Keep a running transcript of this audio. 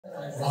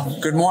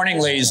Good morning,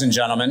 ladies and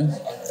gentlemen.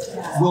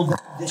 We'll go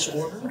this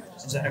order.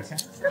 Is that okay?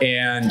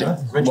 And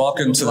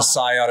welcome to the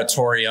Psi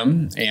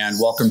Auditorium, and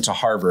welcome to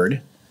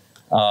Harvard.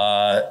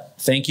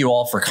 Thank you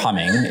all for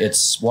coming.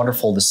 It's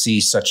wonderful to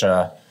see such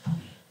a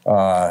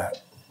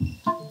breadth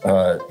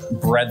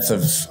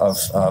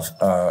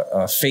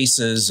of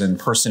faces and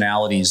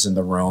personalities in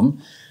the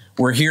room.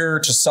 We're here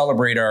to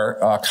celebrate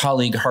our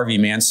colleague Harvey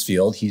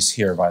Mansfield. He's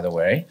here, by the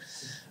way.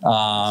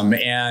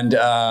 And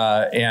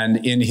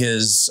in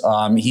his,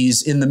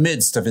 he's in the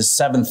midst of his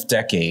 7th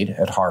decade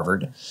at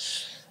Harvard.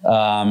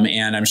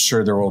 And I'm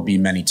sure there will be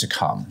many to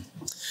come.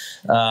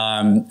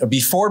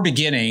 Before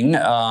beginning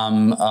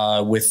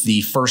with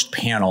the first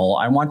panel,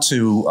 I want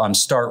to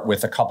start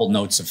with a couple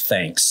notes of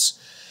thanks.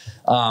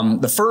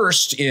 The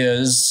first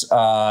is,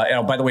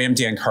 oh, by the way, I'm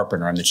Dan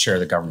Carpenter. I'm the chair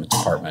of the government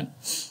department.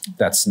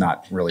 That's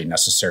not really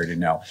necessary to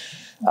know.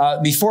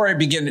 Before I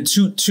begin,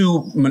 two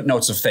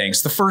notes of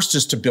thanks. The first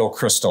is to Bill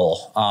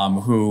Kristol,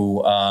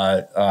 who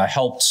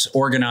helped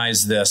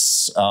organize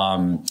this,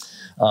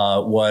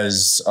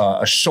 was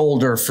a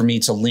shoulder for me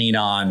to lean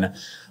on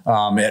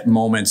at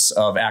moments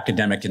of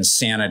academic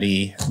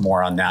insanity.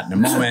 More on that in a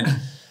moment.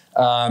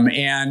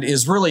 And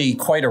is really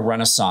quite a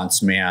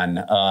Renaissance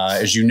man.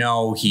 As you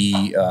know,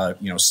 he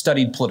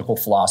studied political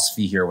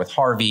philosophy here with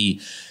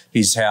Harvey.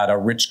 He's had a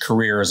rich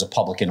career as a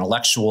public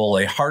intellectual.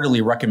 I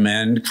heartily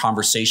recommend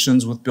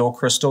Conversations with Bill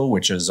Kristol,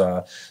 which is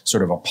a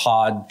sort of a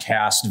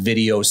podcast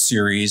video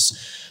series.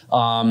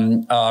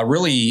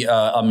 Really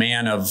a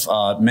man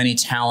of many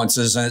talents.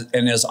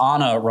 And as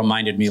Anna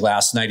reminded me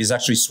last night, he's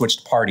actually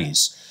switched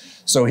parties.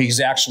 So he's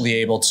actually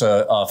able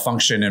to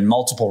function in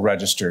multiple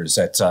registers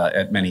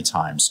at many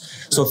times.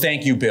 So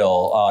thank you,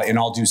 Bill. In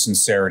all due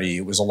sincerity,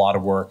 it was a lot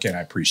of work, and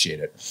I appreciate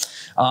it.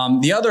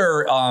 The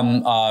other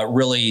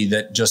really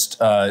that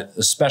just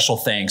special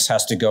thanks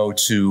has to go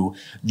to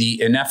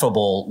the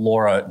ineffable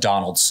Laura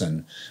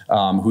Donaldson,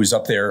 who's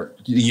up there.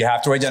 You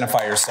have to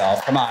identify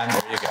yourself. Come on,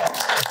 there you go.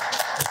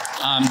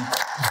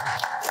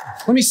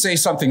 Let me say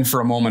something for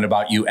a moment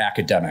about you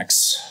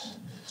academics.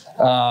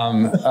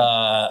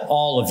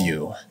 All of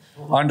you.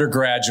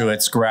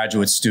 Undergraduates,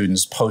 graduate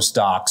students,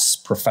 postdocs,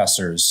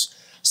 professors,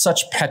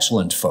 such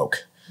petulant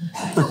folk.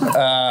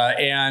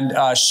 And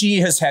she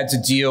has had to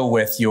deal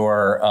with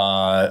your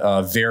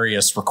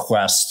various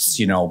requests,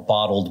 you know,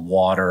 bottled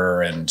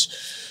water and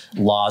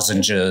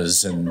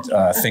lozenges and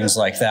things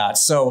like that.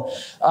 So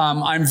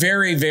I'm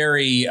very,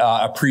 very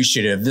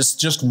appreciative. This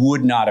just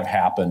would not have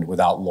happened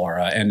without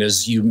Laura. And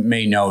as you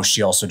may know,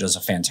 she also does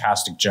a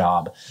fantastic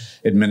job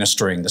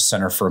administering the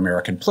Center for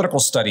American Political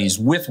Studies,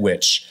 with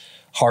which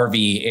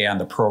Harvey and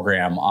the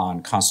program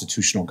on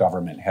constitutional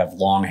government have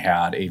long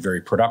had a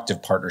very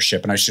productive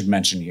partnership. And I should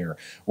mention here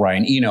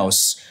Ryan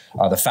Enos,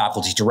 the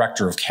faculty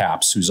director of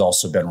CAPS, who's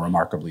also been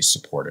remarkably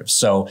supportive.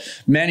 So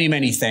many,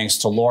 many thanks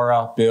to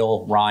Laura,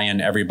 Bill,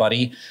 Ryan,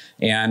 everybody.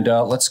 And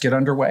let's get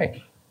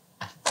underway.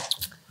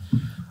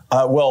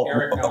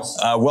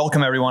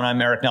 Welcome everyone.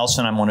 I'm Eric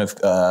Nelson. I'm one of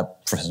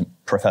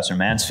Professor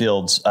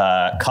Mansfield's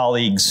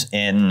colleagues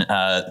in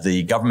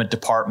the government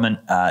department.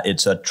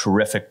 It's a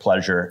terrific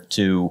pleasure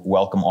to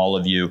welcome all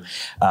of you.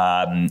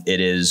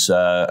 It is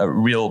a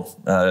real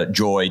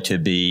joy to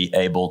be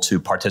able to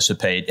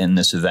participate in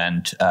this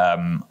event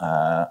on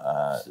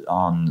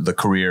the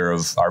career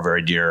of our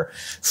very dear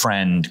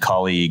friend,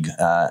 colleague,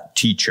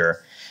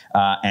 teacher.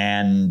 I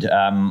am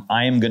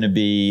going to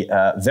be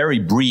very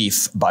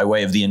brief by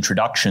way of the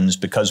introductions,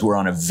 because we're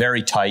on a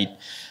very tight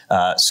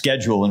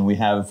schedule and we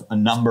have a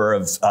number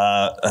of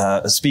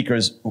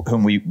speakers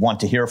whom we want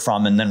to hear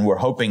from, and then we're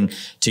hoping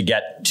to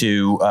get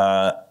to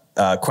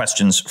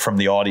questions from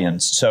the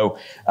audience. So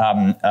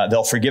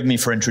they'll forgive me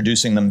for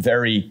introducing them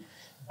very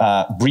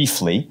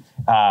briefly,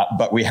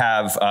 but we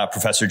have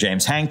Professor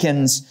James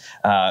Hankins,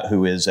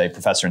 who is a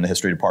professor in the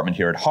history department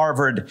here at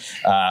Harvard.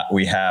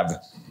 We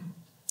have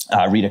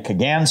Rita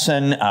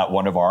Kogazon,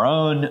 one of our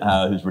own,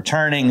 who's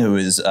returning, who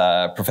is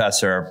a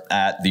professor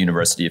at the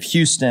University of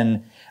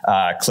Houston.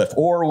 Cliff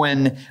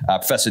Orwin,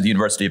 professor at the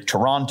University of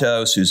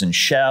Toronto. Susan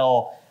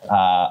Shell,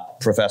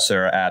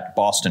 professor at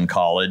Boston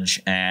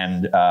College.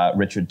 And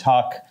Richard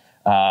Tuck,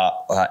 a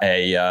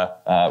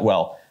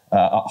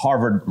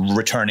Harvard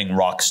returning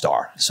rock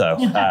star. So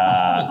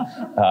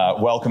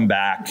welcome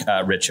back,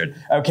 Richard.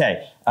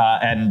 Okay,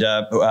 and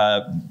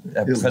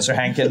Professor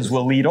Hankins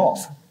will lead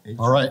off.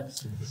 All right.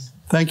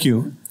 Thank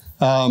you.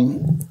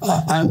 I'm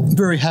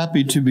very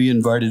happy to be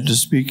invited to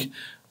speak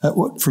at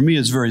what for me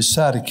is a very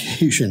sad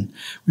occasion,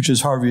 which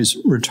is Harvey's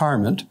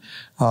retirement,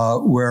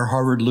 where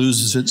Harvard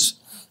loses its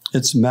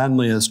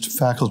manliest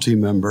faculty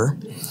member.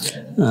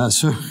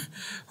 So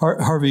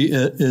Harvey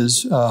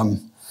is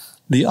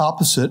the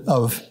opposite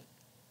of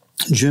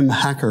Jim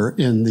Hacker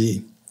in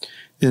the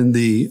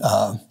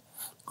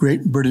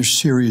great British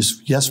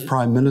series Yes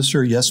Prime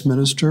Minister, Yes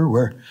Minister,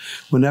 where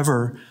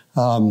whenever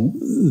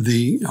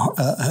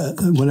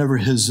whenever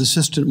his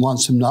assistant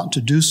wants him not to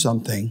do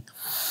something,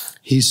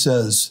 he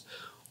says,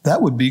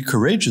 that would be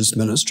courageous,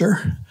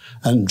 Minister.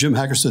 And Jim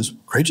Hacker says,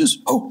 courageous?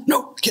 Oh,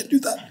 no, can't do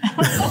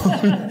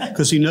that.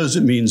 Because he knows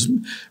it means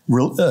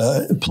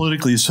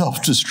politically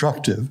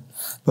self-destructive.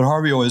 But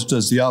Harvey always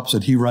does the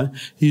opposite.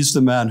 He's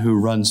the man who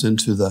runs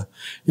into the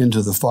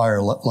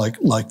fire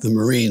like the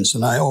Marines.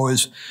 And I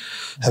always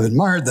have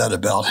admired that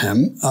about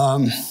him.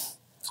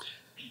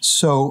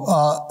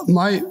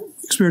 My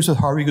experience with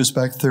Harvey goes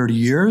back 30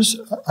 years.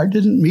 I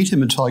didn't meet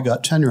him until I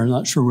got tenure. I'm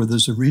not sure whether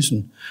there's a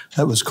reason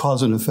that was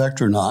cause and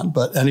effect or not.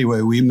 But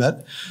anyway, we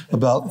met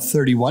about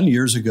 31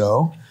 years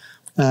ago.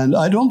 And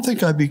I don't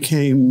think I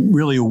became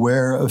really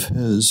aware of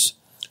his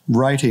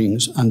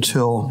writings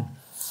until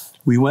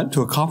we went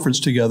to a conference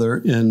together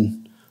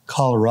in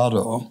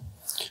Colorado,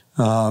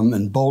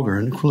 in Boulder,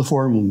 and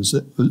Clifford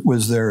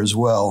was there as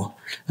well.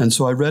 And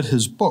so I read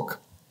his book,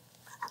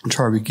 which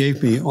Harvey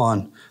gave me,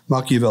 on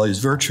Machiavelli's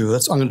virtue.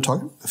 I'm going to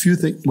talk a few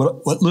things.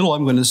 What little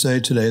I'm going to say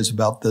today is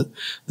about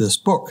this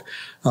book,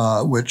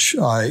 which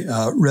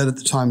I read at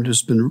the time,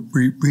 just been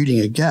reading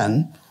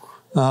again.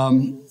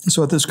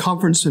 So at this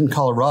conference in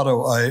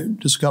Colorado, I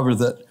discovered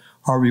that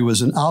Harvey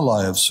was an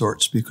ally of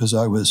sorts, because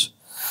I was,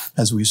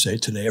 as we say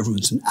today,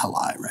 everyone's an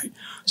ally, right?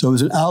 So I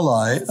was an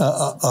ally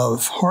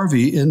of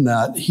Harvey in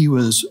that he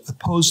was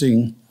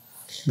opposing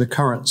the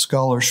current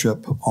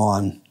scholarship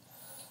on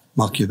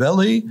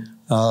Machiavelli,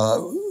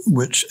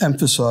 which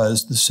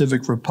emphasized the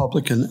civic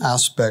republican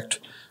aspect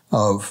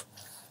of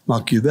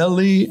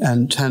Machiavelli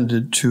and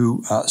tended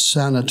to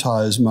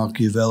sanitize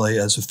Machiavelli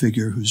as a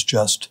figure who's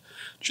just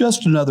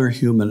another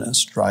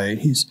humanist, right?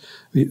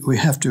 We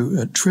have to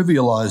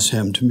trivialize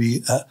him to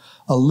be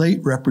a late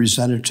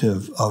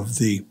representative of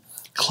the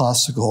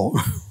classical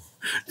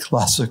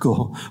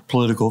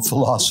political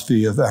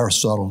philosophy of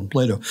Aristotle and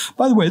Plato.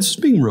 By the way, this is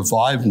being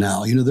revived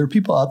now. You know, there are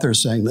people out there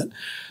saying that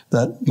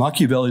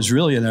Machiavelli is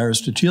really an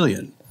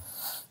Aristotelian,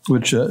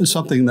 which is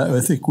something that I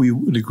think we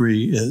would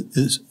agree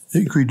is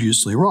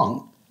egregiously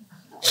wrong.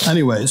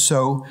 Anyway,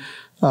 so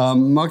I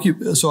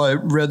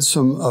read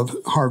some of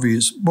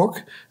Harvey's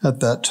book at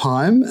that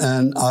time,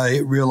 and I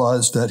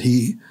realized that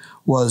he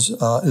was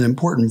an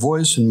important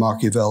voice in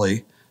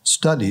Machiavelli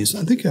studies.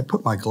 I think I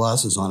put my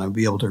glasses on, I'll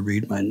be able to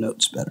read my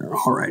notes better.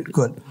 All right,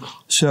 good.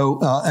 So,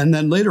 and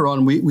then later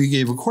on, we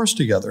gave a course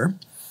together,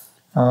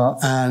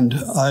 and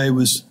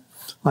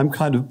I'm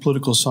kind of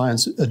political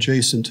science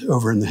adjacent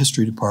over in the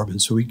history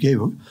department, so we gave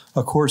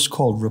a course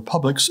called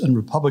Republics and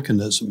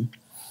Republicanism.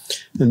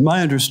 And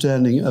my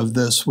understanding of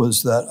this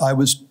was that I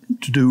was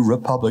to do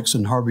republics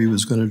and Harvey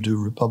was going to do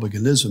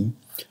republicanism.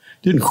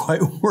 Didn't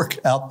quite work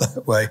out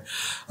that way.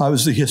 I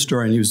was the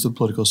historian, he was the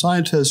political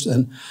scientist,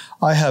 and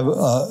I have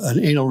an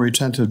anal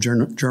retentive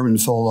German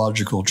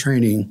philological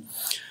training,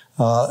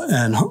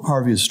 and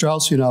Harvey is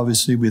Straussian.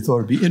 Obviously, we thought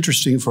it'd be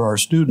interesting for our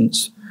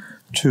students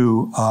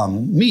to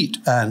meet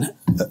and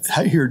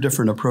hear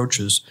different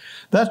approaches.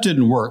 That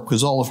didn't work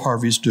because all of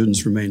Harvey's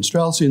students remained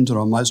Straussians and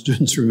all my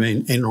students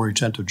remained anal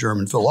retentive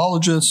German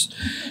philologists.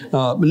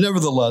 But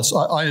nevertheless,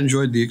 I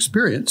enjoyed the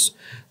experience.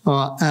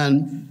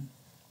 And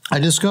I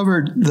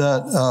discovered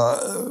that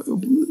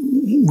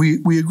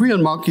we agree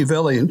on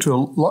Machiavelli to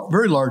a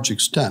very large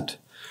extent.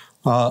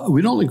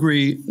 We don't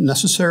agree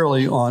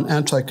necessarily on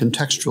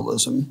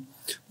anti-contextualism.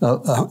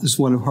 Is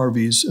one of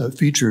Harvey's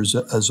features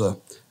as a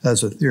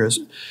theorist.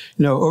 You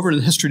know, over in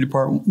the history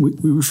department,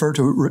 we refer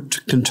to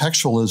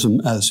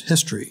contextualism as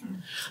history.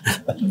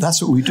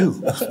 That's what we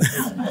do.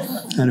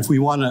 And if we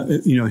want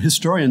to, you know,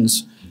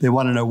 historians, they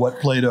want to know what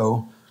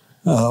Plato,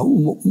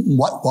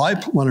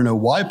 want to know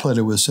why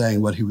Plato was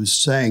saying what he was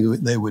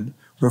saying. They would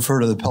refer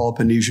to the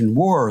Peloponnesian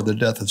War, or the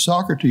death of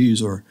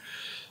Socrates, or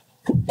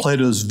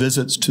Plato's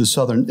visits to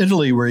southern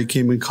Italy, where he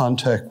came in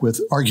contact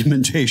with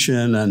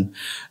argumentation and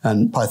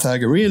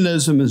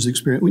Pythagoreanism, his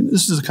experience.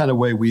 This is the kind of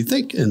way we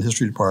think in the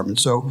history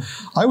department. So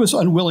I was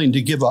unwilling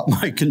to give up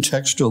my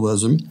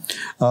contextualism,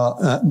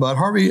 but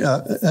Harvey,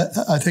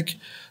 I think,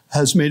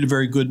 has made a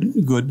very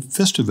good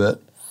fist of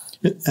it.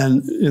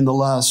 And in the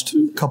last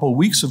couple of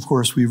weeks, of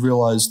course, we've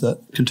realized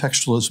that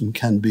contextualism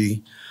can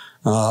be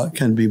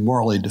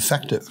morally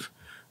defective.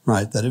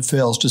 Right, that it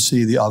fails to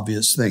see the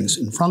obvious things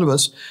in front of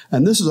us.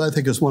 And this is, I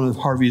think, is one of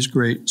Harvey's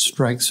great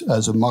strengths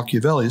as a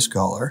Machiavelli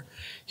scholar.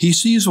 He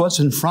sees what's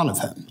in front of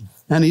him.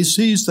 And he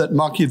sees that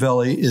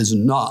Machiavelli is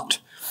not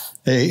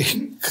a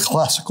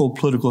classical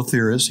political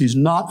theorist. He's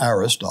not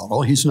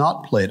Aristotle. He's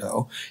not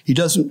Plato. He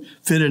doesn't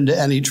fit into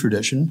any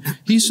tradition.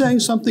 He's saying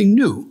something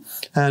new.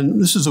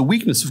 And this is a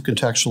weakness of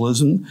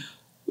contextualism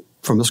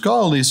from the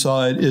scholarly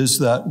side, is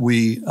that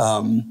we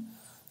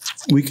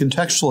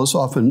contextualists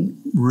often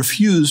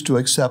refuse to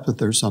accept that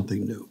there's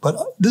something new. But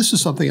this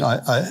is something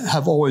I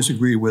have always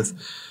agreed with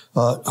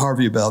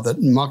Harvey about, that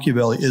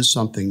Machiavelli is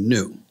something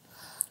new.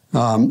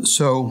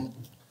 So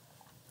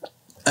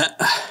I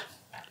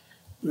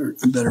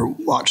better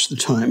watch the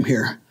time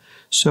here.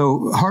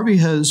 So Harvey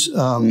has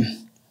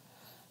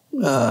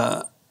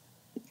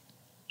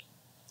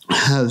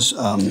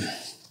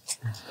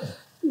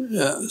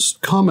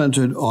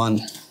commented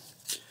on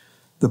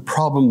the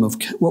problem of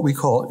what we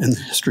call in the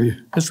history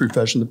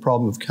profession the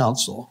problem of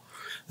counsel.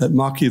 that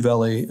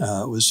Machiavelli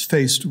was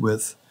faced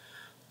with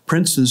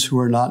princes who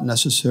are not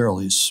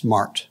necessarily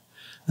smart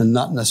and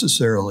not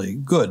necessarily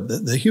good.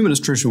 The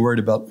humanist tradition worried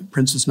about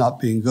princes not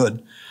being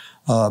good.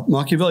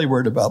 Machiavelli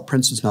worried about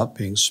princes not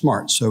being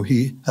smart. So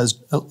he has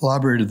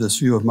elaborated this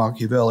view of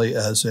Machiavelli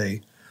as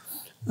a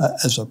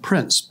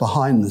prince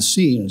behind the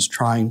scenes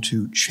trying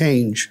to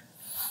change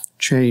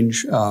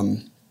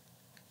the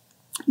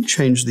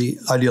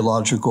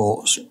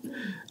ideological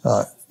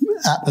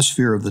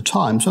atmosphere of the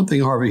time,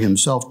 something Harvey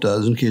himself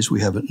does, in case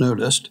we haven't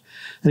noticed.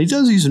 And he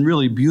does these in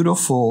really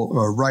beautiful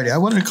writing. I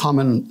wanted to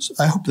comment,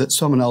 I hope that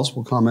someone else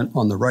will comment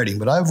on the writing,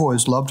 but I've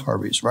always loved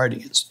Harvey's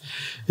writing.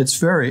 It's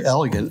very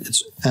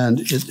elegant,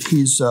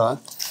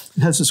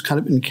 it has this kind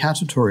of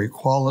incantatory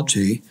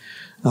quality,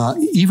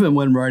 even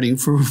when writing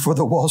for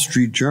the Wall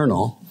Street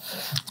Journal.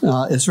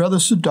 It's rather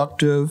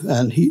seductive,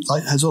 and he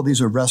has all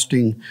these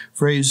arresting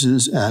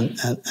phrases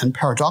and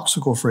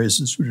paradoxical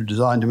phrases which are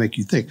designed to make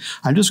you think.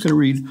 I'm just going to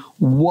read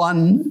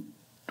one.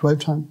 Do I have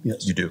time?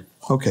 Yes. You do.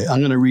 Okay, I'm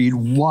going to read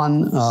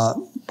one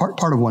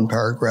part of one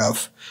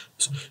paragraph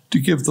to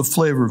give the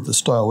flavor of the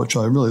style, which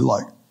I really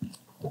like.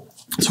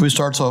 So he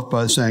starts off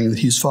by saying that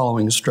he's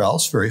following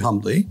Strauss very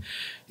humbly.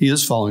 He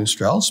is following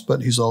Strauss,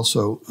 but he's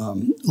also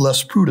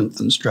less prudent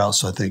than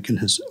Strauss, I think, in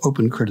his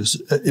open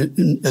criticism,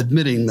 in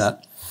admitting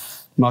that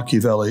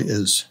Machiavelli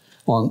is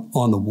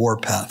on the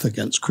warpath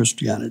against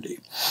Christianity.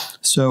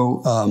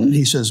 So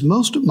he says,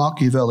 most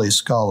Machiavelli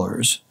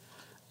scholars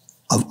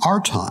of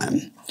our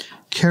time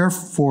care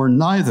for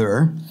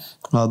neither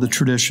the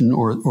tradition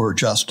or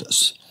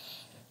justice.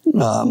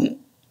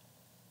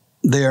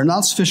 They are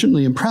not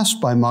sufficiently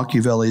impressed by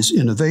Machiavelli's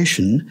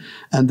innovation,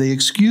 and they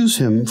excuse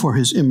him for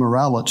his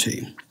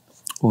immorality,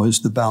 or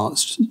as the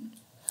balanced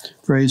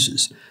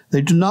phrases.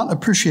 They do not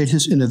appreciate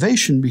his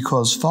innovation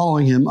because,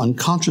 following him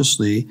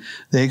unconsciously,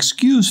 they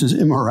excuse his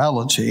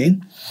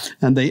immorality,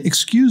 and they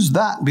excuse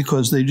that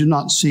because they do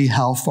not see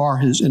how far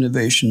his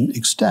innovation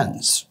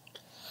extends.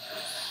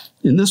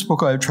 In this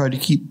book, I have tried to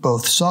keep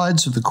both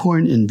sides of the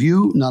coin in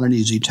view, not an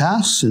easy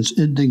task, since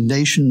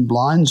indignation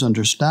blinds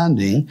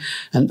understanding,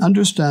 and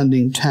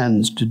understanding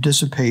tends to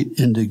dissipate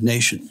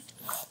indignation.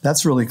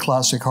 That's really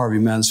classic Harvey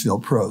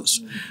Mansfield prose,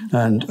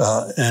 and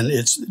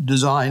it's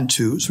designed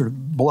to sort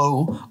of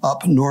blow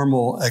up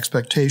normal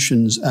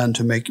expectations and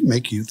to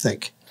make you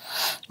think.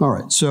 All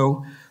right,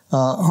 so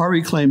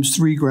Harvey claims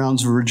 3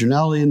 grounds of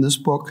originality in this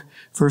book.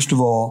 First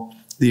of all,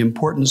 the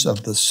importance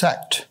of the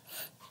sect,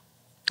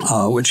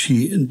 which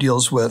he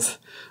deals with,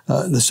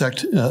 the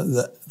sect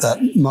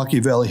that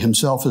Machiavelli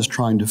himself is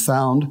trying to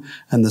found,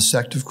 and the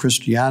sect of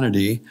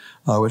Christianity,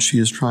 which he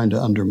is trying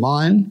to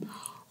undermine.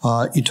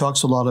 He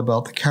talks a lot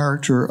about the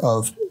character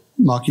of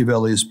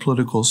Machiavelli's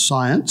political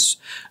science,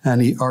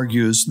 and he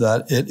argues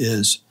that it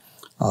is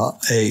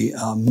a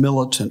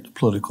militant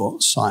political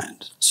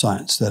science,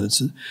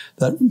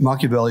 that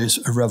Machiavelli is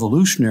a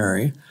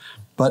revolutionary,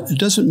 but it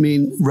doesn't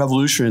mean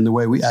revolutionary in the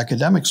way we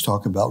academics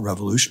talk about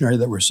revolutionary,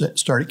 that we're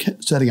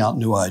setting out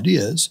new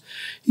ideas.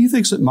 He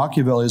thinks that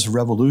Machiavelli is a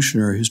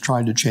revolutionary who's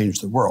trying to change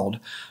the world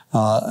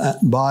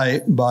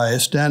by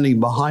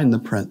standing behind the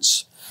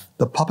prince,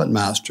 the puppet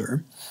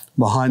master,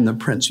 behind the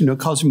prince. You know,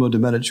 Cosimo de'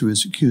 Medici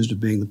was accused of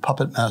being the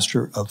puppet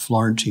master of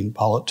Florentine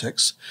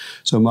politics.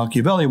 So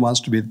Machiavelli wants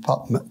to be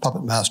the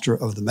puppet master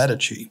of the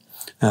Medici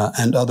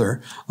and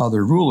other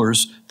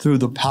rulers through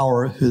the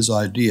power of his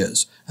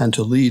ideas, and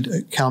to lead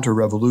a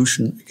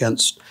counter-revolution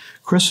against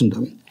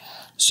Christendom.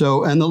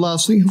 So, and the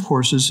last thing, of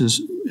course, is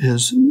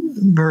his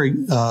very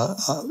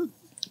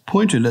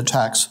pointed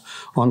attacks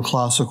on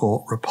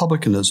classical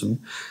republicanism.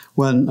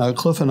 When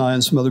Cliff and I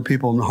and some other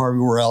people in Harvey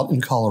were out in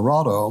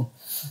Colorado,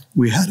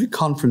 we had a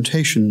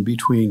confrontation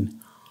between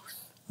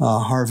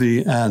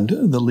Harvey and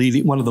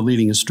one of the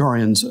leading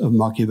historians of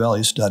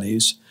Machiavelli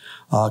studies,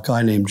 a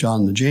guy named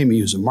John Najemi,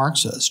 who's a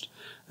Marxist.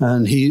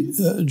 And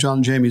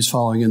John Najemi's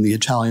following in the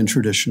Italian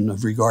tradition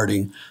of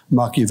regarding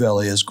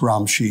Machiavelli as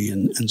Gramsci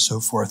and so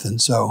forth.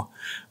 And so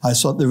I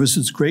saw there was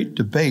this great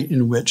debate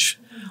in which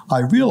I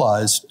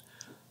realized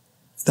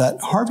that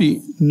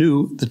Harvey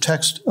knew the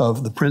text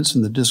of The Prince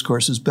and the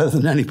Discourses better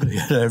than anybody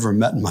I had ever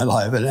met in my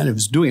life, and he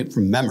was doing it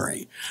from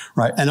memory,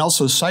 right? And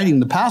also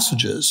citing the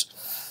passages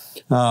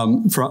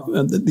from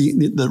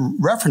the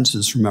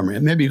references from memory.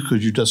 And maybe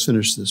because you just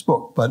finished this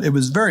book, but it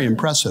was very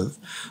impressive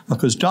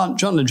because John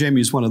Najemi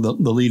is one of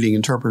the leading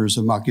interpreters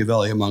of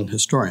Machiavelli among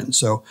historians.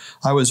 So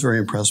I was very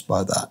impressed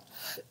by that.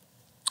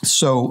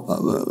 So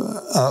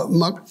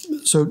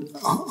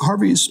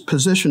Harvey's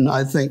position,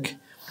 I think,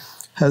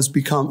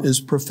 is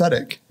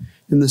prophetic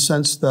in the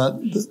sense that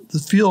the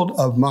field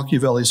of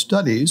Machiavelli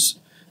studies,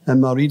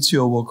 and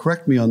Maurizio will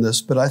correct me on this,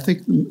 but I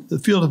think the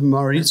field of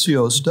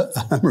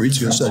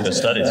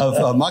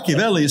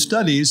Machiavelli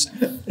studies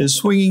is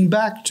swinging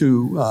back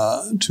to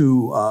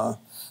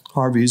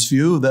Harvey's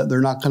view that they're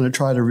not going to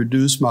try to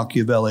reduce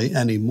Machiavelli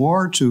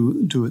anymore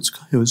to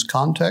his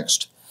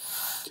context.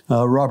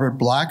 Robert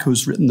Black,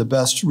 who's written the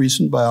best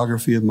recent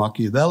biography of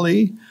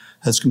Machiavelli,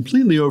 has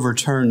completely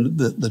overturned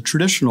the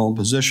traditional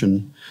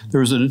position.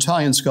 There was an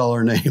Italian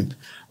scholar named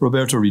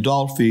Roberto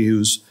Ridolfi,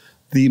 who's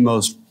the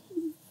most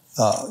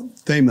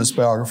famous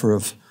biographer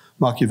of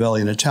Machiavelli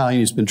in Italian.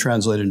 He's been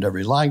translated into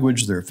every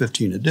language. There are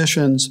 15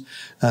 editions.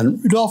 And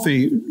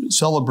Ridolfi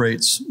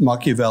celebrates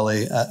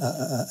Machiavelli,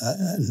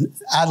 an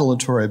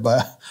adulatory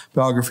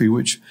biography,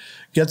 which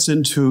gets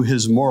into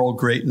his moral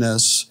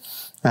greatness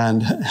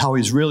and how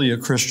he's really a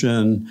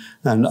Christian.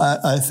 And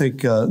I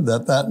think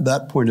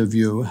that point of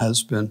view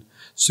has been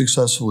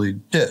successfully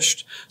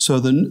dished. So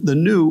the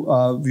new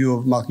view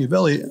of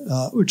Machiavelli,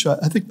 which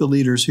I think the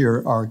leaders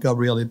here are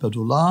Gabriele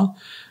Padula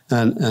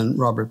and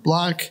Robert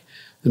Black,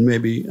 and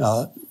maybe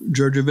Mark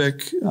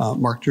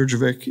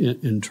Djurdjevic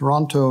in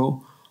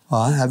Toronto,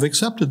 have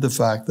accepted the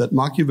fact that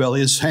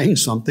Machiavelli is saying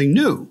something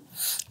new,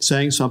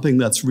 saying something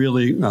that's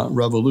really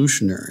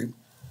revolutionary.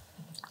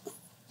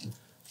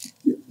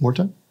 More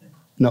time?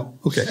 No.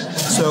 Okay.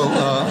 So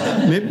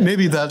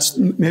maybe that's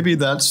the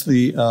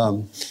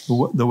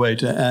way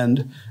to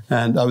end.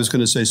 And I was going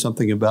to say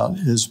something about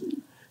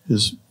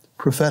his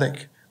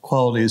prophetic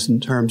qualities in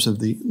terms of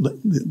the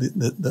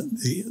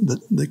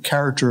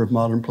character of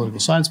modern political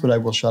science, but I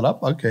will shut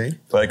up. Okay.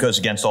 Well, it goes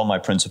against all my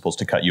principles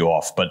to cut you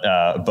off, but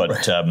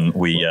right.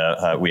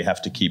 We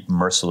have to keep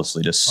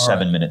mercilessly to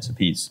 7 minutes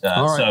apiece.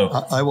 All right.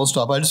 So I will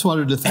stop. I just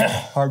wanted to thank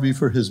Harvey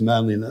for his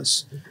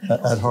manliness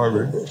at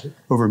Harvard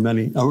over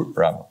many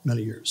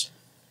years.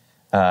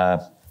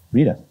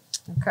 Rita.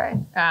 Okay.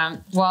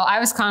 Well, I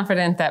was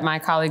confident that my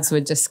colleagues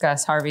would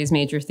discuss Harvey's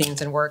major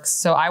themes and works,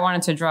 so I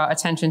wanted to draw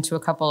attention to a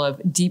couple of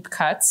deep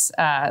cuts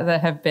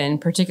that have been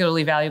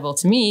particularly valuable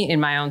to me in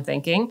my own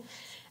thinking.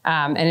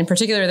 And in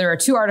particular, there are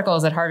two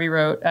articles that Harvey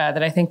wrote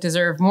that I think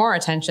deserve more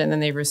attention than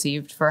they've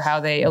received for how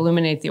they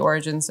illuminate the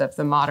origins of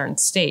the modern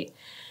state.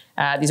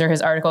 These are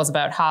his articles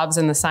about Hobbes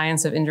and the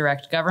Science of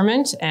Indirect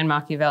Government and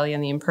Machiavelli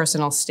and the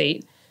Impersonal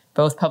State,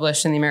 both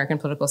published in the American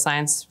Political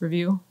Science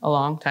Review a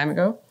long time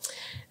ago.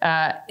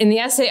 In the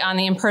essay on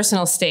the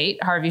impersonal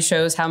state, Harvey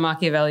shows how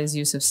Machiavelli's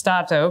use of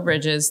Stato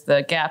bridges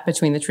the gap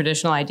between the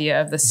traditional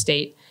idea of the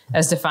state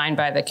as defined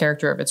by the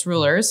character of its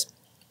rulers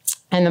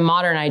and the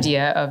modern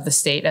idea of the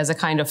state as a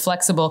kind of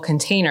flexible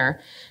container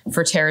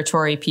for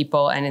territory,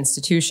 people, and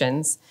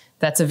institutions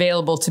that's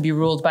available to be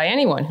ruled by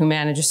anyone who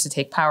manages to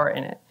take power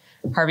in it.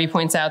 Harvey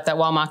points out that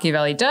while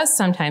Machiavelli does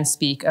sometimes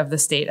speak of the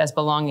state as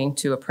belonging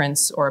to a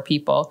prince or a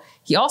people,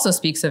 he also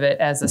speaks of it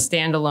as a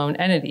standalone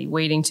entity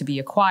waiting to be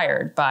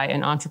acquired by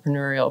an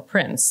entrepreneurial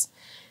prince.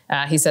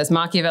 He says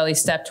Machiavelli's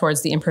step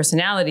towards the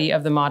impersonality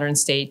of the modern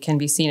state can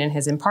be seen in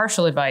his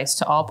impartial advice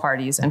to all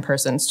parties and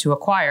persons to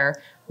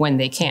acquire when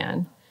they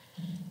can.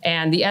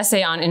 And the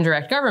essay on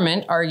indirect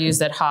government argues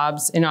that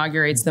Hobbes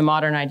inaugurates the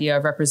modern idea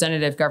of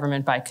representative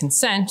government by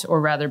consent, or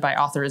rather by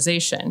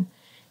authorization.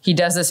 He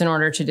does this in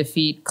order to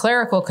defeat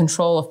clerical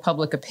control of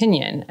public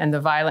opinion and the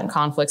violent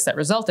conflicts that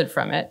resulted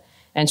from it,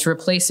 and to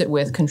replace it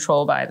with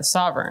control by the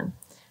sovereign.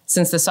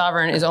 Since the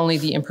sovereign is only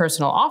the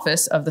impersonal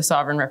office of the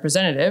sovereign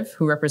representative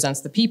who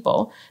represents the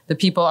people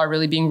are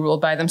really being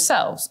ruled by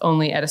themselves,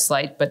 only at a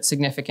slight but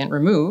significant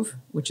remove,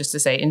 which is to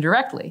say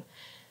indirectly.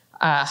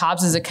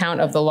 Hobbes's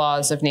account of the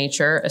laws of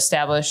nature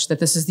established that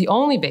this is the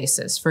only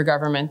basis for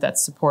government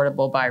that's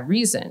supportable by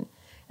reason.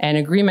 And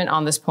agreement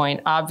on this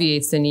point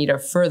obviates the need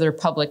of further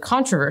public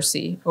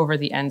controversy over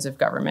the ends of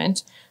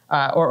government,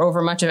 or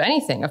over much of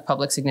anything of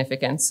public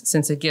significance,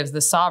 since it gives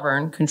the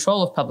sovereign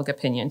control of public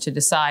opinion to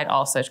decide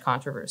all such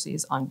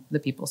controversies on the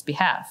people's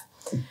behalf.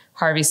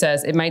 Harvey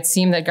says, it might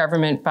seem that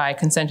government by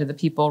consent of the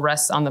people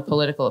rests on the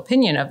political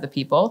opinion of the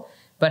people,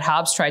 but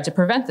Hobbes tried to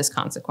prevent this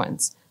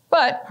consequence.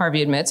 But,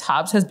 Harvey admits,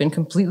 Hobbes has been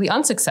completely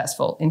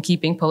unsuccessful in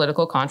keeping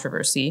political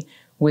controversy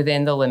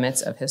within the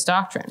limits of his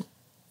doctrine.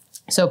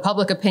 So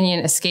public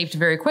opinion escaped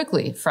very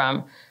quickly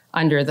from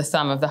under the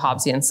thumb of the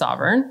Hobbesian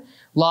sovereign.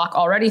 Locke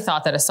already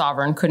thought that a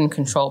sovereign couldn't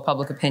control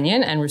public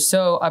opinion, and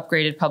Rousseau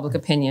upgraded public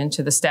opinion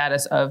to the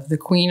status of the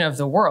queen of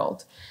the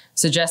world,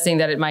 suggesting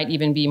that it might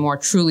even be more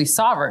truly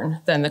sovereign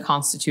than the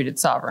constituted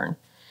sovereign.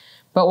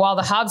 But while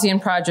the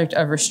Hobbesian project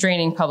of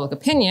restraining public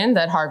opinion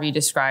that Harvey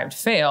described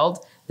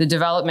failed, the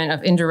development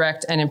of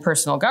indirect and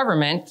impersonal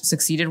government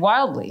succeeded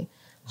wildly.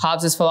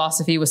 Hobbes's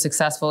philosophy was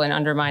successful in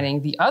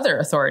undermining the other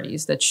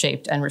authorities that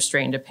shaped and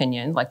restrained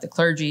opinion, like the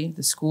clergy,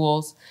 the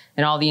schools,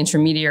 and all the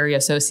intermediary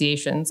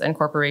associations and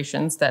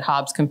corporations that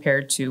Hobbes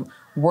compared to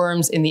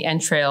worms in the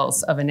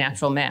entrails of a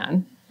natural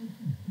man.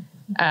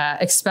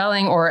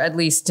 Expelling, or at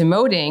least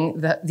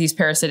demoting, these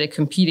parasitic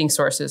competing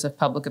sources of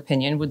public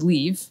opinion would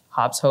leave,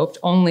 Hobbes hoped,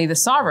 only the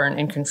sovereign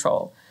in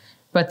control.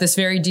 But this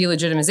very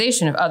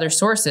delegitimization of other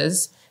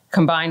sources,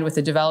 combined with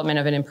the development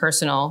of an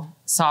impersonal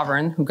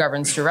sovereign who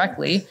governs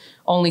directly,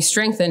 only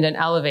strengthened and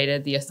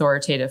elevated the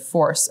authoritative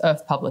force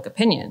of public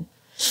opinion.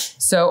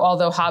 So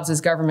although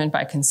Hobbes's government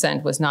by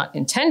consent was not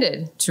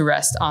intended to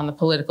rest on the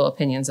political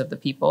opinions of the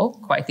people,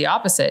 quite the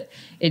opposite,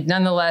 it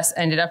nonetheless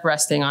ended up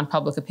resting on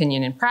public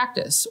opinion in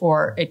practice,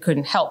 or it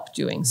couldn't help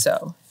doing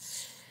so.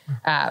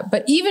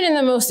 But even in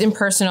the most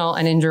impersonal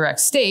and indirect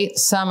state,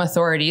 some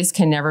authorities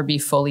can never be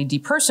fully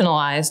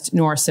depersonalized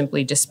nor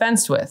simply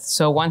dispensed with.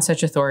 So one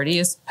such authority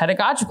is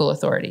pedagogical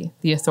authority,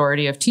 the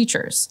authority of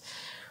teachers.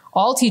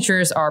 All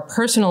teachers are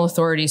personal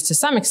authorities to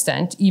some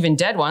extent, even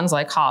dead ones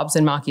like Hobbes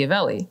and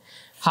Machiavelli.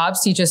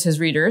 Hobbes teaches his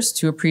readers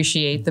to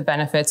appreciate the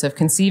benefits of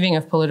conceiving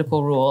of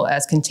political rule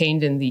as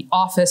contained in the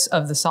office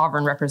of the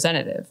sovereign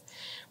representative.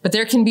 But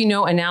there can be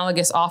no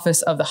analogous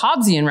office of the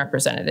Hobbesian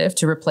representative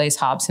to replace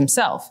Hobbes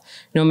himself.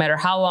 No matter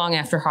how long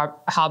after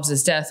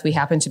Hobbes' death we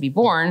happen to be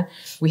born,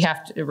 we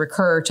have to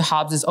recur to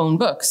Hobbes' own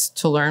books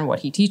to learn what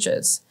he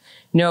teaches.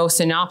 No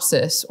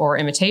synopsis or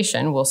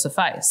imitation will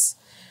suffice.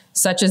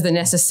 Such is the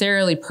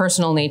necessarily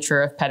personal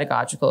nature of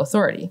pedagogical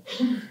authority.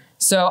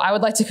 So I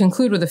would like to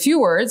conclude with a few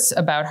words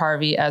about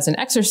Harvey as an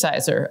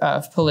exerciser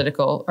of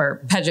pedagogical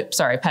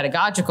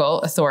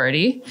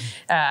authority,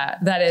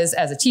 that is,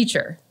 as a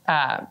teacher.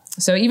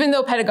 So even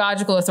though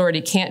pedagogical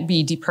authority can't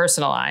be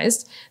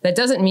depersonalized, that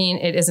doesn't mean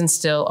it isn't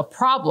still a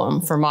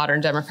problem for modern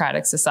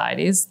democratic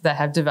societies that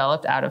have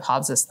developed out of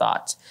Hobbes'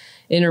 thought.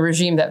 In a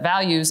regime that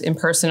values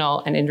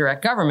impersonal and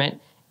indirect government,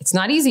 it's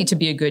not easy to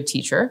be a good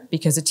teacher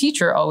because a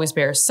teacher always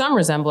bears some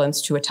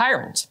resemblance to a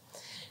tyrant,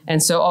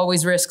 and so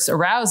always risks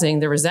arousing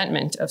the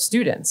resentment of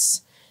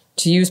students.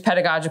 To use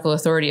pedagogical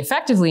authority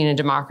effectively in a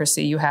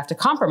democracy, you have to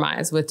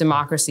compromise with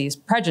democracy's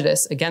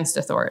prejudice against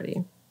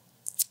authority.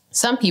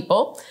 Some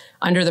people,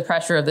 under the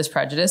pressure of this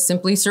prejudice,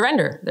 simply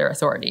surrender their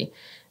authority.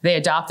 They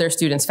adopt their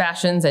students'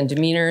 fashions and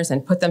demeanors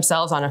and put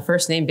themselves on a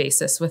first-name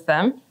basis with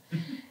them.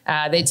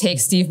 They take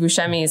Steve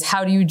Buscemi's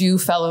 "how do you do,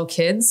 fellow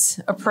kids"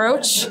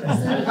 approach.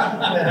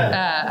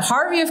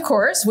 Harvey, of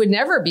course, would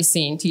never be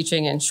seen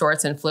teaching in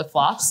shorts and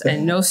flip-flops,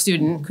 and no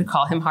student could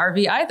call him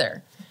Harvey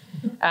either.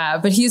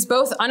 But he's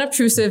both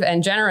unobtrusive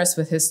and generous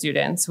with his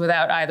students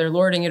without either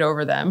lording it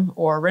over them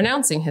or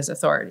renouncing his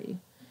authority.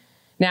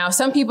 Now,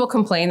 some people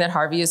complain that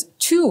Harvey is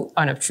too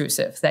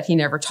unobtrusive, that he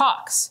never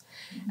talks.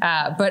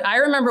 But I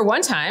remember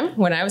one time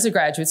when I was a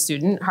graduate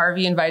student,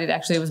 Harvey invited,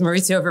 actually it was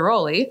Maurizio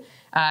Viroli,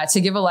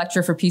 to give a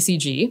lecture for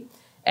PCG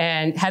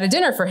and had a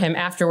dinner for him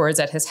afterwards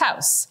at his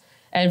house.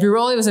 And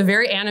Viroli was a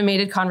very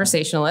animated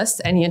conversationalist,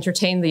 and he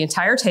entertained the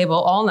entire table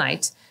all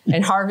night,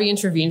 and Harvey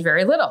intervened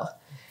very little.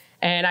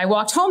 And I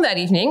walked home that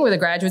evening with a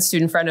graduate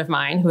student friend of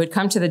mine who had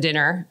come to the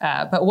dinner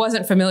but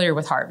wasn't familiar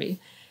with Harvey.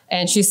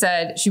 And she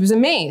said she was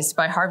amazed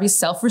by Harvey's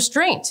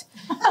self-restraint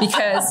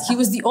because he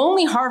was the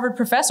only Harvard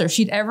professor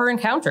she'd ever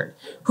encountered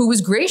who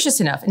was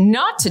gracious enough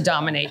not to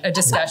dominate a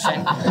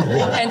discussion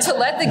and to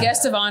let the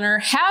guest of honor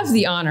have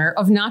the honor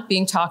of not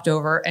being talked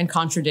over and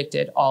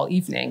contradicted all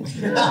evening.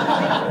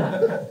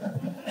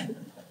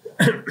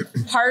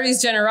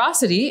 Harvey's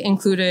generosity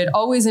included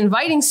always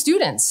inviting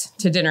students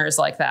to dinners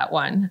like that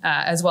one,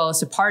 as well as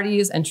to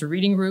parties and to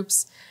reading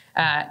groups,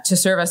 to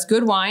serve us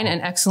good wine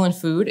and excellent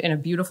food in a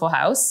beautiful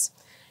house.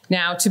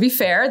 Now, to be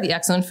fair, the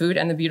excellent food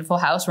and the beautiful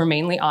house were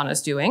mainly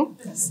Anna's doing,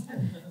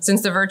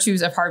 since the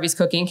virtues of Harvey's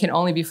cooking can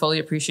only be fully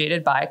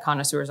appreciated by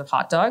connoisseurs of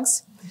hot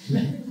dogs.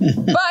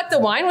 But the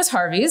wine was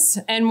Harvey's,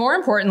 and more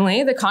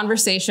importantly, the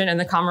conversation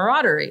and the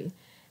camaraderie.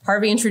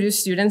 Harvey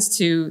introduced students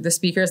to the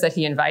speakers that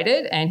he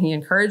invited, and he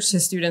encouraged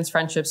his students'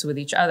 friendships with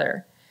each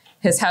other.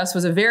 His house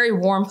was a very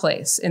warm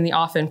place in the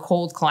often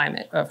cold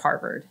climate of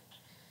Harvard.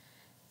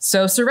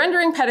 So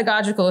surrendering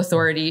pedagogical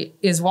authority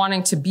is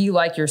wanting to be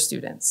like your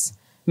students.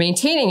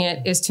 Maintaining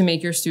it is to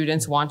make your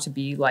students want to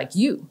be like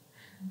you.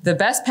 The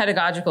best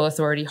pedagogical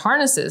authority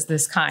harnesses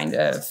this kind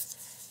of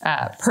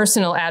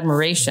personal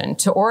admiration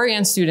to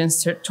orient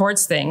students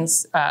towards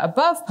things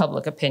above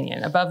public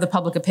opinion, above the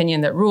public opinion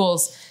that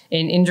rules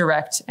in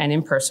indirect and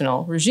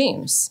impersonal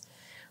regimes.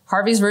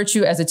 Harvey's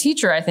virtue as a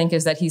teacher, I think,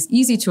 is that he's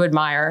easy to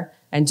admire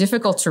and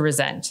difficult to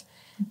resent.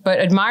 But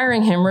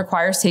admiring him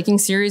requires taking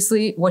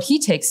seriously what he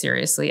takes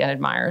seriously and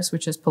admires,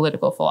 which is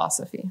political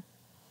philosophy.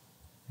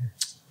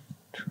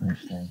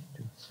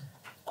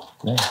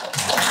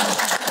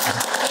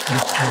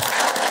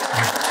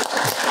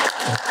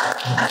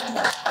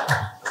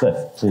 Cliff,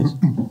 please.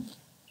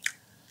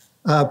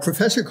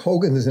 Professor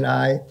Kogazon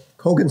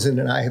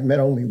and I have met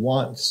only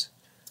once,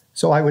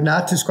 so I would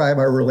not describe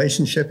our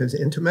relationship as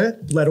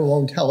intimate, let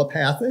alone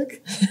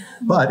telepathic,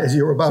 but as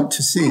you're about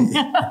to see.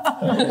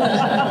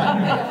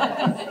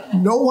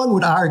 No one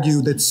would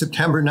argue that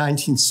September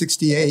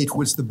 1968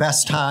 was the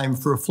best time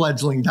for a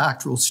fledgling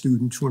doctoral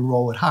student to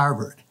enroll at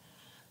Harvard.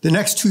 The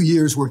next 2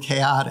 years were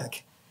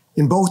chaotic.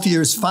 In both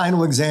years,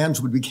 final exams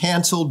would be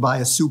canceled by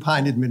a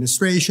supine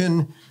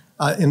administration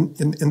in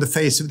the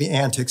face of the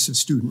antics of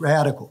student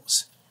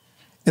radicals.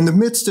 In the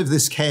midst of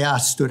this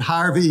chaos stood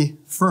Harvey,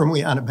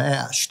 firmly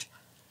unabashed.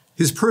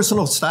 His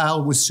personal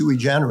style was sui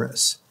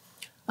generis.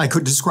 I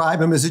could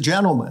describe him as a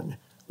gentleman,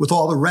 with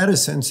all the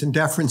reticence and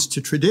deference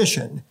to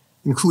tradition,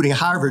 including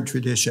Harvard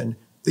tradition,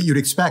 that you'd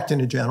expect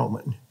in a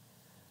gentleman.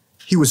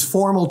 He was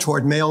formal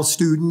toward male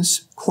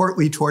students,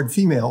 courtly toward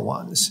female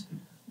ones.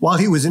 While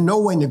he was in no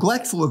way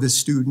neglectful of his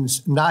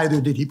students, neither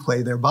did he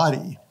play their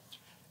buddy.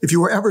 If you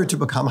were ever to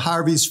become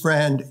Harvey's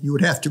friend, you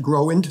would have to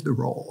grow into the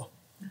role.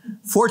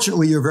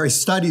 Fortunately, your very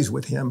studies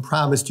with him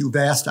promised you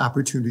vast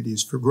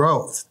opportunities for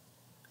growth.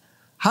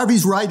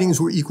 Harvey's writings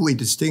were equally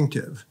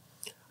distinctive.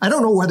 I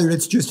don't know whether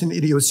it's just an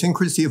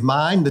idiosyncrasy of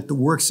mine that the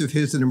works of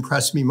his that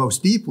impressed me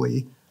most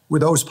deeply were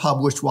those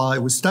published while I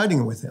was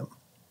studying with him.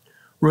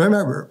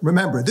 Remember,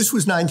 this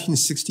was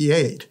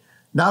 1968.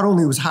 Not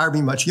only was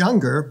Harvey much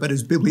younger, but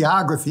his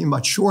bibliography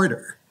much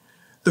shorter.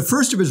 The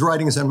first of his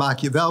writings on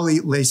Machiavelli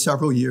lay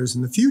several years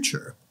in the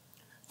future.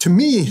 To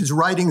me, his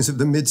writings of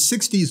the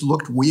mid-60s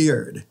looked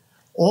weird.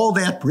 All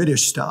that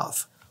British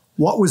stuff.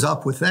 What was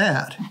up with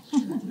that?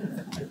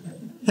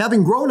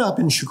 Having grown up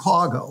in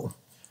Chicago,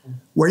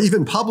 where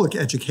even public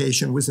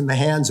education was in the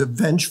hands of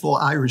vengeful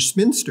Irish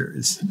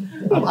spinsters,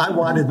 I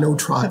wanted no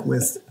truck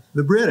with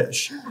the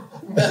British.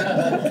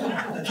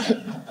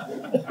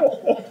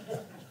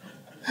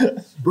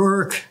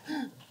 Burke,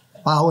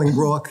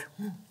 Bolingbroke.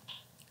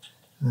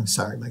 I'm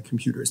sorry, my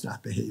computer is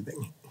not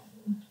behaving.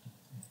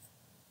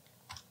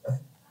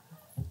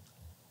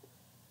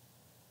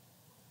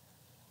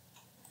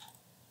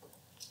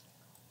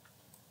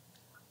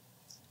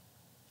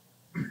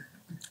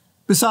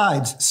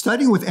 Besides,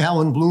 studying with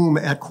Alan Bloom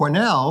at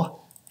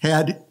Cornell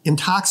had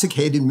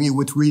intoxicated me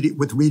with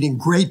reading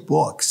great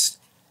books,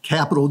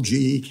 capital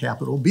G,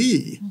 capital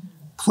B,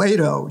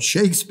 Plato,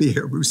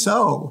 Shakespeare,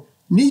 Rousseau,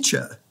 Nietzsche,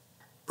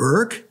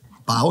 Burke,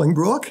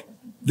 Bolingbroke.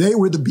 They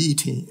were the B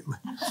team,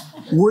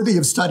 worthy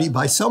of study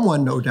by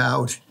someone, no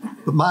doubt,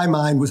 but my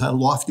mind was on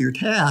loftier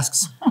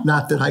tasks,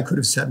 not that I could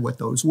have said what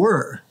those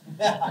were.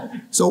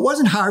 So it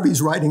wasn't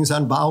Harvey's writings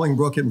on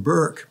Bolingbroke and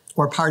Burke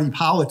or party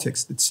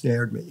politics that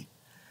snared me.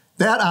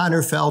 That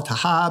honor fell to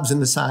Hobbes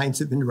and the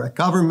Science of Indirect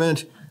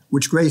Government,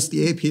 which graced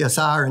the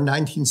APSR in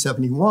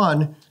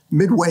 1971,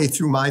 midway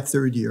through my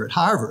third year at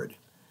Harvard.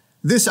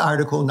 This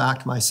article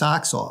knocked my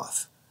socks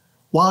off.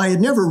 While I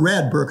had never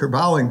read Burke or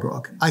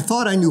Bolingbroke, I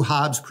thought I knew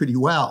Hobbes pretty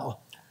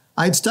well.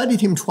 I had studied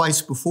him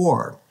twice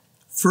before,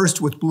 first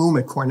with Bloom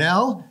at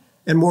Cornell,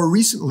 and more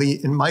recently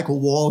in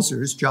Michael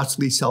Walzer's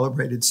justly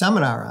celebrated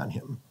seminar on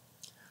him.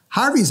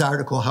 Harvey's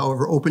article,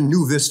 however, opened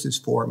new vistas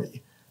for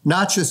me,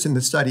 not just in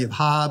the study of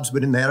Hobbes,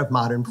 but in that of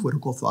modern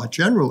political thought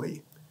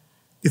generally.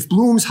 If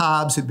Bloom's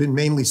Hobbes had been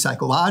mainly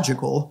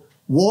psychological,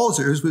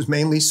 Walzer's was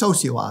mainly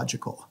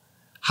sociological.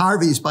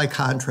 Harvey's, by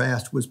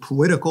contrast, was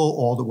political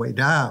all the way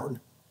down.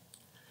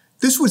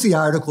 This was the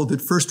article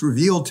that first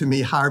revealed to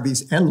me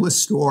Harvey's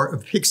endless store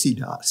of pixie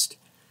dust.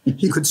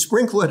 He could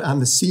sprinkle it on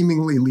the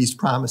seemingly least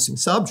promising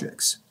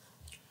subjects.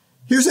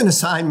 Here's an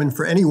assignment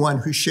for anyone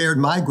who shared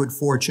my good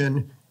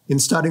fortune in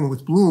studying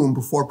with Bloom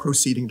before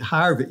proceeding to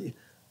Harvey.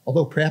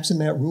 Although perhaps in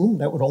that room,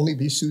 that would only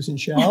be Susan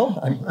Shell.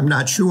 I'm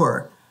not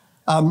sure.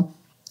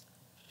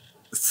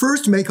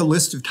 First, make a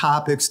list of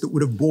topics that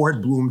would have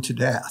bored Bloom to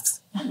death.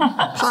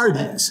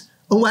 Parties,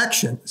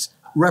 elections,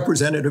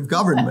 representative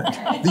government,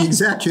 the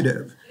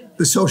executive,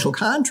 the social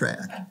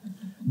contract.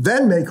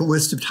 Then make a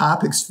list of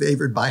topics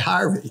favored by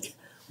Harvey.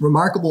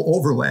 Remarkable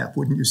overlap,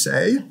 wouldn't you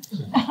say?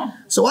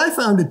 So I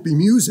found it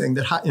bemusing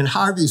that in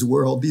Harvey's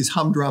world, these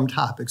humdrum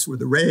topics were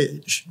the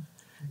rage.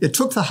 It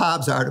took the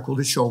Hobbes article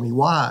to show me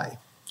why.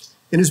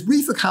 In his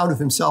brief account of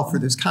himself for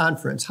this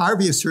conference,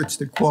 Harvey asserts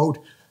that, quote,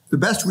 the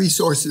best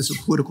resources of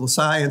political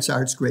science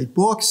are its great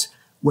books,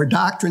 where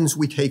doctrines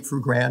we take for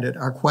granted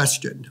are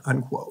questioned,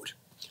 unquote.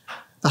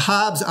 The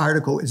Hobbes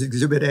article is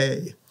Exhibit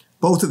A,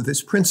 both of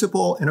this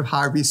principle and of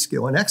Harvey's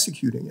skill in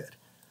executing it.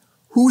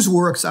 Whose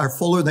works are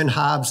fuller than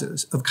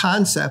Hobbes's of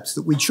concepts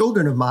that we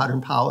children of modern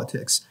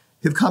politics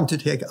have come to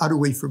take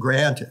utterly for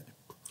granted?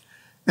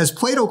 As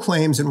Plato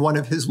claims in one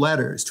of his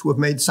letters to have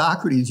made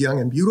Socrates young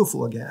and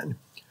beautiful again,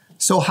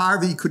 so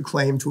Harvey could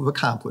claim to have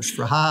accomplished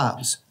for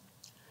Hobbes.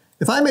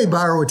 If I may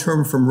borrow a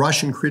term from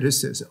Russian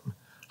criticism,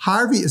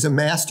 Harvey is a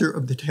master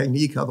of the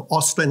technique of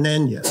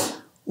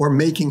ostranение, or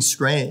making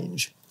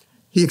strange.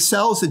 He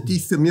excels at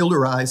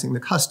defamiliarizing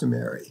the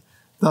customary,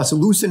 thus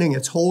loosening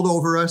its hold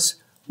over us,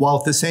 while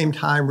at the same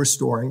time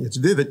restoring its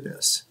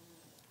vividness.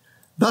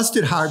 Thus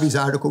did Harvey's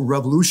article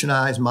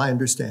revolutionize my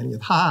understanding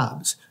of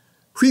Hobbes.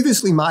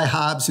 Previously, my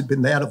Hobbes had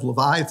been that of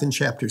Leviathan,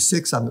 chapter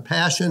 6 on the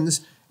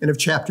passions, and of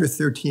chapter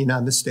 13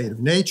 on the state of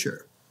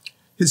nature.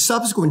 His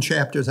subsequent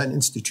chapters on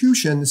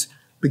institutions,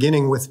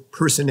 beginning with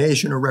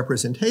personation or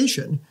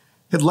representation,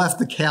 had left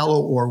the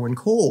callow Orwin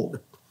cold.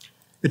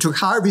 It took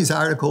Harvey's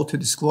article to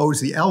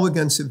disclose the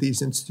elegance of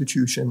these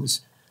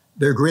institutions,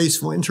 their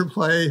graceful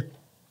interplay,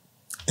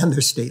 and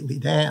their stately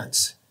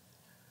dance.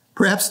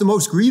 Perhaps the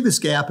most grievous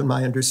gap in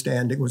my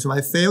understanding was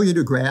my failure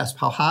to grasp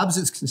how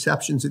Hobbes's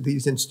conceptions of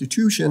these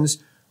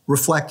institutions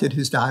reflected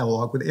his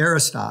dialogue with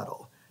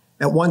Aristotle,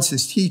 at once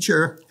his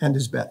teacher and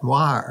his bête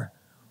noire.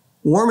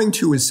 Warming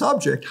to his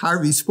subject,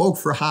 Harvey spoke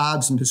for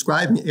Hobbes in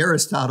describing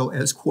Aristotle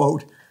as,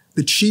 quote,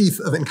 the chief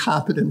of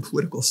incompetent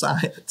political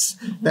science.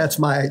 That's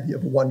my idea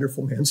of a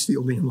wonderful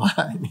Mansfieldian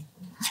line.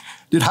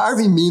 Did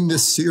Harvey mean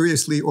this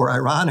seriously or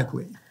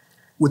ironically?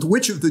 With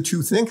which of the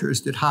two thinkers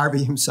did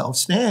Harvey himself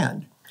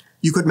stand?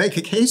 You could make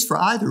a case for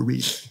either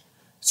reason.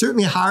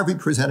 Certainly Harvey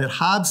presented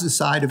Hobbes'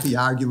 side of the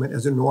argument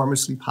as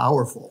enormously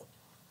powerful.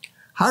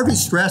 Harvey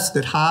stressed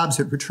that Hobbes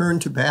had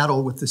returned to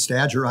battle with the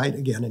Stagirite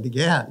again and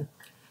again.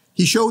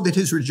 He showed that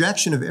his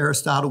rejection of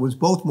Aristotle was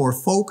both more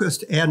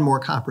focused and more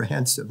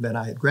comprehensive than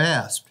I had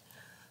grasped.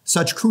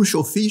 Such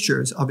crucial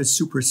features of his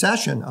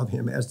supersession of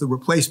him as the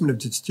replacement of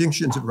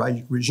distinctions of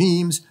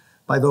regimes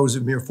by those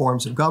of mere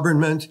forms of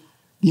government,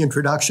 the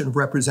introduction of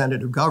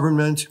representative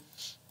government,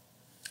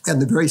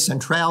 and the very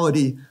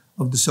centrality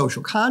of the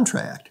social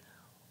contract,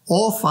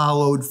 all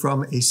followed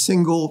from a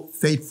single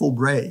fateful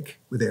break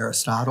with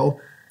Aristotle,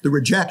 the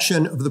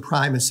rejection of the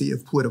primacy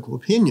of political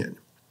opinion.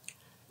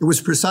 It was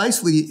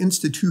precisely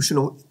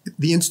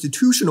the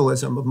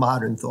institutionalism of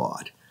modern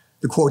thought,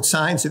 the quote,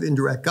 science of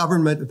indirect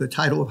government, at the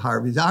title of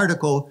Harvey's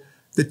article,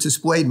 that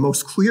displayed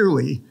most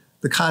clearly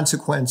the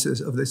consequences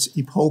of this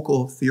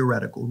epochal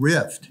theoretical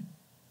rift.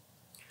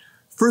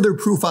 Further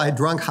proof I had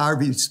drunk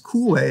Harvey's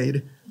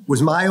Kool-Aid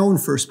was my own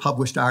first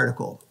published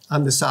article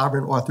on the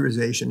sovereign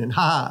authorization in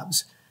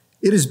Hobbes.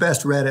 It is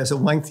best read as a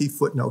lengthy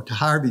footnote to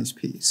Harvey's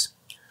piece.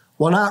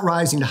 While not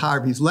rising to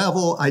Harvey's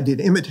level, I did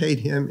imitate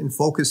him in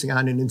focusing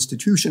on an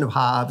institution of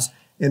Hobbes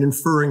and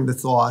inferring the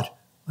thought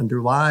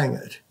underlying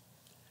it.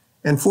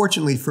 And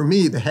fortunately for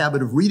me, the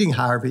habit of reading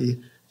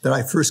Harvey that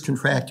I first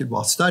contracted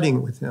while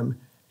studying with him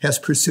has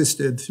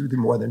persisted through the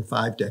more than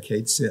 5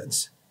 decades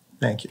since.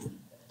 Thank you.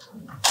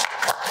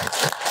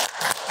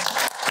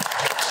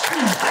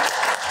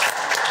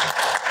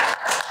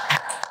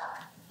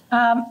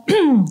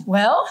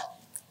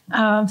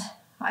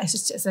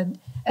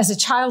 As a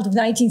child of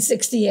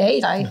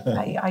 1968,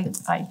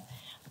 I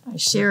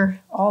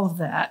share all of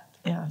that,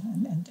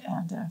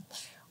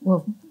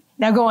 we'll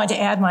now go on to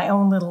add my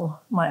own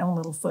little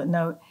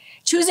footnote.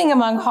 Choosing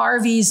among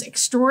Harvey's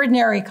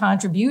extraordinary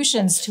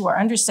contributions to our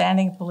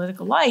understanding of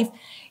political life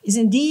is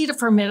indeed a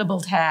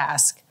formidable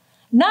task,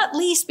 not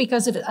least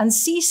because of its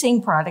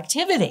unceasing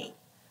productivity,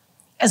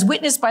 as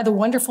witnessed by the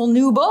wonderful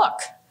new book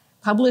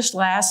published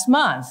last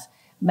month,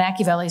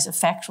 Machiavelli's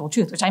Effectual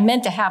Truth, which I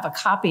meant to have a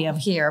copy of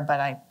here,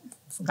 but I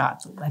forgot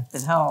to left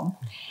it home,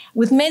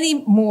 with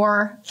many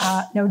more,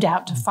 no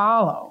doubt, to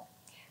follow.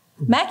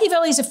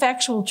 Machiavelli's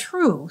Effectual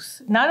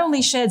Truth not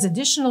only sheds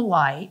additional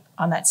light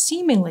on that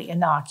seemingly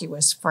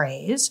innocuous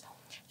phrase,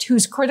 to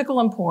whose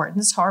critical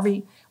importance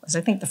Harvey was,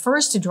 I think, the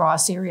first to draw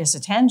serious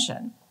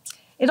attention,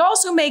 it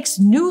also makes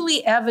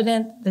newly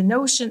evident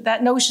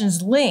that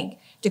notion's link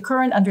to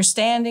current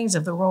understandings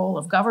of the role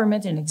of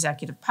government and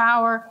executive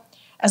power,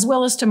 as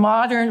well as to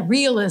modern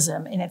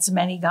realism in its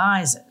many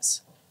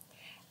guises.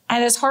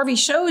 And as Harvey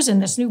shows in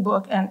this new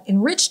book and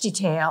in rich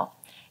detail,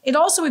 it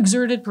also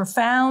exerted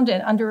profound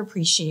and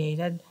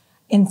underappreciated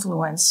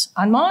influence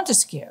on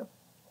Montesquieu.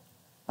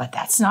 But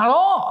that's not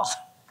all.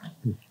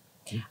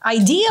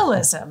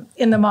 Idealism,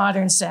 in the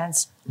modern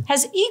sense,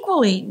 has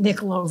equally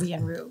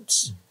Nicolovian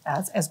roots,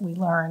 as we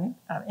learn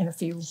in a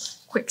few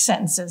quick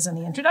sentences in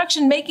the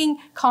introduction, making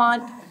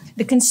Kant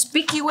the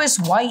conspicuous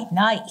white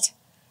knight,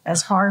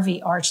 as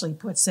Harvey archly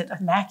puts it,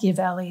 of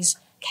Machiavelli's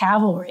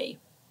cavalry.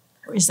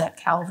 Or is that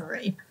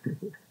Calvary?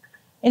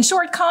 In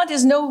short, Kant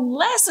is no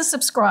less a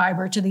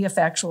subscriber to the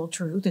effectual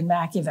truth in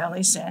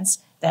Machiavelli's sense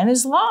than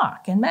is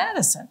Locke and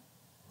Madison.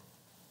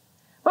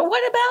 But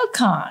what about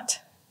Kant,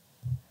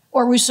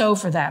 or Rousseau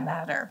for that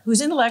matter,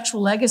 whose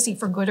intellectual legacy,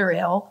 for good or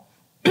ill,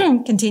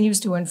 continues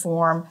to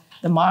inform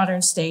the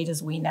modern state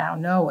as we now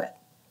know it?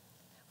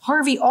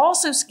 Harvey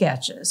also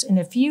sketches, in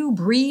a few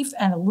brief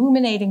and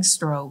illuminating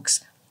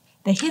strokes,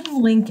 the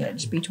hidden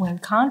linkage between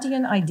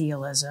Kantian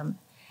idealism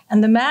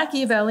and the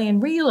Machiavellian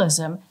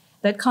realism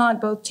that Kant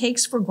both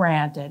takes for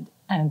granted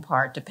and in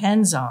part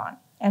depends on.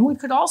 And we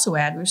could also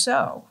add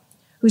Rousseau,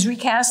 whose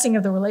recasting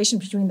of the relation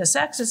between the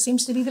sexes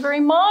seems to be the very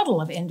model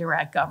of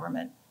indirect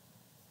government,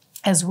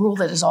 as rule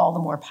that is all the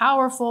more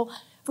powerful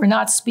for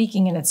not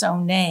speaking in its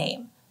own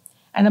name,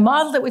 and a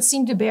model that would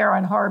seem to bear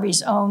on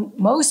Harvey's own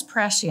most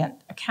prescient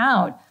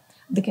account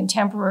of the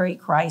contemporary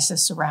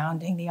crisis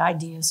surrounding the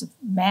ideas of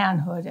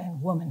manhood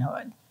and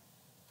womanhood.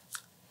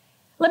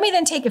 Let me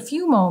then take a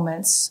few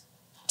moments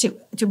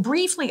to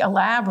briefly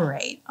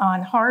elaborate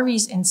on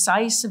Harvey's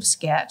incisive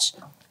sketch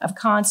of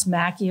Kant's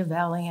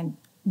Machiavellian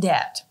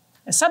debt,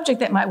 a subject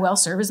that might well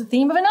serve as the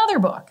theme of another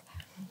book.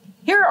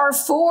 Here are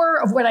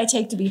 4 of what I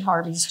take to be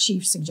Harvey's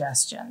chief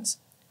suggestions.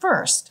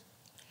 First,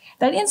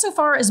 that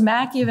insofar as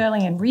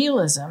Machiavellian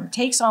realism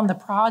takes on the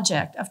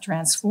project of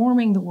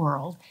transforming the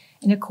world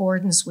in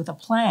accordance with a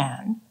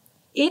plan,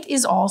 it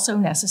is also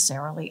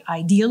necessarily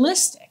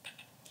idealistic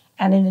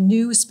and in a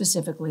new,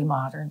 specifically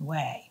modern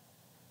way.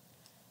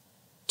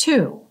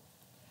 2,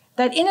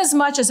 that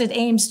inasmuch as it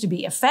aims to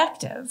be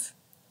effective,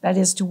 that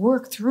is, to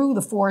work through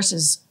the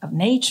forces of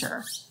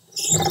nature,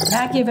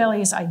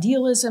 Machiavelli's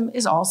idealism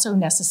is also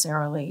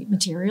necessarily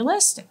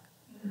materialistic.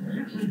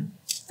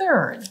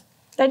 3rd,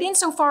 that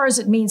insofar as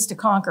it means to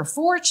conquer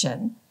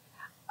fortune,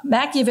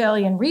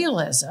 Machiavellian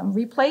realism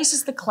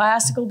replaces the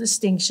classical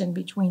distinction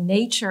between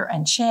nature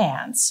and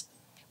chance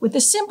with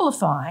the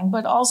simplifying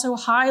but also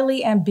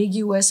highly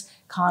ambiguous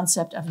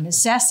concept of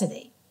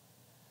necessity.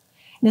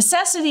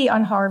 Necessity,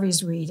 on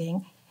Harvey's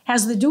reading,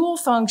 has the dual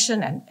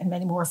function, and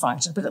many more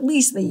functions, but at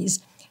least these,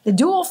 the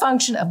dual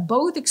function of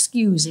both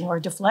excusing or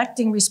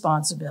deflecting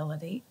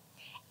responsibility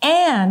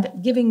and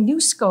giving new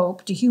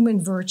scope to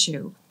human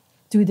virtue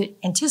through the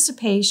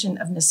anticipation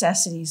of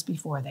necessities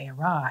before they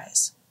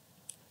arise.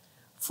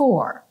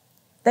 4,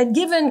 that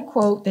given,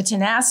 quote, the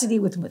tenacity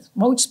with which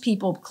most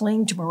people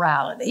cling to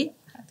morality,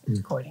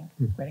 quoting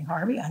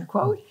Harvey,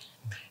 unquote,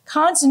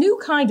 Kant's new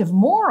kind of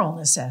moral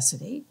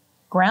necessity,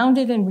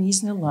 grounded in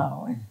reason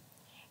alone,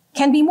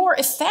 can be more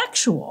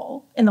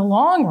effectual in the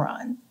long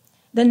run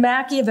than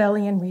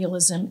Machiavellian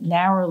realism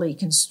narrowly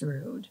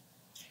construed.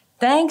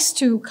 Thanks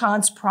to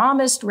Kant's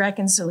promised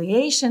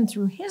reconciliation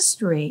through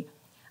history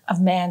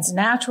of man's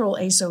natural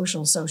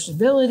asocial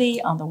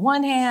sociability on the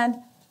one hand,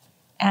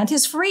 and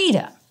his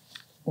freedom,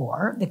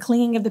 or the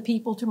clinging of the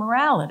people to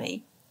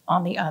morality,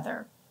 on the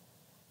other.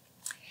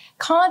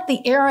 Kant,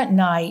 the errant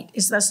knight,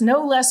 is thus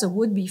no less a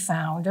would-be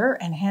founder,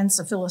 and hence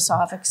a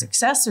philosophic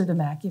successor to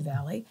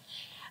Machiavelli,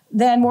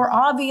 than more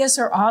obvious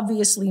or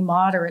obviously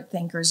moderate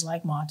thinkers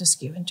like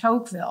Montesquieu and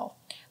Tocqueville,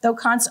 though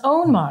Kant's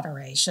own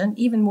moderation,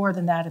 even more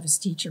than that of his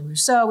teacher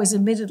Rousseau, is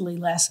admittedly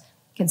less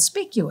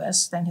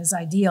conspicuous than his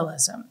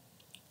idealism.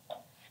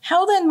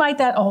 How then might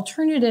that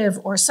alternative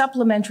or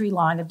supplementary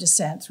line of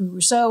descent through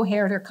Rousseau,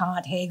 Herder,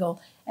 Kant,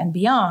 Hegel, and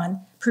beyond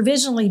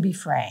provisionally be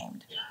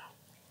framed?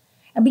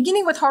 And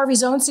beginning with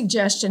Harvey's own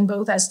suggestion,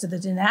 both as to the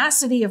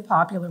tenacity of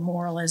popular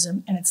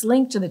moralism and its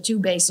link to the two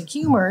basic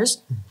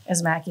humors,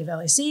 as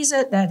Machiavelli sees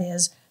it, that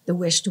is, the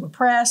wish to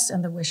oppress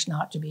and the wish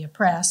not to be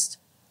oppressed.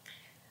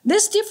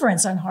 This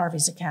difference on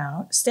Harvey's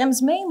account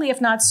stems mainly, if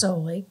not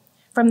solely,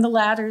 from the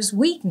latter's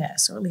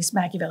weakness, or at least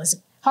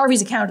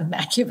Harvey's account of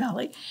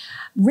Machiavelli,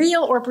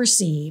 real or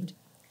perceived,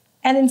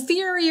 and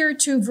inferior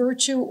to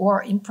virtue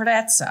or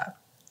imprezza,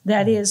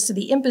 that is, to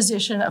the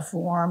imposition of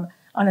form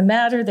on a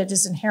matter that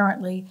is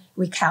inherently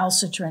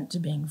recalcitrant to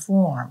being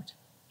formed.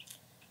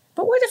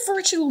 But what if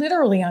virtue,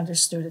 literally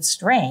understood as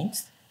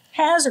strength,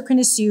 has or can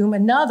assume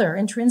another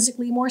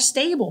intrinsically more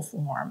stable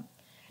form,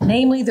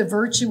 namely the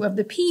virtue of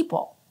the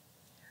people,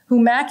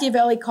 whom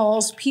Machiavelli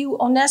calls più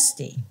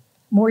onesti,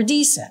 more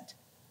decent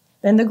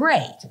than the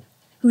great,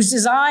 whose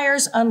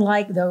desires,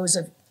 unlike those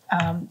of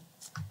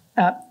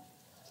I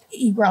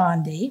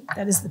grandi,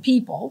 that is the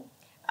people,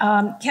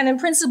 can in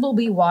principle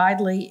be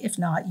widely, if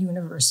not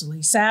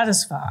universally,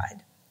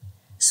 satisfied.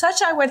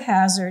 Such, I would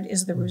hazard,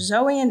 is the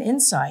Rousseauian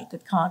insight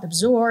that Kant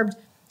absorbed,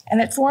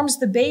 and it forms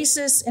the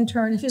basis, in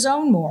turn, of his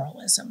own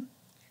moralism,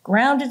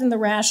 grounded in the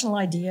rational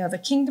idea of a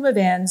kingdom of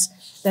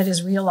ends that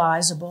is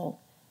realizable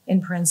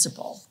in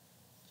principle.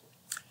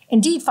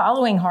 Indeed,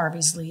 following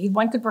Harvey's lead,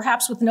 one could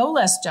perhaps with no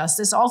less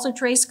justice also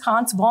trace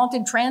Kant's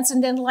vaunted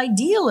transcendental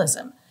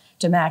idealism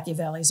to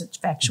Machiavelli's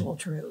effectual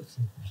truth.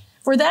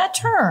 For that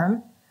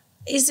term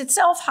is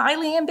itself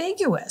highly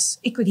ambiguous.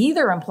 It could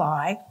either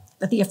imply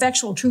that the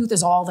effectual truth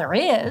is all there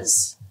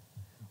is,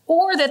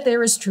 or that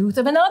there is truth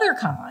of another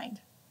kind,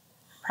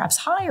 perhaps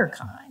higher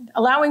kind,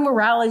 allowing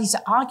morality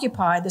to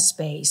occupy the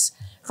space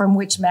from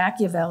which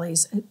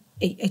Machiavelli's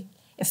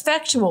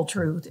effectual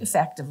truth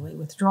effectively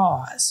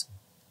withdraws.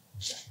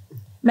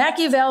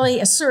 Machiavelli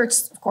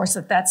asserts, of course,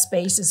 that that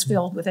space is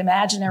filled with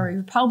imaginary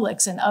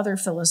republics and other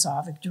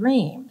philosophic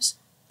dreams.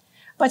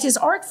 But his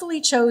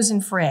artfully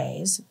chosen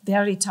phrase,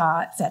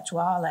 verità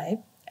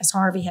effettuale, as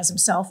Harvey has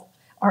himself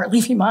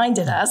artfully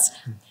reminded us,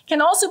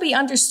 can also be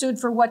understood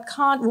for what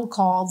Kant will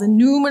call the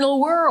noumenal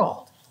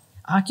world,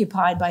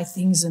 occupied by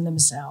things in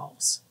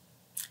themselves.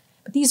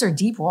 But these are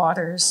deep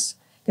waters,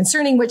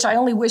 concerning which I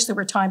only wish there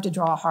were time to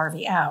draw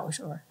Harvey out,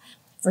 or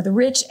for the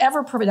rich,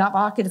 ever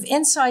provocative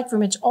insight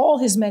from which all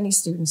his many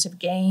students have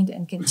gained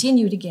and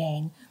continue to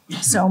gain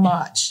so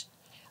much.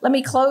 Let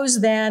me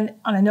close then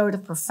on a note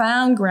of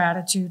profound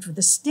gratitude for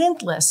the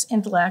stintless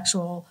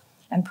intellectual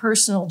and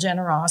personal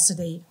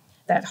generosity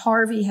that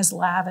Harvey has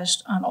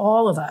lavished on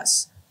all of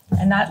us,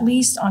 and not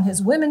least on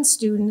his women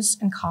students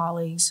and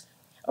colleagues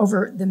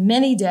over the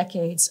many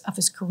decades of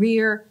his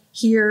career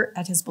here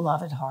at his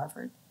beloved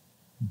Harvard.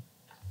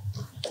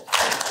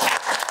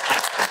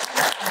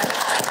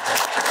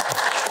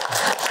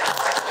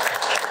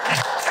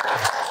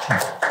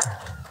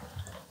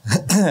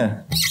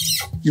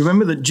 You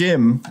remember that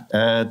Jim,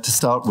 to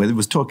start with,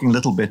 was talking a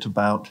little bit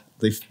about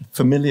the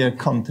familiar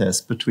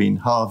contest between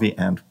Harvey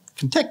and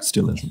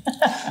contextualism.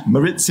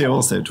 Maurizio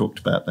also talked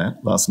about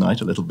that last night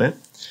a little bit.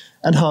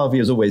 And Harvey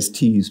has always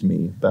teased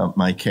me about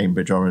my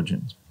Cambridge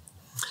origins.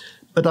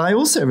 But I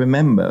also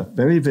remember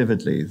very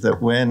vividly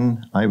that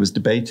when I was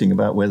debating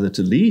about whether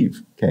to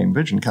leave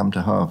Cambridge and come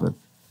to Harvard,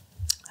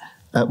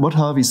 what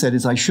Harvey said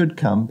is I should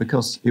come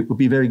because it would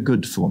be very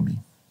good for me.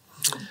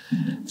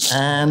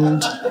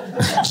 And,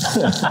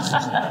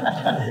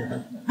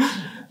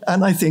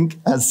 and I think,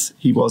 as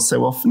he was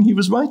so often, he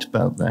was right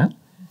about that.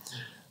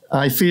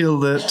 I feel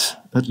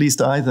that at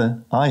least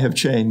either I have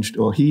changed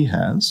or he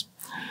has,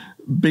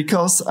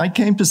 because I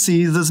came to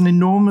see there's an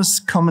enormous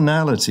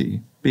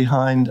commonality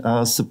behind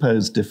our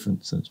supposed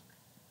differences.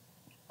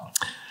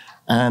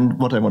 And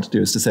what I want to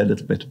do is to say a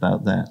little bit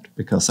about that,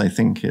 because I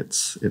think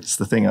it's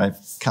the thing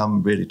I've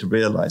come really to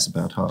realize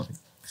about Harvey.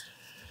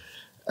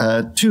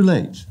 Too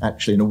late,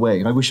 actually, in a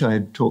way. I wish I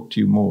had talked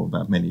to you more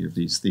about many of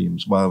these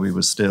themes while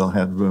we still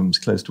had rooms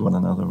close to one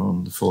another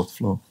on the 4th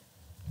floor.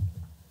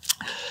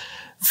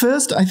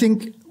 First, I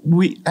think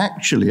we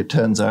actually, it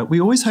turns out, we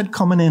always had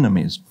common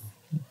enemies.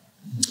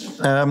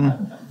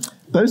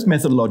 both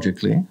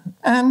methodologically,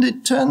 and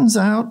it turns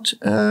out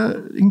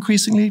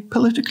increasingly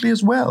politically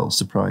as well,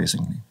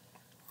 surprisingly.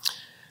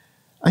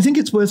 I think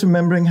it's worth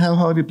remembering how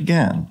Harvey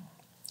began,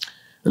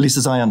 at least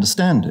as I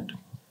understand it,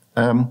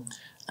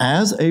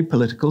 as a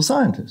political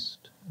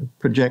scientist,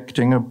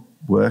 projecting a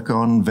work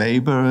on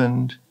Weber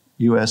and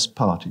US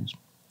parties.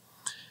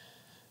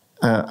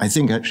 I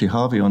think actually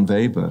Harvey on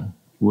Weber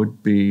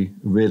would be a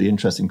really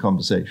interesting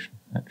conversation,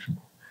 actually.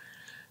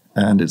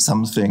 And it's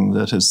something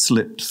that has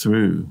slipped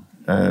through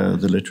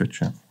the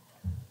literature.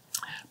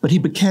 But he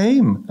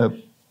became a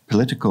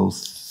political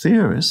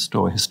theorist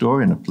or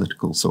historian of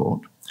political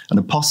thought, an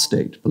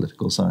apostate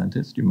political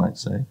scientist, you might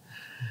say,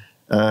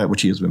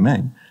 which he has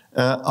remained,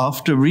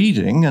 after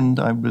reading, and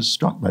I was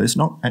struck by this,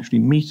 not actually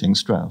meeting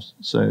Strauss,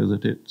 so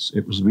that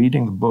it was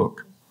reading the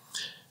book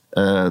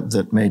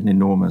that made an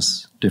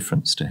enormous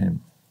difference to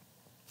him.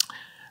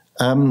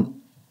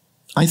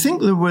 I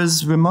think there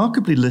was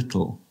remarkably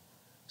little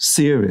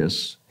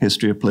serious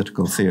history of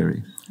political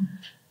theory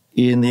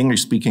in the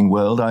English-speaking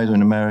world, either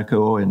in America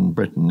or in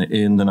Britain,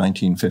 in the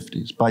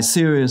 1950s. By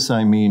serious,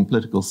 I mean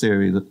political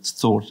theory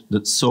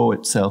that saw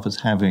itself as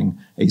having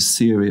a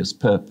serious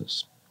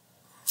purpose.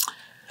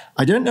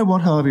 I don't know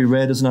what Harvey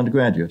read as an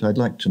undergraduate. I'd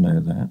like to know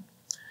that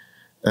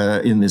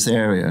in this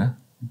area.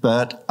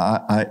 But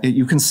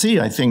you can see,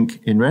 I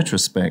think, in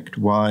retrospect,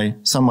 why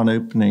someone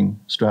opening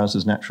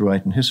Strauss's Natural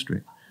Right and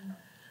History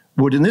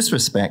would, in this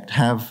respect,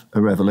 have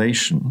a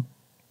revelation,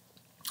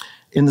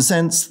 in the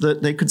sense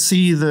that they could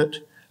see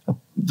that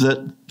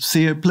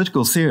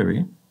political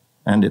theory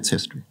and its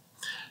history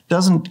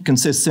doesn't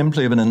consist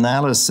simply of an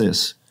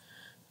analysis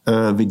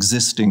of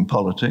existing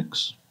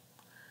politics,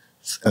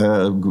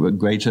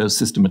 greater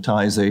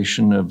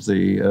systematization of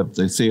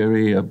the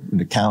theory, an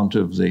account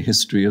of the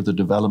history of the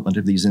development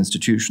of these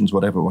institutions,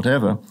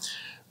 whatever,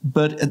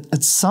 but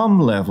at some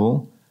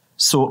level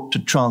sought to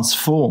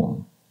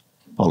transform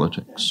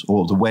politics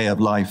or the way of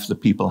life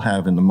that people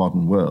have in the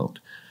modern world,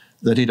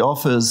 that it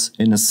offers,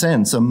 in a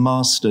sense, a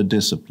master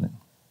discipline.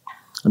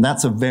 And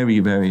that's a very,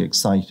 very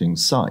exciting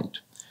sight,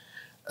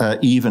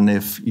 even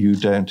if you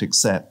don't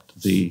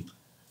accept the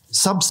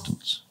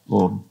substance,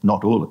 or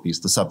not all at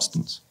least the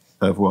substance,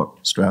 of what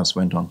Strauss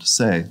went on to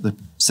say. The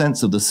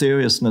sense of the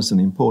seriousness and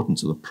the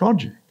importance of the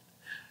project,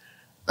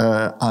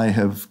 I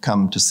have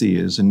come to see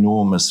as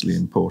enormously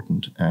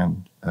important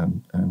and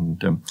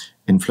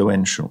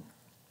influential.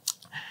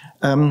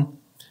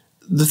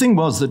 The thing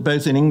was that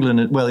both in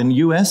England, well, in the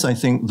US, I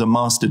think the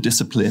master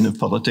discipline of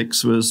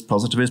politics was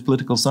positivist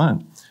political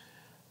science.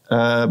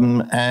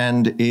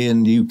 And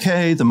in the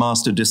UK, the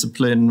master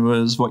discipline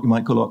was what you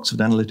might call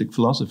Oxford analytic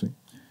philosophy.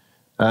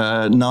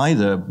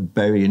 Neither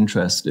very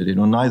interested in,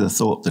 or neither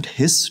thought that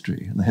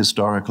history and the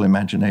historical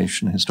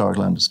imagination,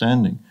 historical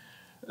understanding,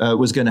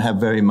 was going to have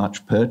very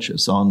much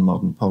purchase on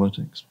modern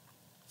politics.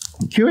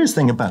 The curious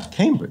thing about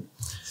Cambridge,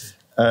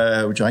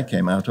 which I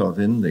came out of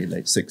in the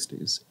late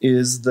 60s,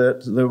 is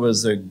that there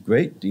was a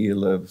great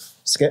deal of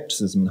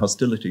skepticism and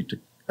hostility to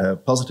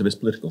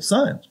positivist political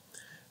science.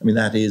 I mean,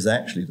 that is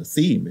actually the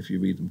theme, if you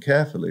read them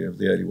carefully, of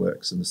the early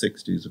works in the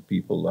 60s of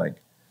people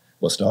like,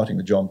 well, starting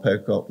with John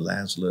Pocock,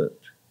 Laslett,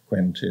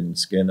 Quentin,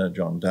 Skinner,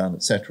 John Donne,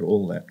 etc.,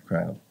 all that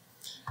crowd.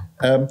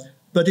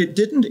 But it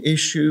didn't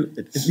issue,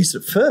 at least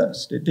at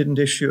first, it didn't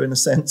issue in a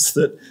sense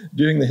that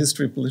doing the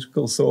history of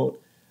political thought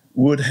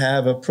would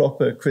have a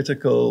proper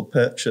critical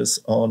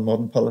purchase on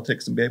modern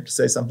politics and be able to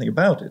say something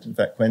about it. In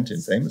fact, Quentin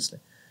famously,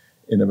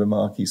 in a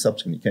remark he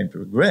subsequently came to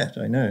regret,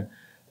 I know,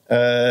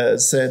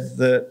 said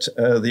that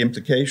the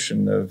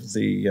implication of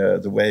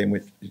the way in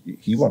which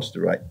he wanted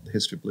to write the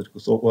history of political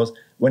thought was,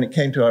 when it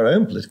came to our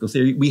own political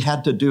theory, we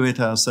had to do it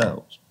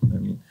ourselves. I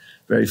mean,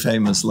 very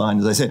famous line.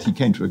 As I said, he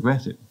came to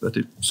regret it, but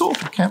it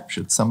sort of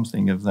captured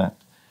something of that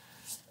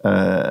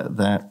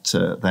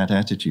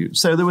attitude.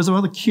 So there was a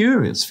rather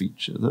curious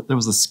feature, that there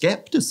was a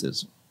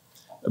skepticism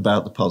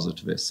about the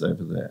positivists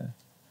over there,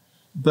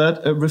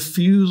 but a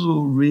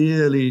refusal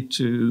really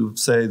to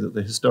say that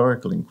the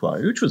historical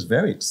inquiry, which was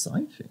very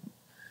exciting,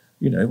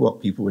 you know,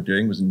 what people were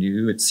doing was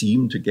new. It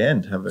seemed,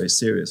 again, to have a very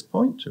serious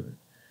point to it,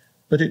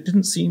 but it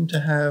didn't seem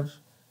to have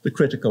the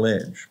critical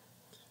edge.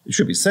 It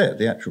should be said,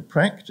 the actual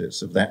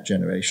practice of that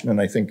generation, and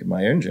I think of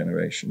my own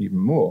generation even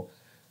more,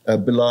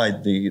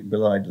 belied the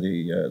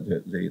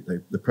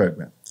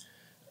program.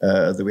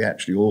 That we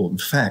actually all, in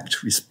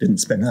fact, we didn't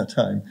spend our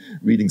time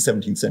reading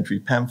 17th century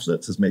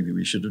pamphlets, as maybe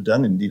we should have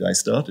done. Indeed, I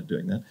started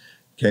doing that.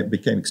 It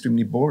became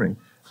extremely boring.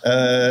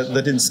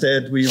 That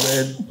instead we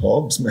read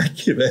Hobbes,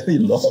 Machiavelli,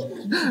 Locke,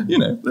 you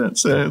know,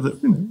 that's, you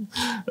know,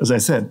 as I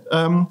said.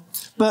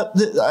 But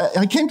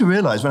I came to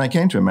realize when I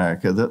came to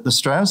America that the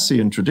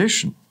Straussian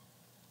tradition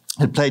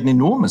had played an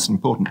enormous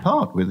important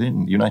part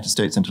within the United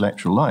States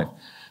intellectual life,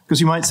 because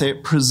you might say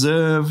it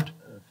preserved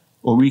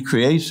or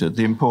recreated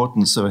the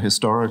importance of a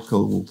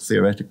historical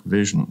theoretic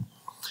vision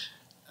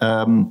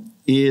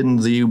in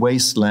the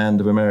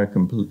wasteland of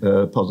American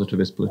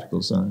positivist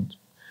political science.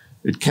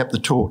 It kept the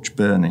torch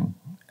burning,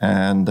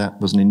 and that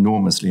was an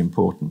enormously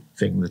important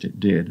thing that it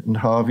did. And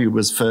Harvey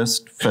was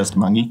first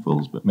among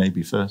equals, but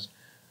maybe first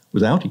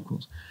without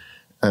equals,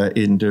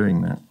 in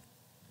doing that.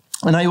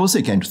 And I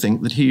also came to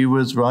think that he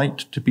was right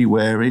to be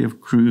wary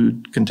of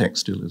crude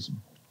contextualism.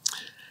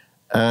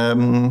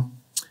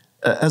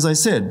 As I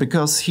said,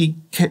 because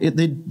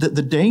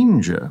the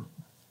danger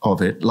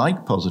of it,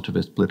 like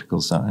positivist political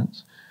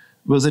science,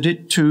 was that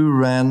it too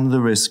ran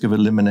the risk of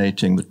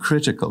eliminating the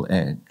critical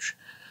edge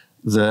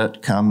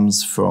that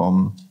comes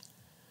from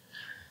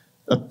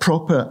a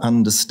proper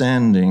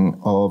understanding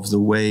of the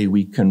way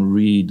we can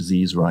read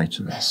these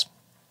writers.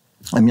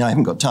 I mean, I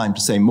haven't got time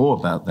to say more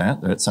about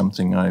that, though it's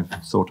something I've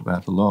thought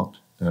about a lot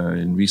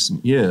in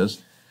recent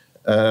years,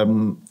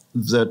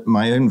 that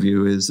my own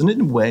view is, and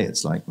in a way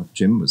it's like what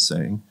Jim was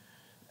saying,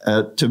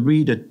 to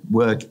read a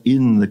work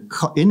in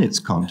its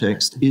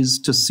context is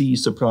to see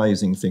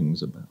surprising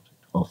things about it,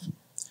 often.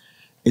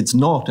 It's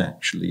not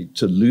actually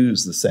to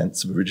lose the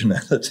sense of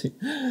originality.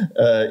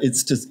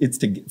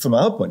 From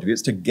our point of view,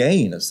 it's to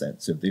gain a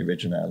sense of the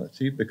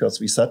originality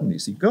because we suddenly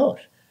see,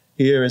 gosh,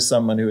 here is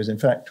someone who is in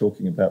fact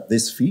talking about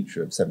this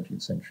feature of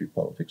 17th century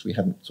politics. We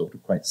haven't sort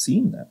of quite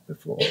seen that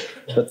before,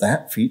 but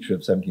that feature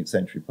of 17th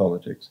century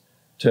politics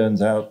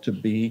turns out to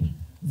be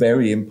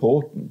very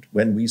important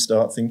when we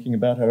start thinking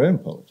about our own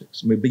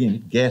politics. And we're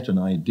beginning to get an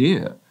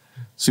idea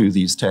through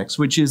these texts,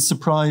 which is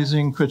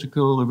surprising,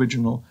 critical,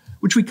 original,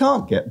 which we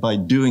can't get by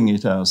doing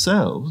it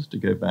ourselves, to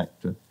go back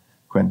to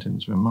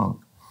Quentin's remark.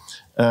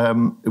 I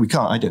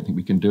don't think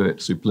we can do it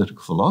through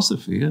political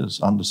philosophy as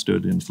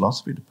understood in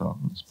philosophy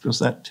departments, because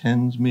that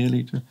tends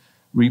merely to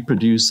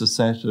reproduce a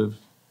set of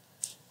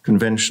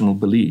conventional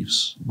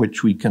beliefs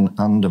which we can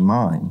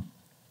undermine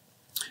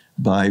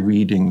by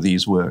reading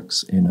these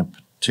works in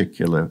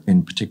particular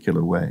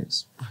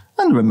ways.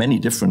 And there are many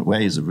different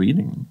ways of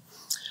reading them.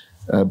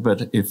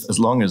 But as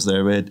long as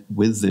they're read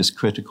with this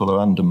critical or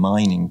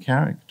undermining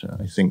character,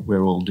 I think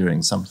we're all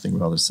doing something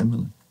rather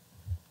similar.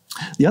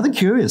 The other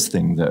curious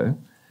thing, though,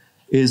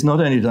 is not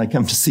only did I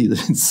come to see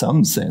that in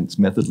some sense,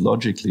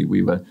 methodologically,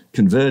 we were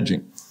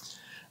converging,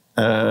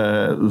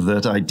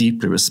 that I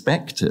deeply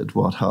respected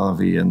what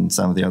Harvey and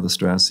some of the other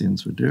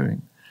Straussians were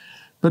doing.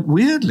 But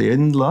weirdly,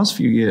 in the last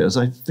few years,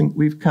 I think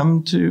we've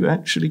come to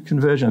actually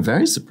converge in a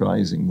very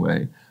surprising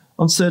way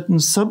on certain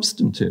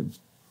substantive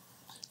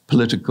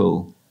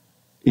political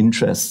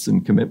interests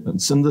and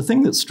commitments. And the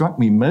thing that struck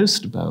me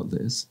most about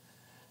this,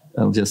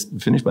 I'll just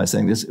finish by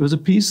saying this, it was a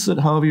piece that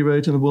Harvey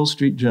wrote in the Wall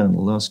Street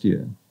Journal last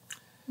year.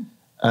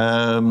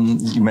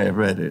 You may have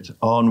read it,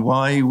 on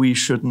why we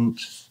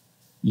shouldn't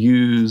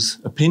use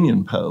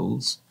opinion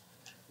polls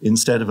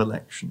instead of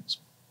elections.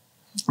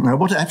 Now,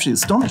 what actually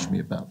astonished me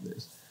about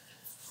this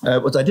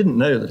was I didn't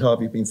know that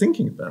Harvey had been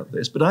thinking about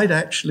this, but I'd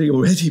actually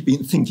already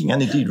been thinking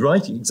and indeed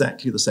writing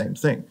exactly the same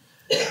thing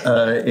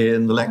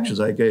in the lectures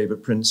I gave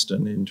at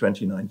Princeton in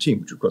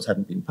 2019, which of course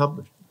hadn't been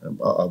published,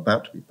 are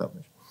about to be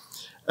published.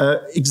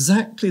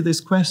 Exactly this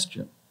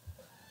question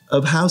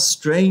of how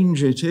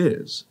strange it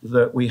is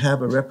that we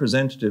have a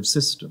representative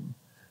system,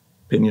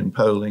 opinion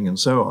polling and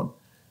so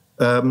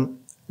on,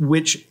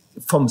 which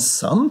from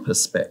some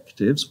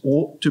perspectives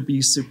ought to be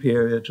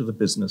superior to the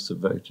business of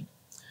voting.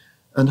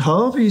 And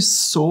Harvey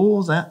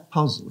saw that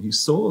puzzle. He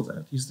saw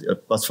that,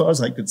 as far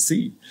as I could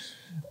see,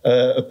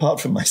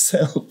 apart from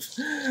myself.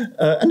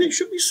 And it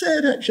should be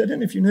said, actually, I don't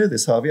know if you know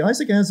this, Harvey,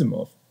 Isaac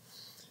Asimov.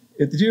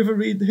 Did you ever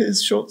read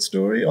his short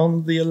story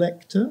on the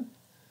elector?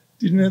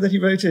 Did you know that he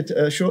wrote it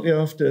shortly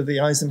after the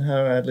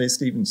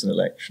Eisenhower-Adlai-Stevenson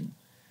election,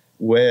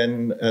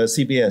 when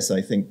CBS,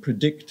 I think,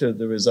 predicted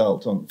the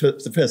result for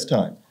the first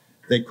time.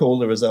 They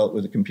called the result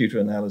with a computer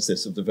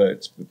analysis of the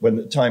votes, when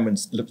the time when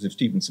it looked as if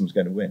Stevenson was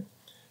going to win.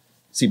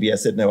 CBS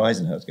said, no,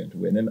 Eisenhower's going to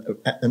win.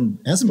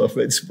 And Asimov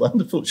wrote this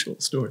wonderful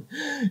short story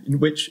in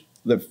which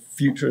the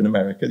future in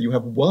America, you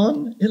have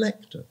one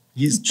elector.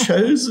 He's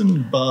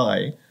chosen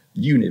by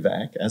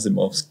UNIVAC,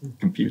 Asimov's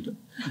computer,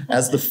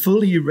 as the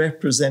fully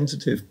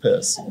representative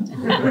person.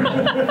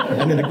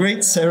 And in a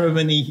great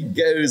ceremony, he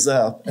goes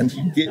up and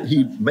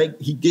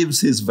he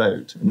gives his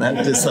vote, and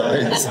that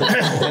decides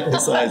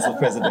the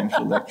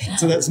presidential election.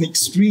 So that's an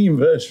extreme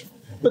version,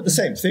 but the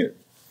same theory.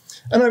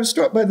 And I was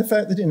struck by the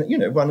fact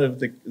that, one of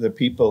the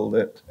people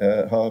that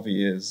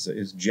Harvey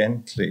is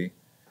gently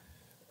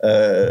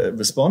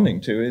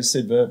responding to is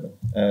Sid Verban.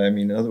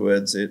 In other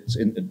words, it's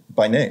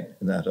by name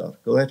in that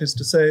article. That is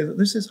to say that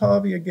this is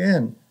Harvey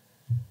again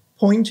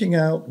pointing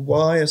out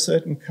why a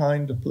certain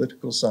kind of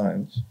political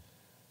science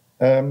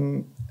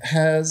can't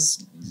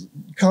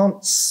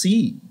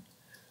see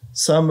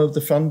some of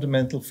the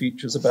fundamental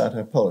features about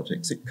our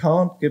politics. It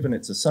can't, given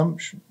its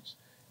assumptions,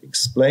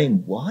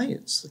 explain why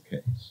it's the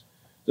case,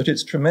 that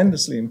it's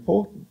tremendously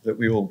important that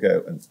we all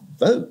go and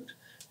vote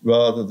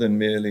rather than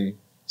merely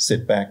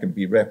sit back and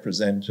be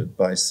represented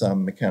by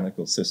some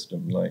mechanical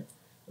system like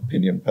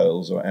opinion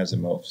polls or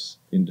Asimov's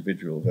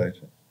individual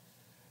voter.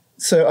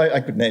 So I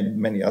could name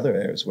many other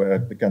areas where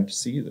I've begun to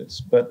see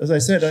this. But as I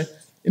said,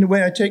 in a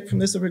way I take from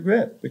this a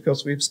regret,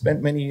 because we've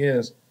spent many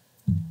years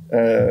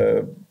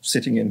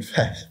sitting in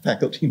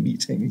faculty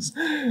meetings,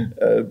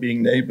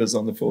 being neighbours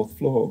on the 4th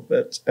floor.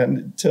 And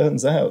it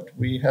turns out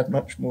we had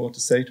much more to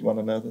say to one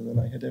another than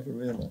I had ever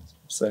realised.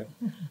 So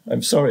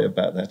I'm sorry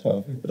about that,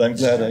 Harvey, but I'm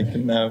glad I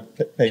can now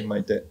pay my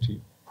debt to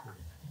you.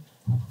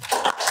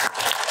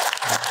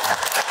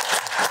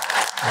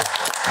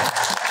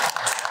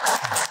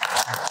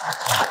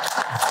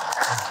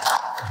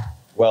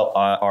 Well,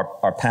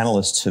 our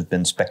panelists have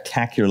been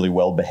spectacularly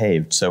well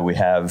behaved, so we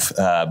have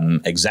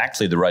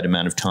exactly the right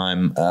amount of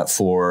time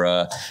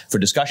for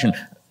discussion.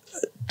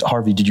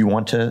 Harvey, did you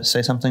want to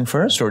say something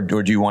first, or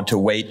do you want to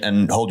wait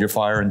and hold your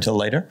fire until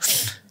later?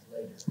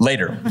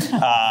 Later.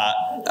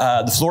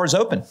 The floor is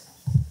open.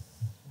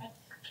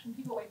 Can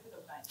people wait for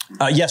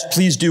the mic? Yes,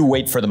 please do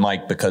wait for the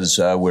mic, because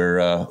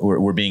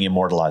we're being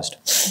immortalized.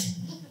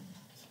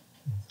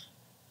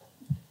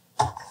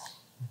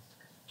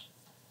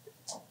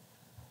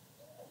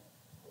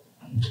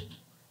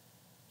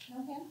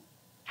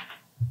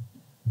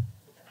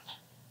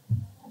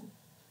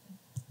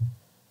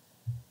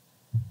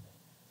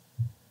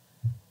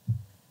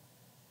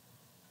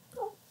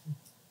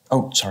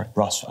 Oh, sorry,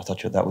 Russ, I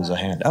thought that was a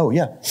hand. Oh,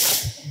 yeah.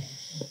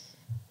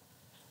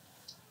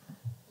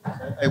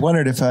 I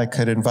wondered if I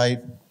could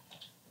invite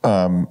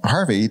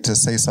Harvey to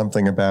say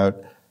something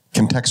about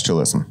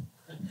contextualism,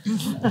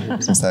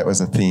 since that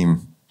was a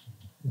theme.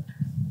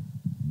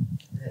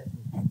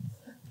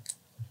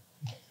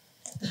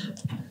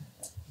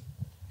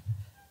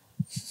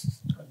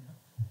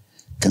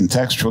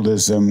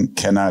 Contextualism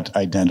cannot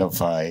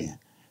identify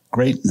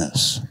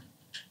greatness.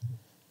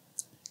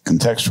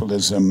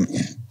 Contextualism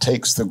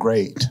takes the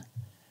great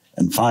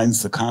and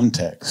finds the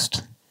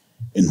context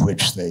in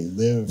which they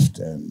lived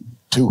and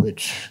to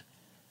which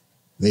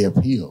they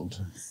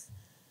appealed,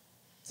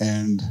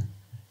 and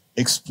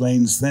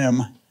explains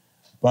them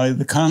by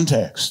the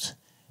context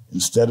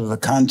instead of the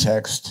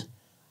context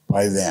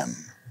by them.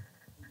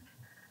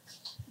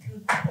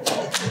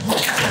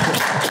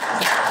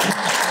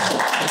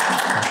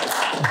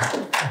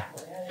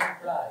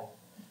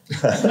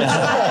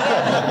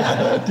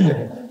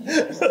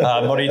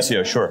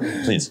 Maurizio, sure,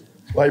 please.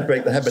 Why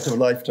break the habit of a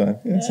lifetime?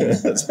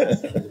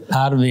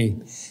 Harvey,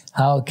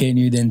 how can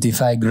you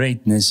identify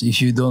greatness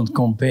if you don't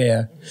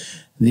compare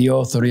the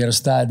author you're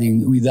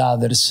studying with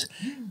others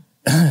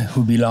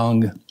who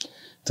belong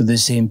to the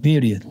same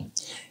period?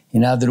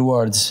 In other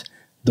words,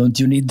 don't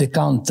you need the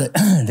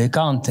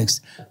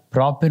context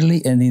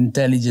properly and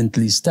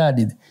intelligently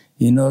studied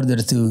in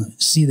order to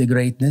see the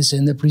greatness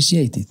and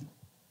appreciate it?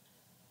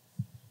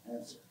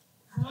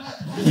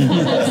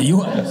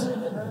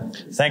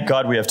 Thank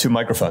God we have 2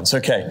 microphones.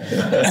 Okay.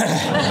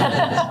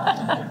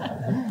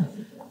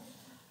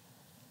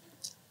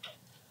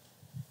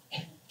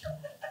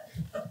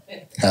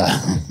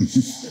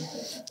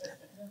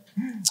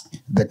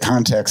 The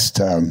context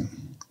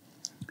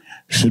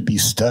should be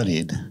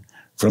studied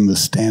from the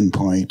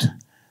standpoint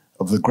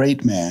of the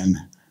great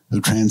man who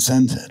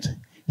transcends it.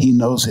 He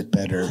knows it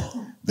better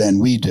than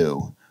we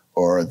do,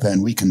 or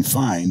than we can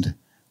find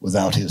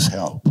without his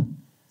help.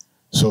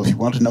 So if you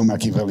want to know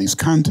Machiavelli's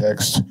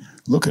context,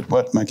 look at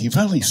what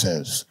Machiavelli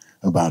says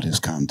about his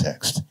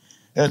context,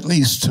 at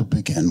least to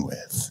begin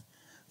with.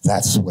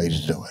 That's the way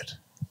to do it.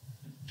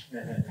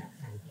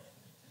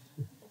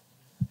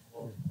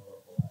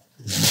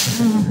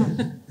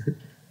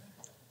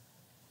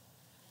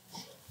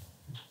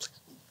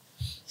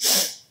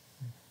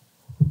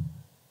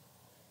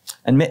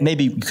 And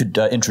maybe you could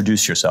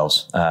introduce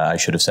yourselves. I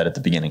should have said at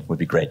the beginning, would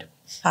be great.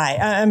 Hi,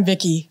 I'm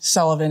Vicki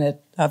Sullivan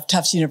of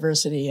Tufts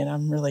University, and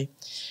I'm really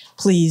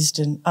pleased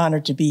and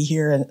honored to be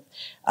here. And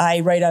I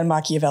write on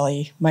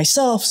Machiavelli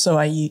myself, so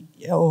I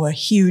owe a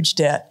huge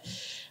debt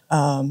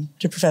to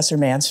Professor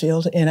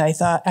Mansfield. And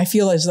I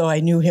feel as though I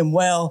knew him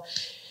well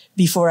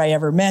before I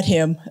ever met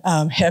him,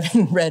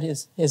 having read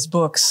his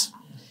books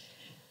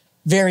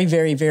very,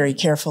 very, very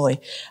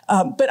carefully.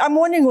 But I'm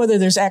wondering whether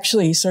there's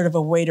actually sort of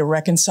a way to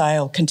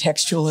reconcile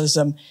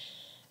contextualism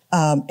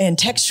and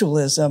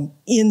textualism,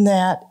 in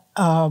that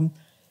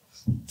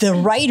the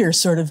writer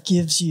sort of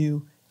gives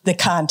you the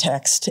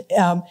context,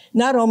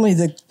 not only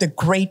the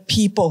great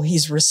people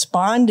he's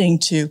responding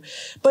to,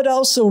 but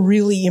also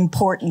really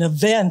important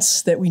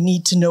events that we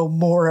need to know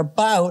more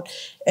about,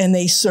 and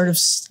they sort of,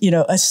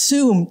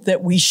 assume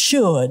that we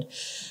should.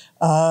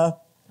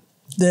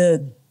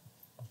 The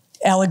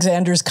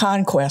Alexander's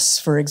conquests,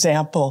 for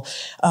example,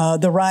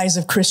 the rise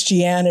of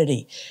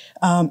Christianity.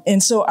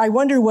 And so I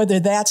wonder whether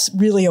that's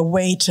really a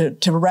way to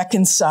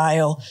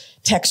reconcile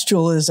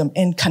textualism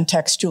and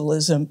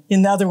contextualism.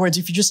 In other words,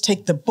 if you just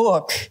take the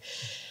book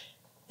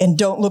and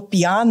don't look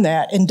beyond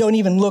that, and don't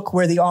even look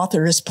where the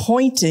author is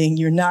pointing,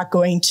 you're not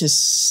going to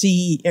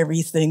see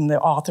everything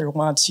the author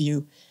wants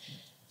you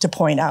to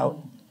point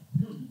out.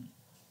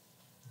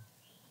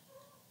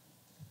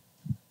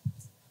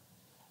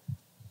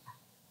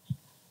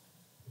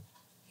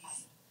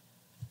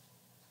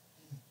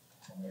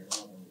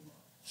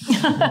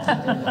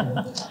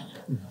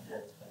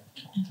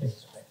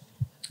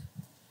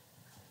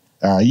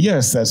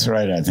 Yes, that's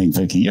right, I think,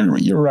 Vicky.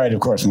 You're right, of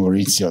course,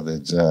 Maurizio,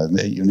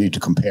 that you need to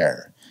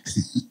compare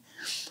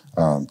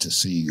to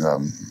see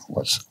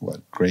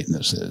what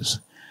greatness is.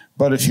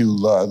 But if you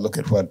look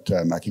at what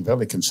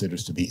Machiavelli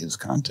considers to be his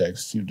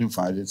context, you do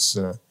find it's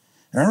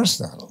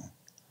Aristotle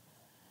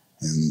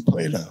and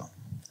Plato,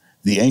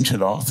 the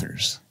ancient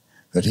authors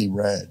that he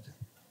read.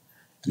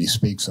 And he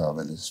speaks of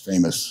in his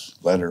famous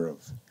letter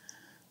of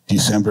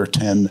December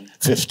 10,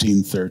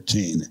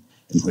 1513,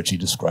 in which he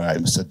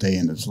describes a day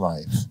in his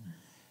life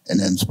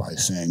and ends by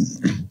saying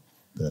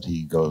that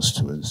he goes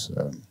to his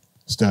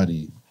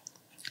study,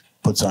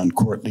 puts on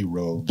courtly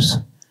robes,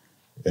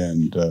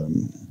 and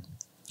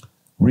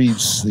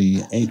reads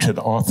the ancient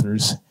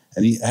authors,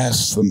 and he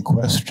asks them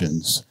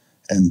questions,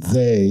 and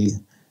they,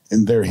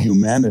 in their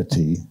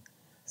humanity,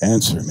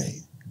 answer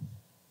me.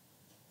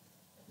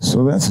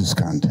 So that's his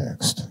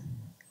context.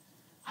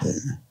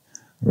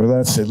 Or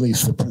that's at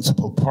least the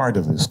principal part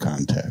of his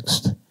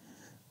context.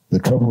 The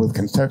trouble with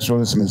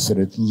contextualism is that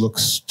it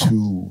looks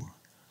too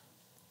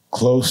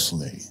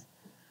closely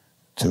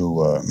to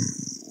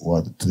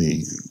what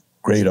the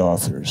great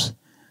authors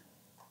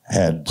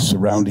had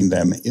surrounding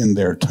them in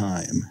their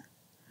time.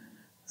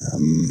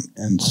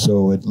 And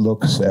so it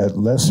looks at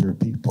lesser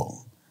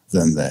people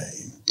than they.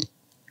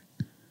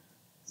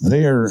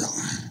 They are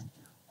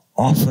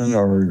often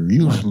or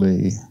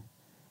usually,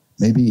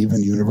 maybe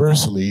even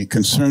universally,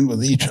 concerned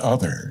with each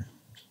other.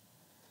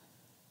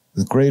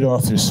 The great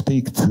authors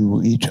speak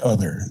to each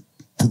other,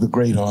 to the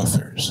great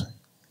authors.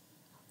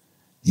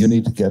 You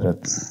need to get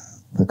at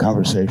the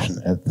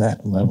conversation at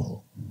that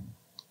level.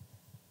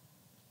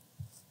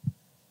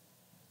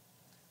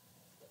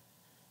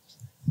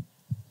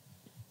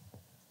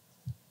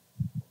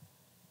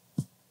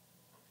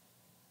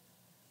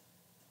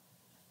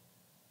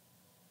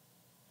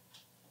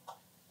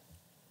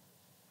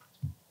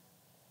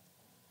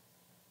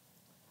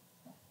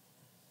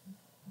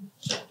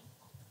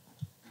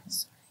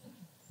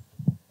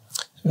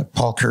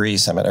 Paul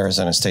Carice, I'm at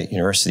Arizona State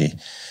University,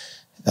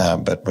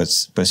 but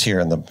was here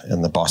in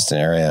the Boston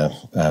area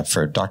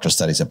for doctoral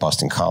studies at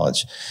Boston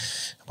College.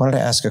 I wanted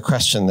to ask a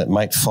question that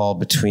might fall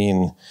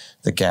between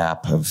the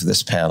gap of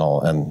this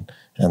panel and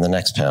the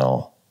next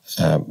panel,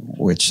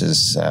 which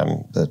is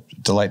the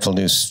delightful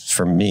news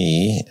for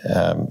me,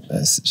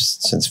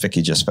 since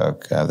Vicky just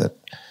spoke, that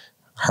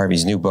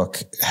Harvey's new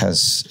book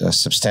has a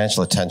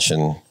substantial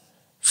attention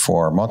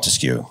for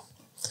Montesquieu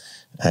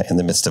in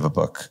the midst of a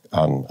book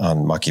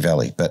on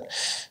Machiavelli. But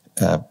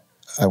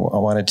I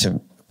wanted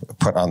to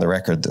put on the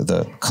record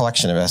the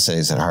collection of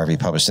essays that Harvey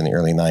published in the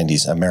early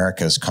 90s,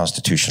 America's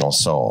Constitutional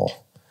Soul,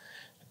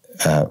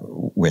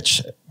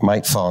 which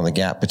might fall in the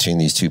gap between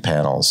these two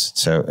panels.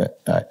 So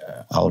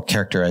I'll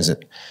characterize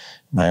it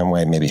my own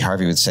way. Maybe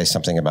Harvey would say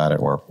something about it,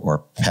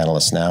 or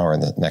panelists now or in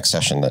the next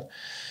session, that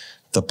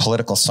the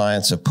political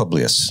science of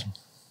Publius,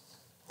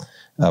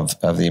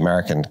 of the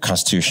American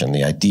Constitution,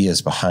 the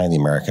ideas behind the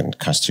American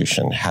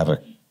Constitution have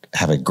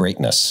a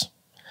greatness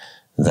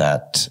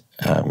that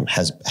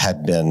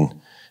had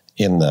been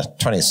in the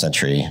 20th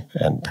century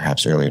and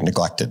perhaps earlier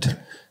neglected.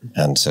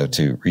 And so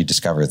to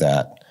rediscover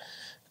that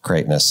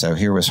greatness. So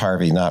here was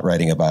Harvey not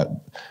writing about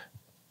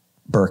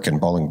Burke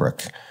and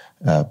Bolingbroke,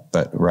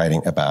 but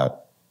writing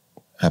about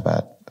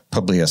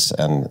Publius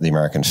and the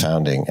American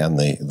founding and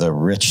the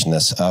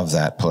richness of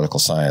that political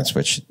science,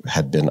 which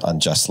had been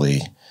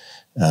unjustly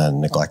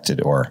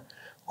neglected or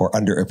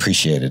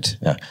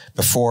underappreciated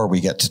before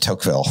we get to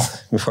Tocqueville,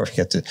 before we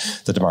get to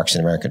the Democracy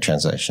in America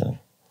translation.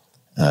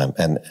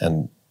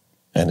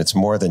 And it's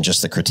more than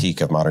just the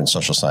critique of modern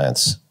social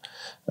science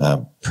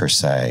per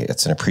se.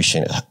 It's an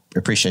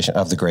appreciation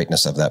of the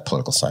greatness of that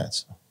political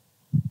science.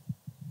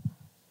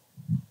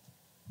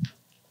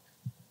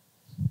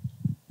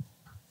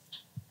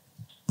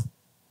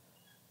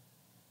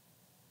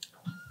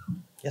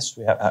 Yes,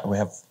 we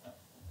have.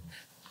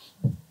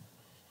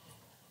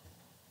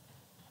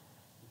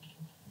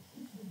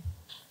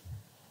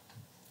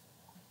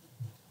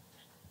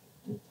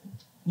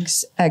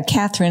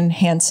 Catherine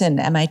Hansen,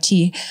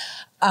 MIT.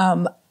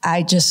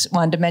 I just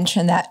wanted to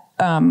mention that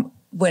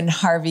when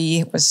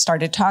Harvey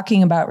started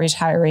talking about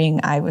retiring,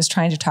 I was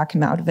trying to talk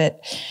him out of it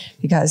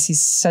because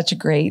he's such a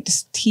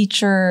great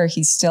teacher.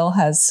 He still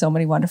has so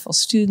many wonderful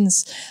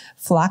students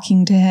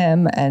flocking to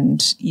him.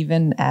 And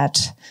even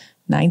at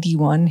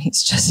 91,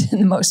 he's just in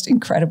the most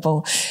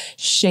incredible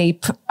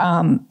shape.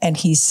 And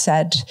he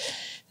said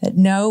that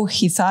no,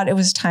 he thought it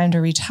was time to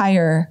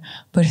retire,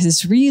 but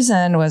his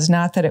reason was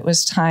not that it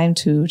was time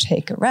to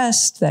take a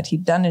rest, that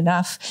he'd done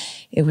enough.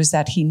 It was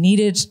that he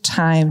needed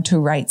time to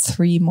write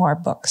 3 more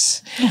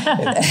books.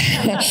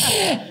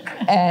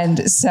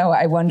 And so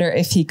I wonder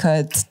if he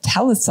could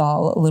tell us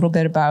all a little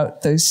bit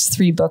about those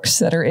 3 books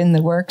that are in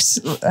the works,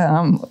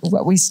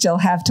 what we still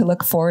have to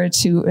look forward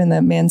to in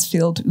the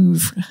Mansfield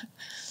oeuvre.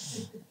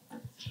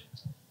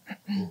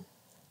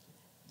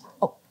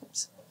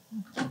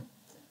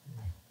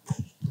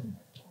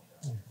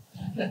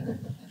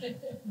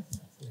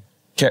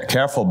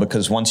 Careful,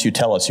 because once you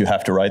tell us, you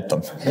have to write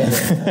them.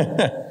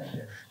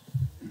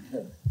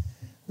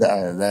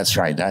 That's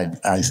right.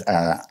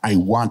 I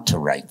want to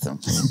write them.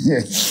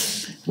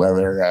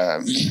 Whether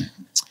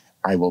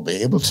I will be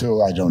able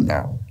to, I don't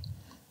know.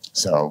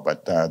 So,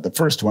 but the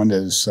first one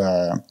is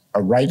a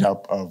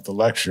write-up of the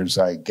lectures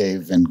I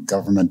gave in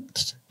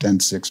Government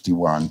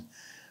 1061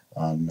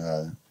 on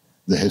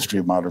the history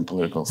of modern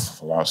political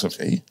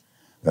philosophy.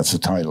 That's the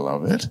title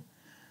of it.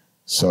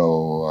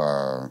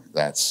 So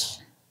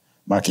that's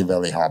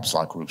Machiavelli, Hobbes,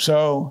 Locke,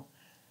 Rousseau,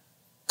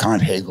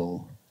 Kant,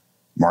 Hegel,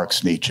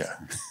 Marx, Nietzsche.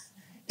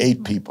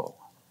 8 people.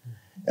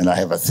 And I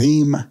have a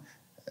theme,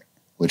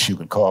 which you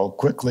could call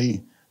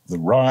quickly, the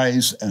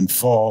rise and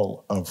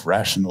fall of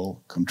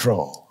rational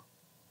control.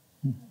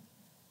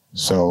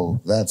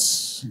 So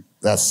that's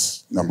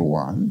number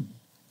 1.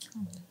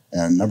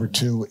 And number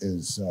 2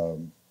 is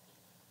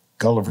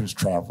Gulliver's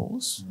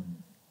Travels,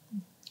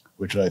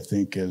 which I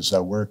think is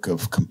a work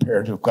of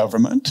comparative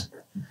government.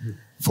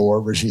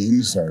 4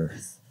 regimes are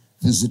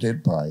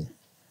visited by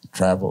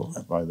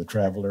the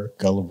traveler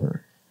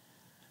Gulliver.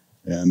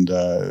 And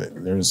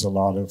there's a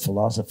lot of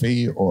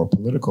philosophy or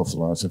political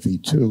philosophy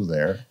too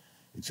there.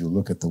 If you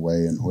look at the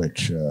way in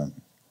which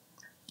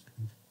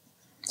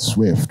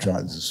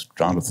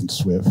Jonathan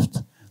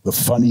Swift, the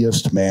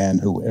funniest man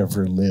who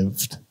ever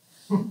lived,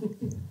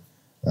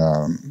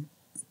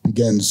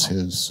 begins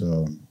his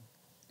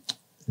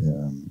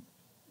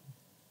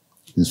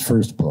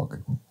first book,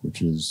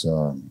 which is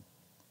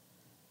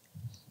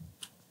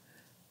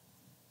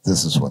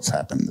This Is What's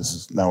Happened.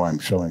 Now I'm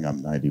showing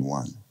I'm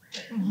 91.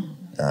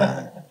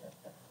 The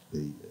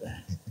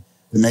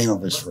name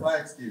of his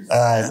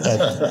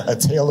A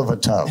Tale of a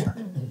Tub.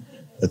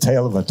 A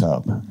Tale of a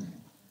Tub.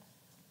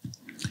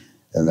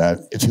 And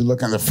that, if you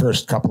look on the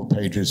first couple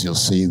pages, you'll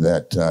see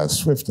that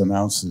Swift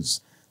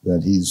announces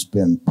that he's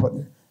been put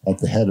at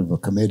the head of a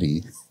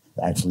committee.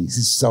 Actually,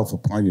 he's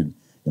self-appointed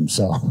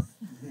himself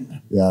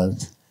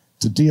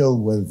to deal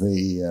with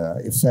the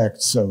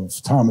effects of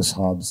Thomas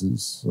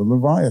Hobbes's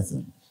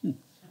Leviathan.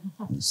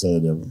 He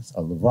said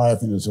a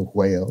Leviathan is a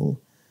whale.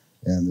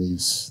 And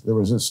there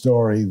was a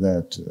story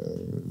that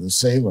the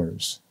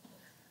sailors,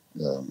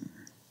 when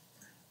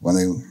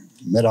they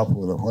met up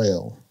with a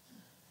whale,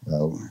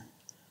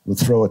 would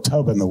throw a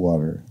tub in the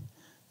water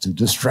to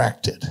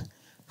distract it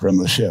from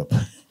the ship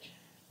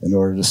in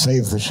order to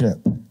save the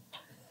ship.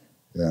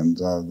 And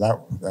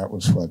that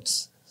was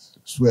what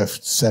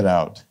Swift set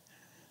out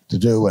to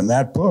do in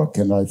that book.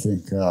 And I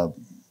think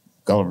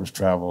Gulliver's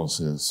Travels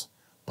is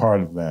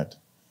part of that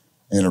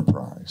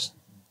enterprise.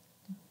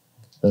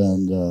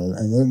 And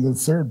then the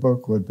third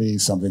book would be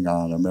something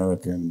on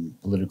American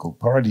political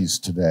parties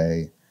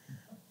today,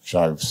 which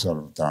I've sort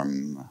of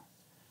done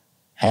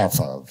half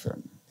of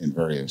in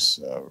various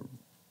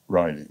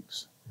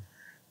writings,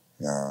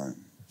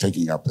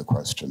 taking up the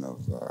question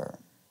of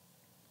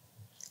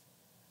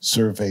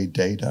survey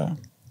data.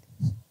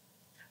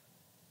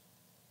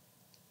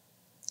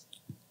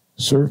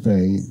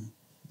 Survey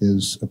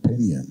is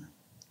opinion.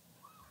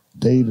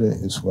 Data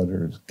is what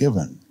is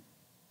given.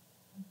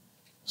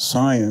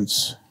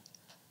 Science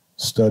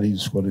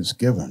studies what is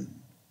given.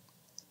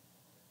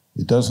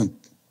 It doesn't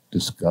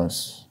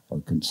discuss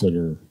or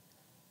consider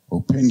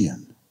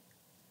opinion.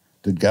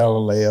 Did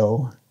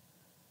Galileo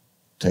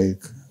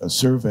take a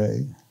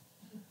survey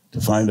to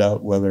find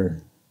out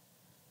whether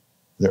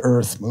the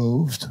Earth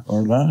moved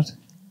or not?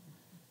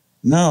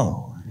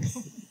 No.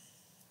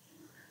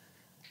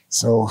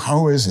 So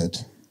how is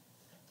it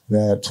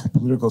that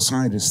political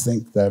scientists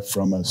think that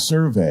from a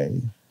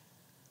survey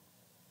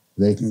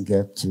they can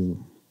get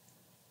to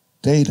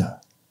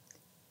data?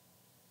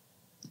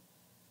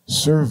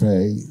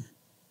 Survey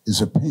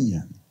is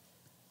opinion.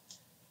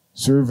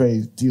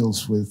 Survey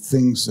deals with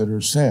things that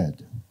are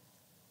said.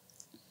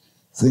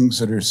 Things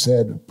that are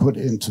said put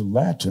into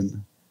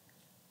Latin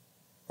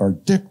are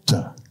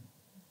dicta.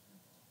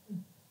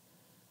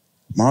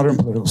 Modern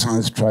political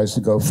science tries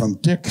to go from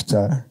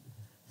dicta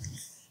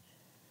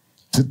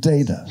to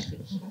data.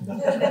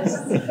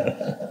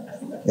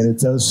 And it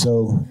does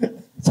so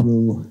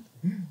through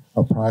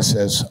a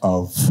process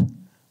of,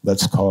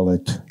 let's call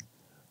it,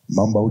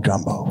 mumbo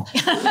jumbo.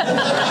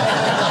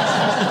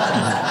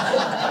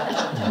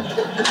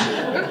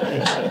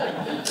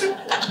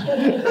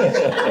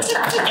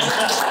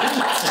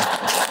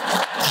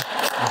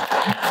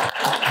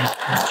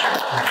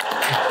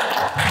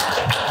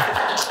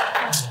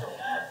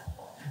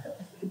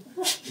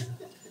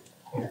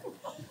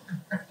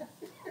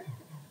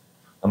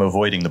 I'm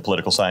avoiding the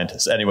political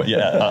scientists. Anyway, yeah,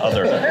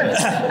 other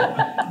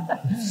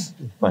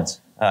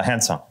points.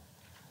 Hanson.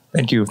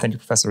 Thank you,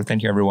 Professor.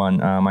 Thank you, everyone.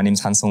 My name is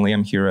Hanson Lee.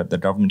 I'm here at the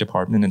Government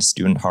Department and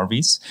student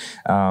Harvey's.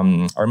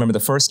 I remember the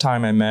first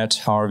time I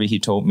met Harvey, he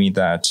told me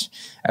that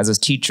as a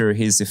teacher,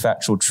 his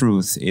effectual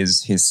truth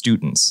is his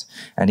students.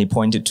 And he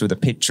pointed to the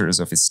pictures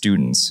of his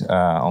students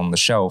on the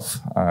shelf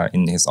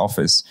in his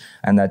office,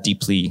 and that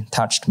deeply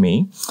touched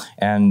me.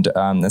 And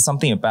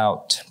something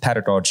about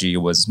pedagogy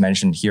was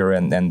mentioned here,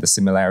 and the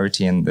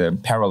similarity and the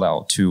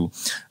parallel to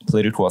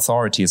political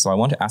authority. So I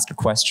want to ask a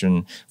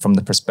question from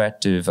the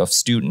perspective of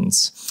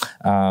students.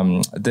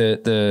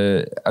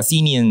 The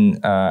Athenian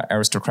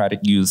aristocratic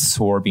youths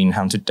who are being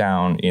hunted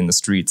down in the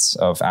streets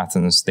of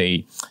Athens,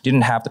 they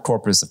didn't have the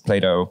corpus of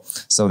Plato,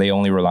 so they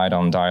only relied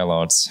on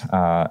dialogues.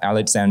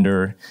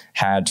 Alexander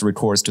had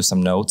recourse to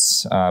some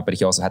notes, but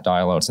he also had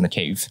dialogues in the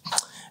cave.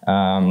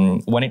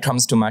 When it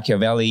comes to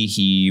Machiavelli,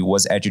 he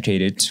was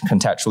educated,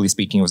 contextually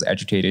speaking, he was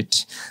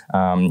educated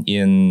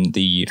in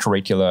the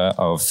curricula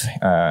of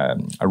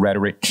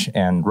rhetoric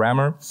and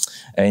grammar.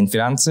 In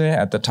Firenze,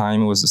 at the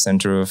time, it was the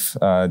center of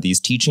these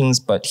teachings,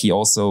 but he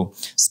also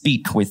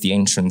speak with the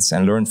ancients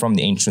and learn from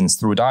the ancients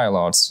through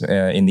dialogues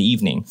in the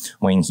evening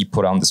when he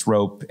put on this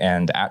robe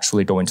and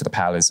actually go into the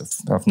palace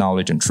of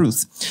knowledge and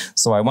truth.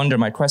 So I wonder,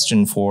 my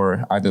question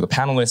for either the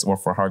panelists or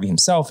for Harvey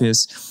himself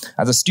is,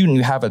 as a student,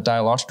 you have a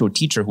dialogical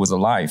teacher who was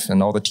alive,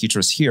 and all the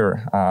teachers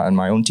here and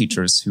my own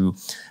teachers who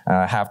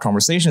have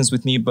conversations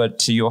with me,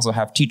 but you also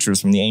have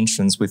teachers from the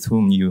ancients with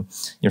whom you're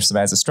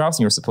as a Strauss,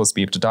 and you're supposed to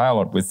be able to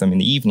dialogue with them in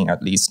the evening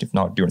at least, if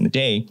not during the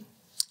day.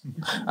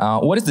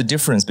 What is the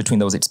difference between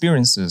those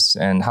experiences,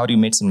 and how do you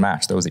mix and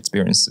match those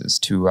experiences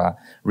to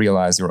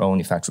realize your own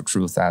effectual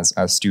truth as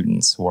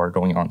students who are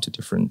going on to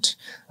different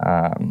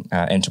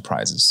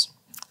enterprises?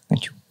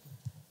 Thank you.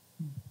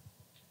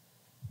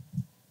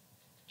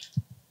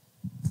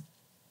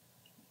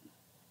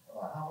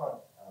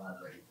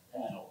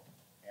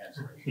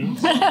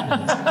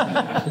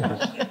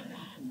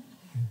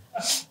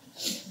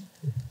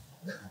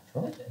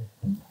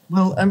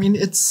 Well, I mean,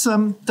 it's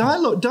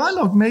dialogue.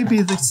 Dialogue may be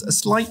a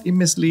slightly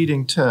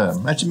misleading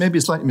term. Actually, maybe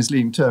a slightly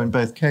misleading term in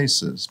both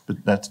cases.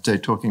 But that's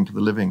talking to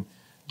the living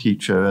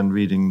teacher and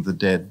reading the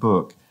dead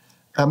book.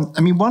 I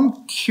mean,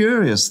 one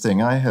curious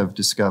thing I have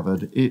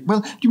discovered.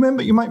 Well, do you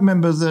remember? You might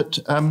remember that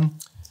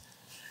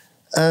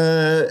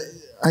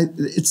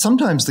it's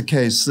sometimes the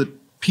case that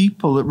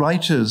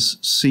writers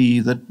see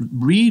that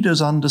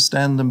readers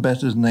understand them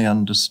better than they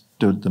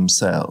understood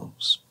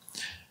themselves.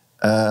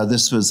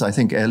 This was, I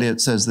think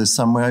Eliot says this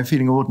somewhere, I'm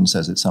feeling Auden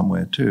says it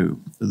somewhere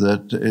too,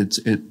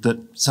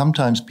 that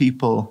sometimes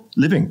people,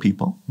 living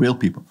people, real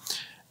people,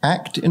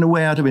 act in a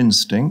way out of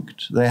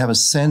instinct. They have a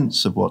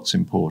sense of what's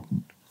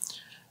important.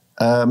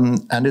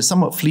 And it's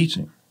somewhat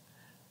fleeting.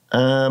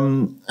 I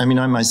mean,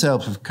 I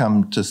myself have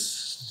come to,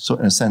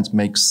 in a sense,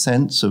 make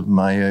sense of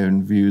my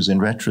own views in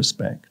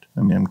retrospect. I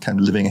mean, I'm kind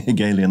of living a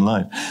Hegelian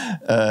life,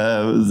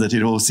 that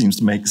it all seems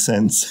to make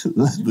sense.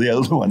 The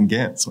older one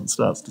gets, one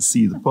starts to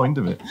see the point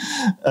of it.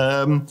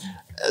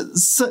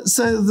 So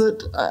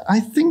that I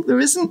think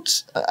there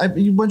isn't,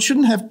 one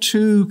shouldn't have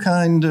two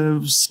kind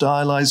of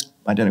stylized,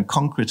 I don't know,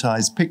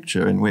 concretized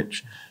picture in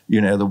which,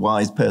 you know, the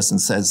wise person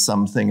says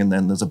something and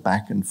then there's a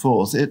back and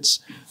forth.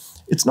 It's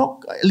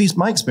not, at least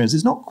my experience,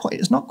 it's not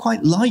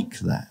quite like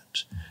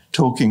that,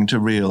 talking to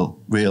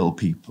real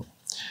people.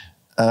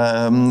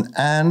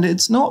 And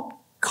it's not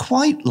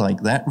quite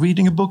like that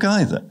reading a book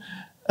either.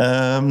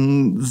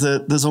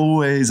 That there's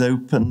always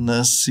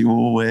openness.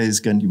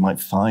 You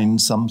might find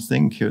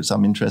something,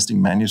 some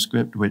interesting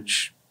manuscript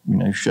which, you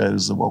know,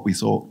 shows that what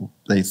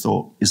they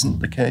thought isn't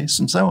the case,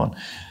 and so on.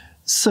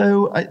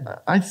 So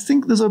I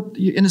think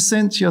in a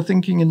sense, you're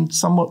thinking in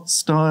somewhat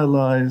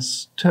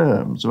stylized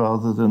terms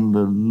rather than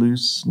the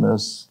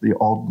looseness, the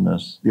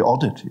oddness, the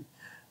oddity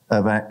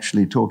of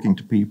actually talking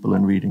to people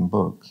and reading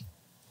books.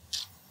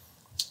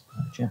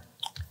 Jim.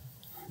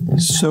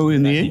 So I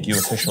think you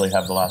officially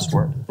have the last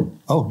word.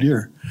 Oh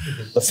dear.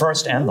 The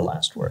first and the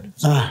last word.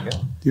 So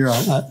dear,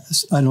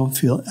 I don't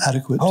feel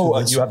adequate. Oh,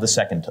 you have the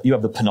second. You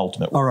have the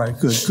penultimate word. All right,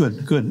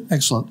 good,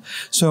 excellent.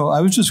 So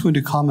I was just going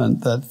to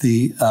comment that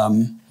the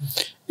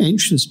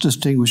ancients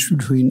distinguished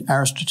between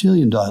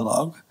Aristotelian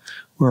dialogue,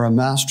 where a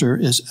master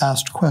is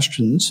asked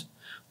questions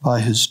by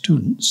his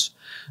students,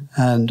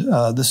 and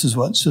this is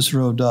what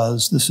Cicero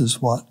does. This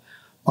is what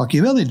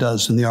Machiavelli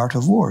does in The Art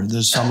of War.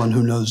 There's someone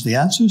who knows the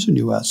answers, and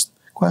you ask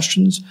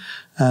questions,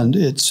 and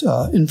it's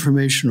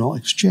informational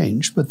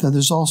exchange. But then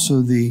there's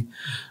also the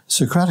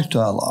Socratic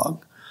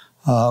dialogue,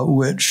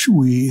 which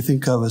we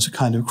think of as a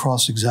kind of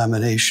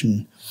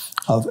cross-examination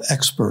of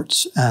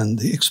experts and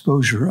the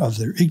exposure of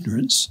their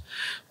ignorance.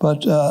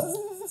 But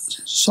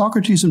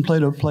Socrates and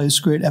Plato place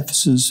great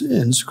emphasis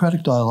in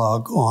Socratic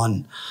dialogue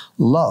on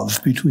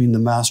love between the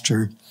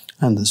master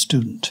and the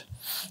student,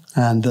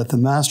 and that the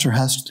master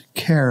has to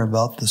care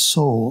about the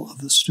soul of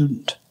the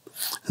student.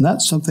 And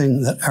that's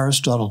something that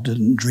Aristotle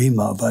didn't dream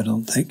of, I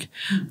don't think,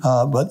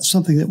 but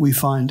something that we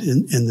find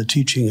in the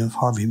teaching of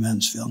Harvey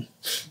Mansfield.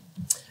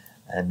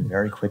 And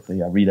very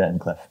quickly, Rita and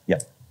Cliff.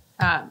 Yep.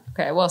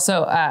 Okay, well,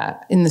 so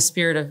in the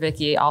spirit of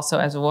Vicky, also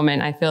as a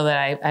woman, I feel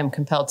that I'm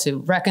compelled to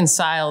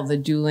reconcile the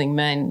dueling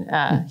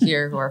men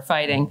here who are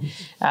fighting,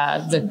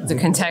 the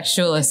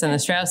contextualists and the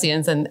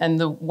Straussians. And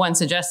the one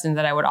suggestion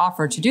that I would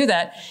offer to do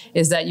that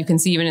is that you can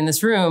see even in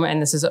this room,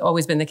 and this has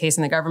always been the case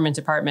in the government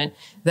department,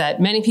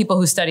 that many people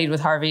who studied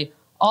with Harvey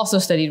also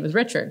studied with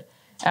Richard.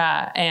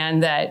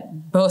 And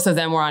that both of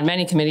them were on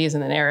many committees,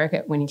 and then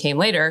Eric, when he came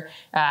later,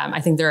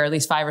 I think there are at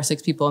least 5 or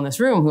 6 people in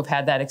this room who've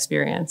had that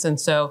experience. And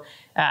so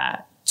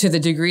to the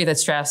degree that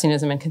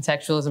Straussianism and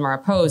contextualism are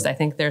opposed, I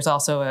think there's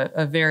also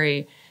a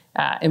very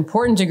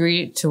important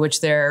degree to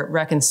which they're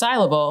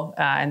reconcilable,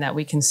 and that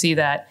we can see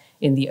that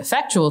in the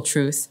effectual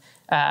truth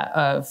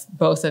of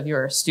both of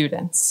your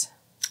students.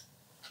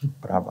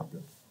 Bravo.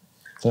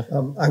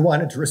 I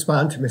wanted to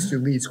respond to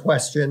Mr. Lee's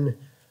question.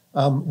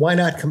 Why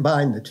not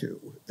combine the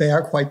two? They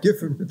are quite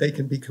different, but they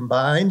can be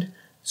combined.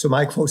 So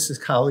my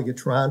closest colleague at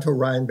Toronto,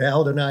 Ryan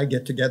Ballard, and I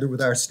get together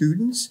with our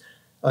students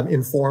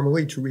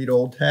informally to read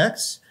old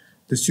texts.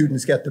 The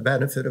students get the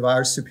benefit of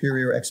our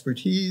superior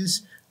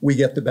expertise. We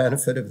get the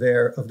benefit of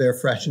their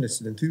freshness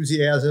and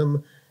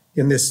enthusiasm.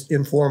 In this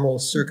informal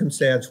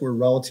circumstance, we're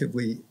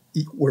relatively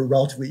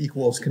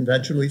equals,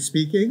 conventionally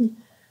speaking.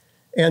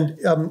 And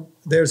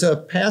there's a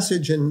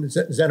passage in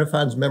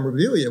Xenophon's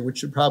Memorabilia, which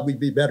should probably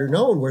be better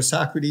known, where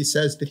Socrates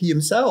says that he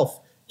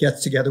himself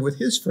gets together with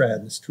his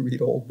friends to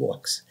read old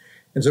books,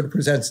 and sort of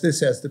presents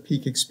this as the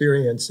peak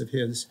experience of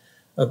his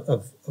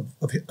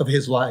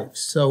life.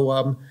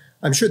 So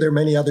I'm sure there are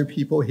many other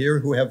people here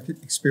who have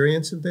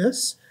experience of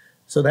this.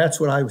 So that's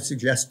what I would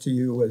suggest to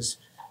you, is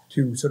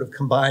to sort of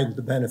combine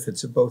the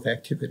benefits of both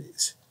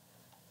activities.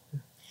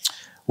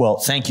 Well,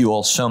 thank you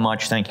all so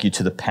much. Thank you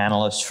to the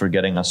panelists for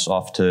getting us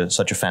off to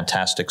such a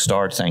fantastic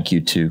start. Thank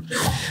you to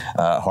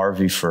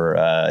Harvey for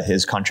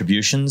his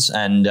contributions.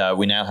 And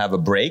we now have a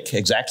break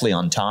exactly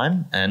on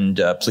time.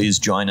 And please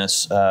join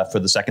us for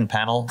the second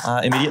panel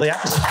immediately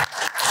after.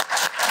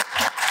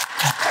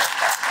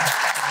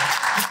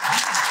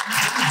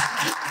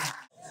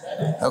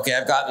 Okay,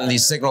 I've gotten the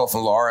signal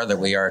from Laura that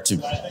we are to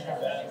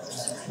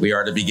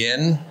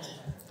begin.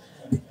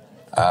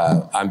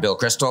 I'm Bill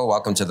Kristol.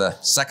 Welcome to the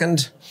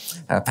second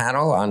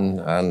panel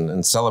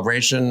on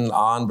celebration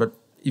on, but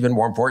even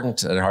more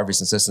important, Harvey's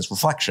insistence,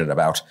 reflection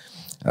about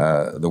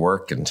the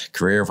work and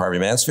career of Harvey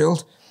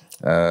Mansfield.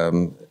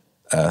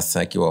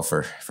 Thank you all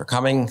for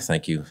coming.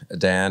 Thank you,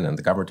 Dan, and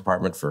the government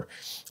department for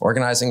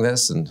organizing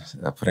this and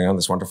putting on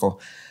this wonderful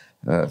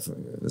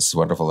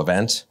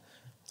event.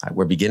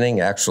 We're beginning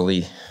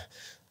actually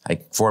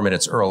like 4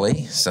 minutes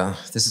early, so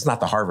this is not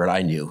the Harvard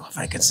I knew, if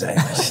I could say.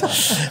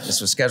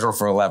 This was scheduled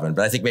for 11,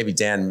 but I think maybe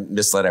Dan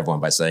misled everyone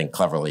by saying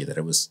cleverly that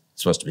it was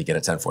supposed to begin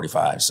at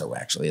 10:45. So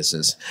actually, this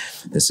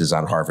is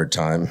on Harvard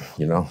time,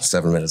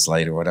 7 minutes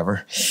late or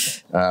whatever.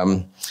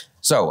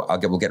 So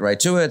we'll get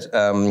right to it.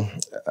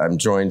 I'm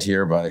joined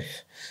here by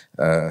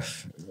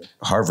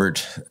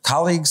Harvard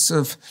colleagues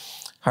of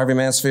Harvey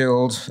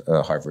Mansfield,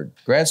 Harvard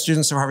grad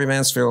students of Harvey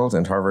Mansfield,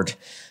 and Harvard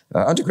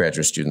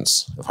undergraduate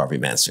students of Harvey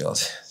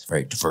Mansfield. It's a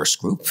very diverse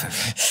group,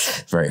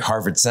 very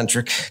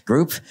Harvard-centric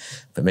group,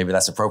 but maybe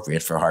that's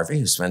appropriate for Harvey,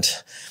 who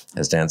spent,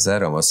 as Dan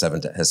said,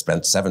 has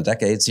spent 7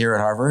 decades here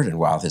at Harvard. And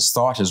while his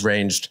thought has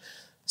ranged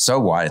so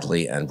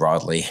widely and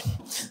broadly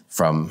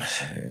from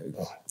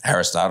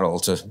Aristotle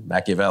to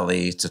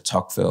Machiavelli to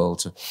Tocqueville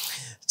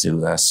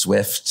to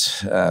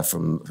Swift,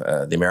 from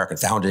the American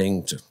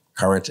founding to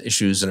current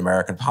issues in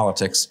American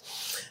politics,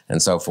 and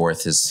so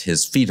forth.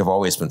 His feet have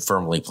always been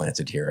firmly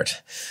planted here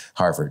at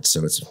Harvard.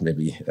 So it's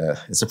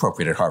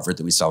appropriate at Harvard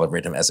that we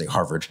celebrate him as a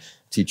Harvard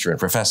teacher and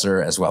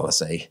professor, as well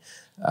as a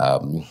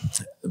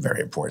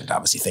very important,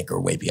 obviously, thinker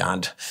way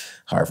beyond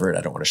Harvard.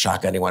 I don't want to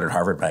shock anyone at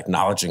Harvard by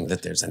acknowledging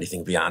that there's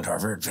anything beyond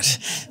Harvard, but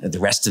the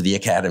rest of the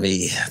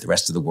academy, the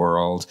rest of the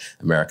world,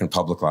 American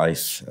public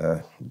life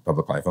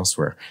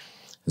elsewhere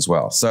as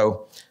well.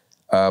 So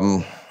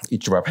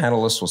each of our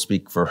panelists will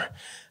speak for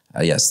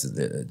yes,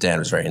 Dan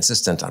was very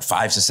insistent on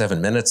 5 to 7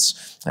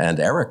 minutes, and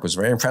Eric was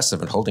very impressive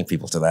in holding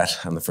people to that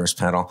on the first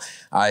panel.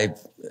 I,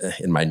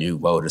 in my new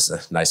mode as a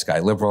nice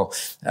guy liberal,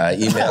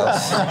 emailed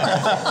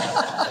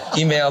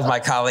my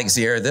colleagues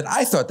here that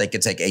I thought they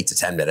could take 8 to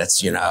 10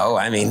 minutes, and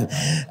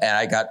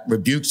I got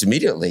rebuked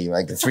immediately.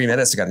 Like in 3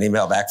 minutes, I got an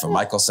email back from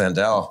Michael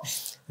Sandel.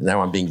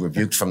 Now I'm being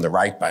rebuked from the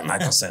right by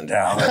Michael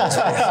Sandel.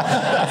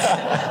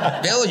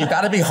 Bill, you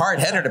got to be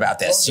hard-headed about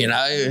this,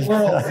 If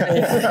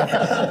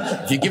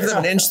you give them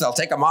an inch, they'll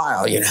take a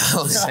mile,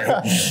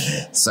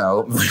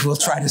 So we'll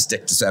try to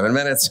stick to 7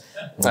 minutes.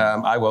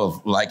 I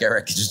will, like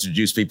Eric, just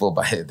introduce people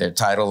by their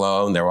title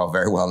alone. They're all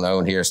very well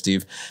known here.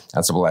 Steve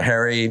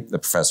Ansolabehere, the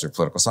professor of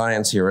political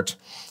science here at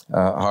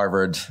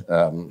Harvard.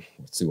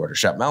 Let's see,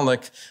 Shep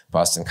Melnick,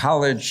 Boston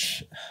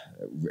College.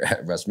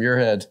 Russ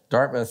Muirhead,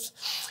 Dartmouth,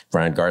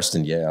 Bryan,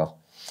 Garsten, Yale,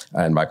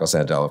 and Michael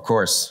Sandel, of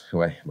course,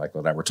 who Michael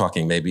and I were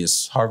talking maybe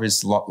is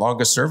Harvey's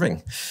longest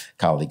serving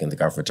colleague in the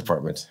government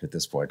department at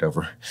this point,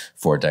 over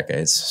 4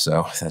 decades.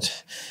 So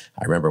that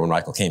I remember when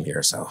Michael came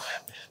here, so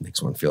it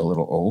makes one feel a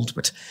little old.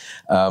 But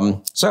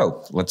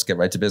so let's get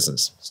right to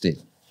business.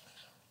 Steve.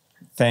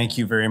 Thank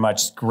you very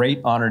much.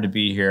 Great honor to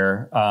be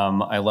here.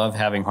 I love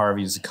having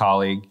Harvey as a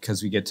colleague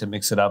because we get to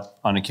mix it up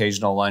on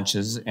occasional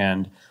lunches,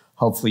 and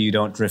hopefully you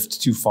don't drift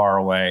too far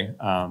away.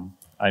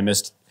 I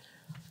missed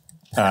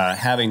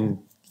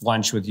having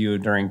lunch with you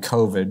during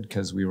COVID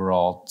because we were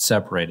all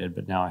separated,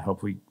 but now I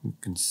hope we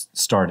can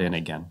start in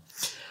again.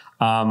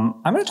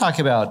 I'm going to talk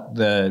about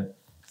the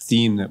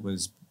theme that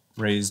was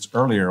raised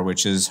earlier,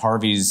 which is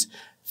Harvey's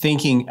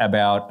thinking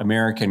about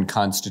American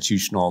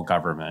constitutional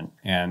government.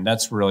 And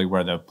that's really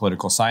where the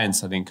political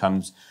science, I think,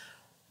 comes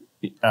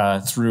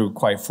through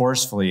quite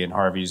forcefully in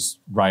Harvey's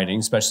writing,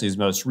 especially his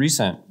most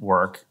recent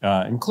work,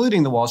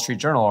 including the Wall Street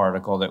Journal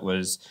article that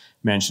was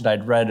mentioned.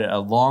 I'd read a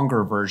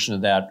longer version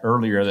of that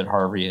earlier that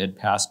Harvey had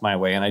passed my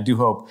way, and I do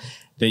hope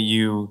that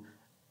you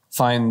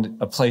find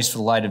a place for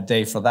the light of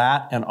day for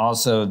that, and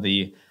also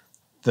the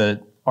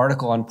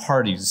article on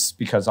parties,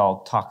 because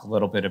I'll talk a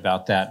little bit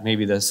about that.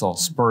 Maybe this will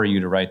spur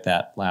you to write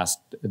that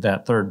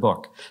third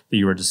book that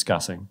you were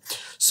discussing.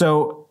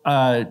 So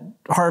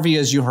Harvey,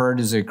 as you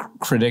heard, is a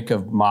critic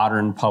of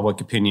modern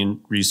public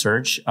opinion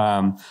research.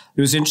 It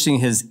was interesting,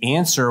 his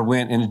answer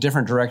went in a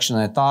different direction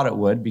than I thought it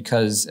would,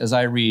 because as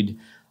I read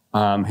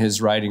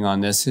his writing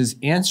on this, his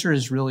answer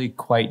is really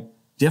quite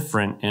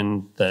different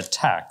in the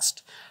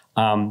text.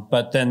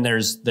 But then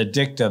there's the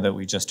dicta that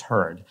we just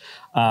heard.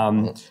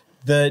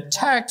 The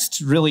text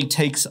really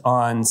takes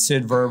on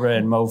Sid Verba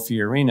and Mo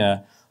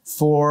Fiorina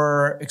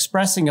for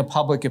expressing a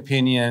public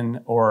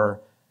opinion,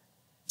 or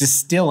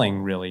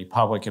distilling really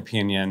public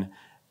opinion,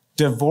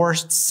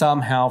 divorced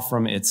somehow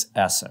from its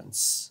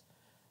essence,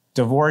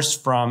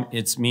 divorced from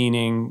its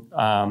meaning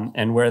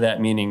and where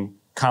that meaning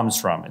comes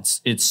from.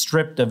 It's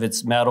stripped of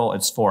its metal,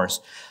 its force.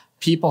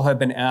 People have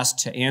been asked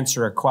to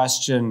answer a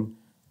question,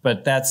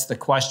 but that's the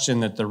question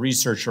that the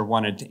researcher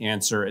wanted to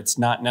answer. It's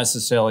not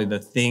necessarily the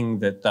thing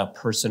that the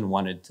person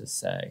wanted to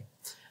say.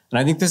 And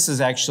I think this is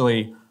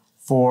actually,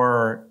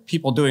 for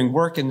people doing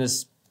work in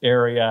this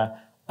area,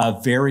 a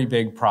very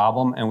big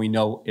problem. And we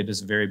know it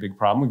is a very big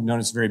problem. We've known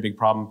it's a very big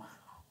problem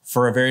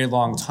for a very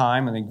long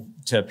time. I think,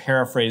 to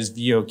paraphrase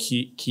V.O.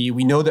 Key,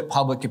 we know that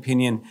public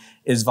opinion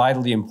is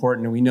vitally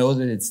important, and we know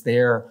that it's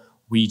there.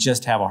 We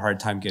just have a hard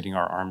time getting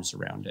our arms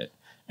around it.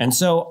 And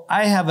so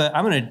I'm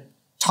going to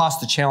toss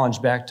the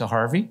challenge back to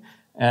Harvey,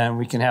 and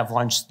we can have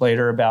lunch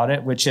later about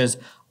it, which is,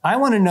 I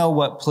want to know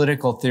what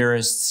political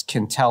theorists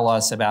can tell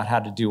us about how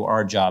to do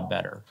our job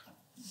better.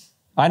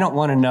 I don't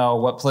want to know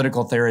what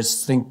political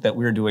theorists think that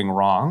we're doing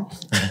wrong,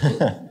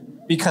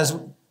 because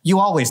you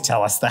always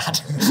tell us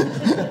that.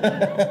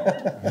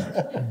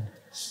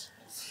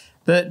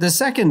 The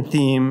second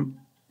theme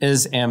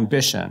is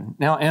ambition.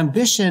 Now,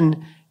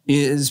 ambition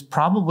is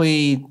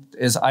probably,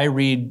 as I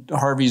read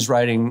Harvey's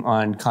writing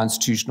on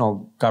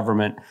constitutional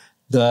government,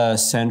 the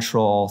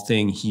central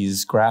thing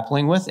he's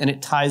grappling with, and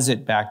it ties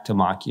it back to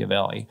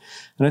Machiavelli.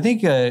 And I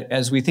think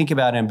as we think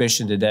about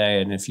ambition today,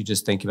 and if you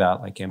just think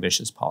about like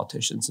ambitious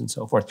politicians and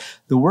so forth,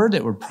 the word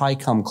that would probably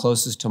come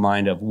closest to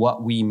mind of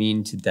what we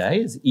mean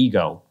today is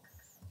ego,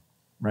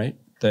 right?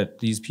 That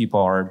these people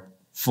are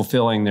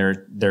fulfilling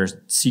their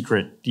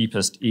secret,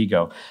 deepest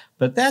ego.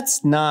 But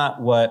that's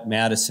not what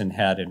Madison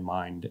had in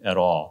mind at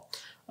all.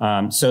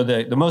 So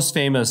the most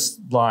famous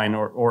line,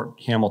 or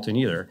Hamilton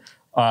either,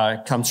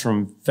 comes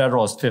from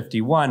Federalist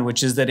 51,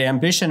 which is that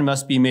ambition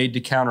must be made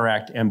to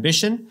counteract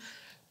ambition.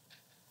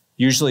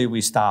 Usually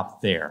we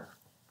stop there.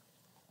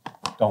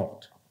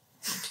 Don't.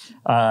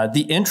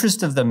 The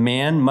interest of the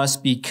man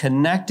must be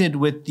connected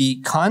with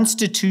the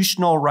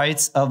constitutional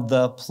rights of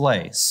the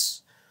place.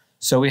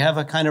 So we have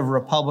a kind of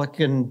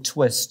Republican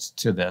twist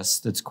to this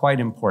that's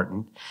quite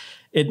important.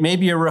 It may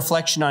be a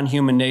reflection on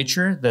human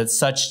nature that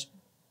such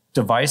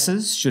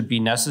devices should be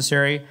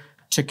necessary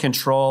to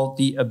control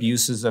the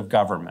abuses of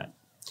government.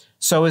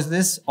 So is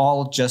this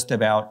all just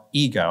about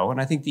ego?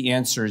 And I think the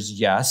answer is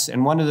yes.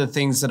 And one of the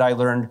things that I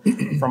learned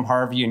from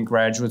Harvey in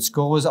graduate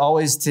school was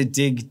always to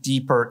dig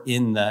deeper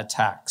in the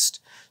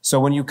text.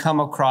 So when you come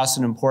across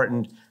an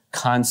important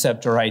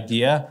concept or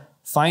idea,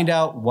 find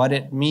out what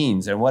it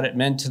means and what it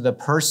meant to the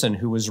person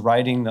who was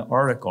writing the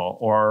article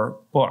or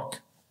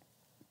book.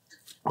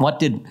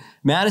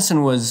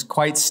 Madison was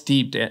quite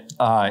steeped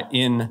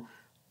in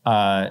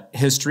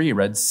history. He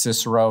read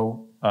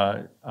Cicero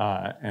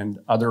and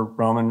other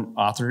Roman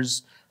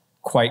authors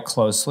quite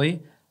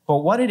closely. But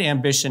what did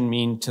ambition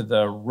mean to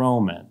the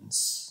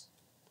Romans?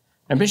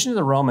 Ambition to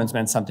the Romans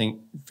meant something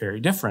very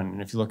different.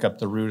 And if you look up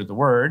the root of the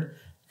word,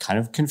 kind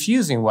of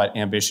confusing what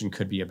ambition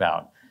could be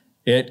about.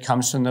 It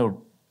comes from the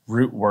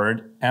root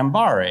word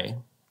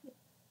ambare,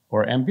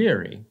 or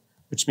ambiri,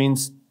 which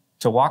means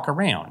to walk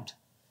around.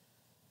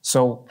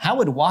 So how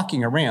would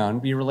walking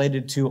around be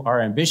related to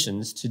our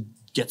ambitions to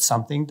get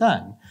something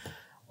done?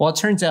 Well, it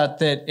turns out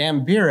that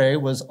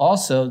ambire was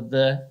also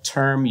the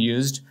term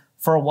used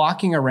for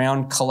walking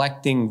around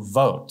collecting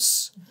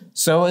votes.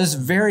 So it was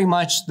very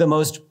much the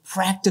most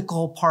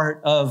practical part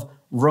of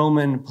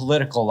Roman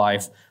political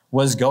life,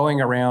 was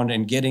going around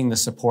and getting the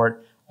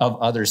support of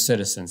other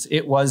citizens.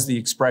 It was the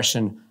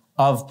expression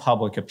of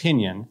public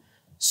opinion.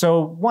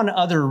 So one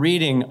other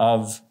reading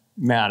of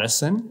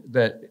Madison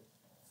that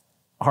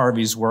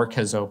Harvey's work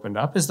has opened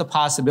up is the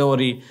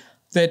possibility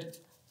that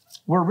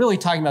we're really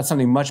talking about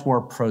something much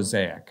more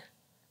prosaic,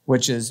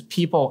 which is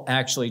people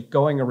actually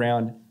going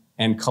around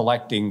and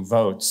collecting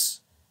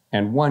votes,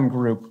 and one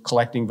group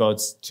collecting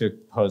votes to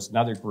oppose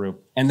another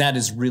group. And that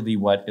is really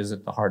what is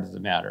at the heart of the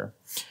matter.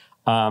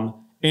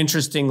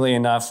 Interestingly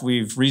enough,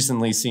 we've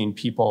recently seen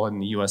people in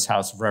the US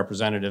House of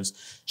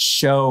Representatives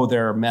show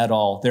their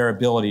mettle, their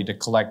ability to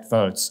collect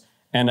votes.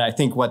 And I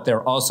think what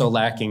they're also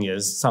lacking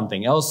is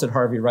something else that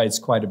Harvey writes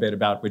quite a bit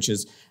about, which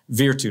is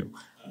virtue.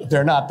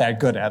 They're not that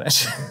good at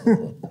it.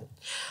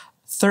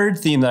 Third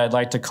theme that I'd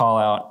like to call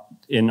out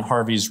in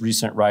Harvey's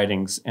recent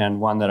writings,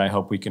 and one that I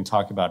hope we can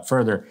talk about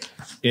further,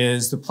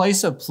 is the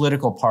place of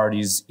political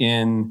parties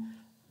in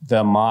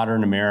the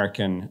modern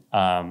American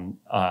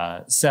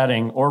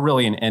setting, or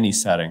really in any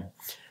setting,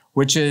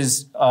 which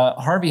is,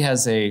 Harvey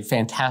has a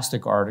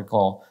fantastic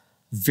article,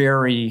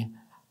 very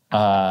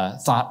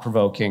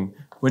thought-provoking,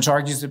 which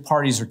argues that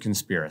parties are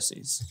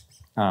conspiracies.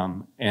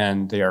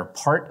 And they are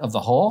part of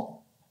the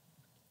whole.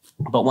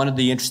 But one of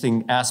the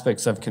interesting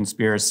aspects of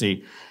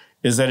conspiracy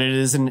is that it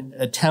is an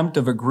attempt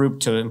of a group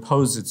to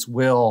impose its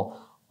will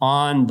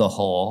on the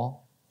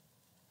whole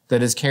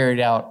that is carried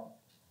out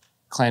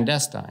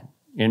clandestine,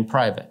 in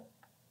private.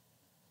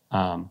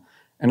 And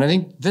I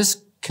think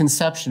this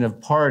conception of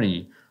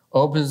party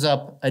opens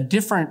up a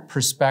different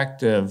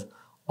perspective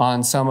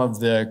on some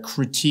of the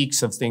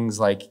critiques of things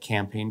like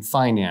campaign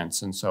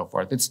finance and so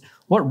forth. It's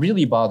what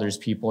really bothers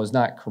people is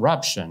not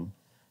corruption,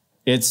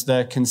 it's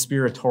the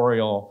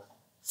conspiratorial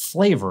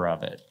flavor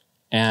of it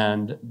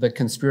and the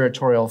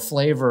conspiratorial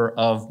flavor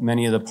of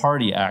many of the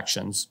party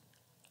actions.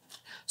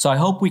 So I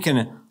hope we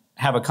can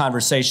have a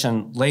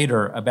conversation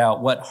later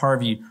about what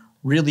Harvey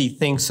really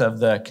thinks of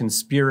the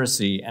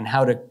conspiracy and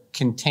how to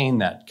contain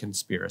that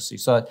conspiracy.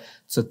 So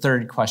it's a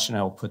third question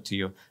I will put to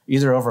you,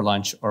 either over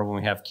lunch or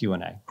when we have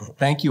Q&A.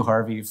 Thank you,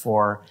 Harvey,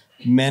 for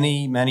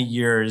many, many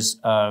years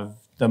of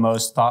the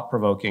most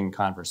thought-provoking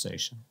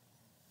conversation.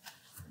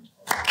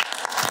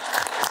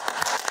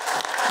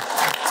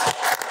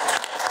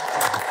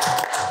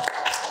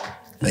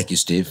 Thank you,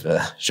 Steve.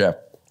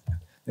 Shep.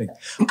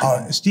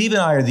 Steve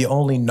and I are the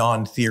only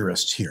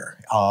non-theorists here,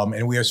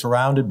 and we are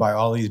surrounded by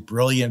all these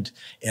brilliant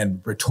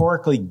and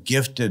rhetorically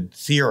gifted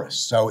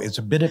theorists. So it's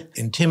a bit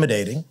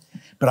intimidating,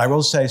 but I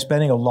will say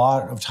spending a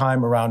lot of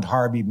time around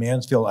Harvey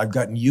Mansfield, I've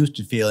gotten used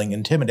to feeling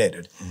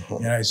intimidated.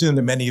 And I assume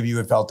that many of you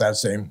have felt that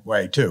same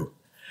way too.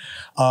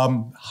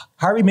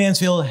 Harvey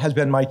Mansfield has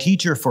been my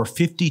teacher for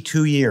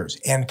 52 years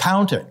and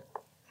counting,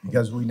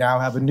 because we now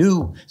have a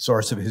new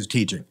source of his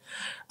teaching.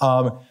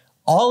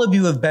 All of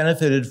you have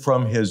benefited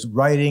from his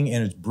writing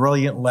and his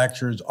brilliant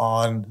lectures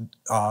on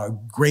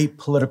great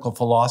political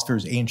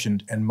philosophers,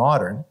 ancient and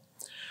modern.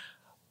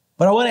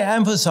 But I want to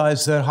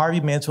emphasize that Harvey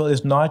Mansfield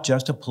is not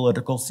just a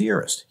political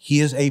theorist. He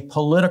is a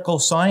political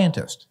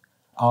scientist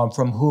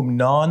from whom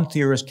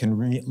non-theorists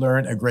can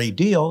learn a great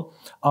deal.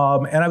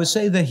 And I would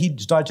say that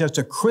he's not just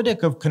a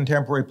critic of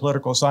contemporary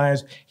political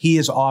science, he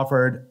has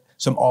offered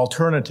some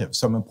alternatives,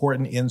 some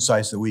important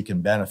insights that we can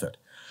benefit.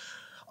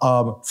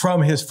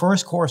 From his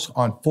first course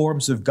on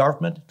forms of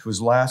government to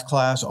his last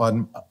class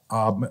on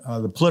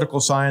the political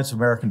science of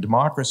American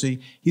democracy,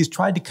 he's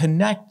tried to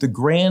connect the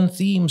grand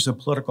themes of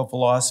political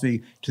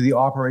philosophy to the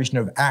operation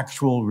of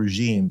actual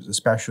regimes,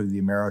 especially the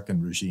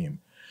American regime.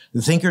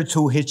 The thinkers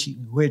to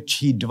which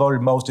he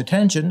devoted most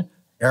attention,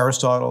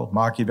 Aristotle,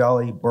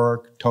 Machiavelli,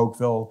 Burke,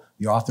 Tocqueville,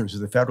 the authors of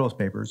the Federalist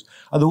Papers,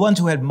 are the ones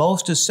who had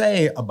most to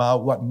say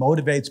about what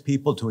motivates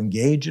people to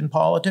engage in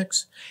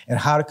politics and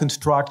how to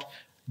construct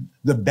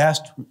the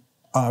best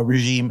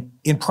regime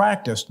in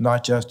practice,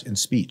 not just in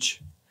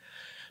speech.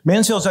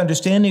 Mansfield's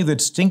understanding of the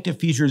distinctive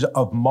features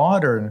of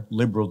modern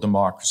liberal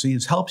democracy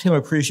has helped him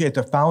appreciate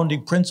the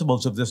founding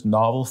principles of this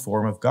novel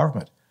form of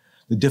government,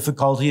 the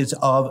difficulties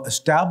of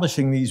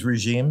establishing these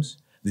regimes,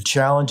 the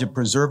challenge of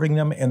preserving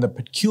them, and the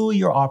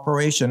peculiar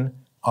operation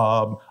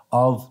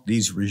of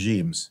these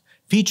regimes,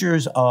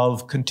 features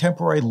of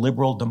contemporary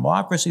liberal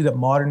democracy that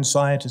modern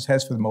scientists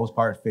has, for the most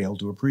part, failed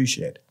to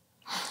appreciate.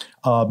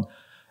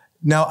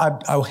 Now,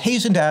 I'll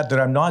hasten to add that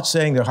I'm not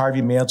saying that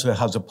Harvey Mansfield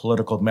has a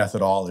political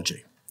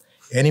methodology.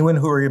 Anyone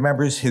who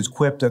remembers his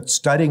quip that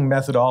studying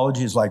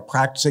methodology is like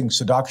practicing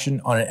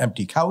seduction on an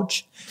empty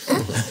couch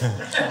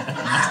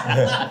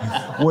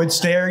would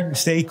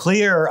stay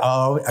clear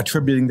of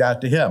attributing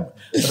that to him.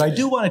 But I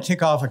do want to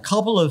tick off a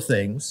couple of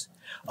things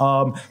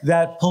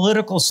that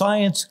political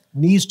science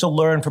needs to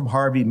learn from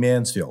Harvey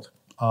Mansfield.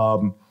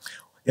 One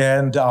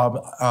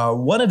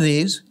of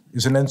these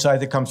is an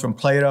insight that comes from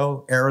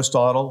Plato,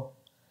 Aristotle,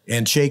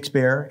 and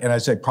Shakespeare, and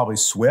I'd say probably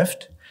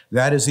Swift.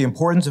 That is the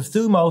importance of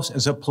thumos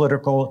as a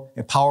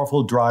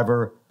powerful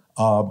driver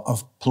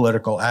of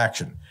political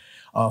action.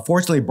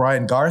 Fortunately,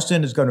 Bryan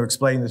Garsten is going to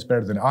explain this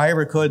better than I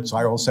ever could, so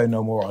I will say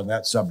no more on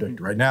that subject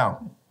right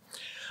now.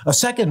 A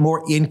second,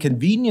 more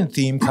inconvenient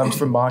theme comes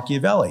from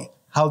Machiavelli,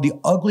 how the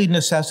ugly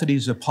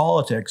necessities of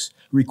politics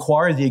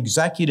require the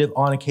executive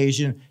on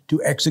occasion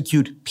to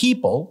execute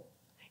people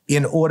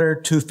in order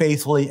to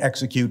faithfully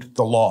execute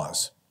the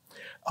laws.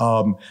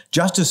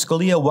 Justice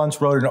Scalia once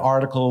wrote an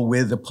article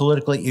with the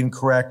politically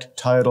incorrect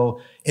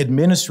title,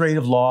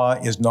 "Administrative Law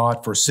is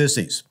Not for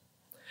Sissies."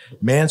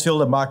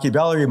 Mansfield and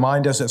Machiavelli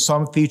remind us that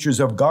some features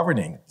of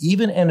governing,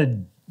 even in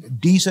a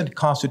decent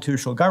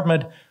constitutional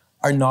government,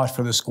 are not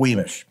for the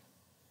squeamish.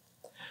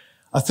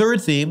 A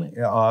third theme,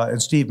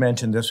 and Steve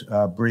mentioned this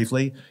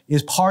briefly,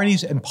 is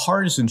parties and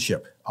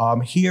partisanship.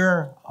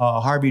 Here,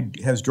 Harvey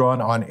has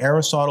drawn on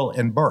Aristotle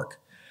and Burke.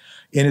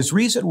 In his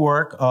recent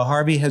work,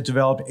 Harvey has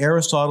developed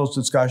Aristotle's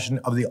discussion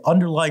of the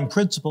underlying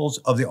principles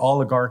of the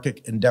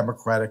oligarchic and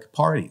democratic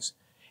parties.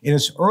 In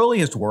his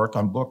earliest work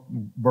on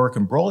Burke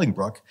and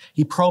Bolingbroke,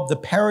 he probed the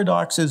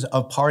paradoxes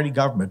of party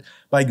government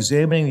by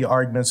examining the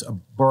arguments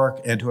of Burke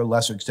and, to a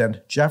lesser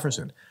extent,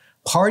 Jefferson.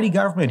 Party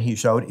government, he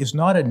showed, is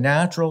not a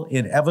natural,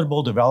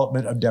 inevitable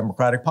development of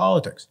democratic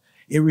politics.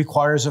 It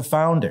requires a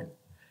founding.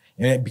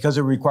 And because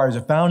it requires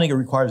a founding, it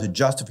requires a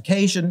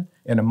justification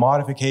and a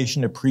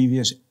modification of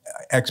previous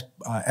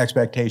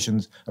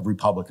expectations of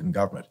Republican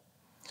government.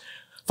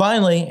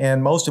 Finally,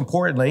 and most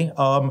importantly,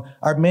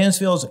 are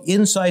Mansfield's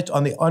insights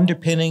on the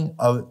underpinning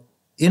of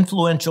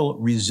influential,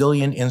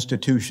 resilient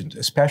institutions,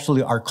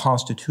 especially our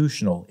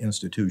constitutional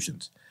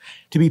institutions.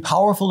 To be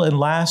powerful and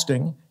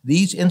lasting,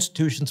 these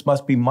institutions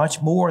must be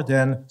much more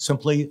than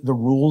simply the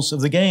rules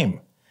of the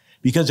game.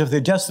 Because if they're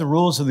just the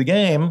rules of the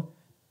game,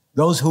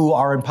 those who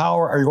are in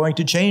power are going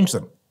to change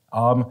them.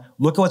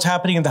 Look at what's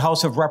happening in the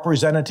House of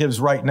Representatives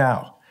right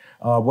now.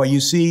 What you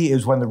see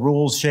is when the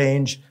rules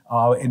change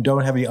and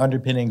don't have any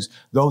underpinnings,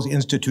 those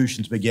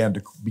institutions begin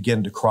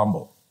to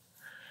crumble.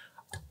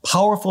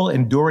 Powerful,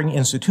 enduring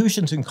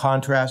institutions, in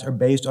contrast, are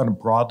based on a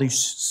broadly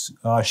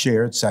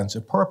shared sense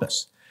of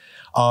purpose.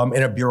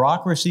 In a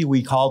bureaucracy,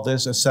 we call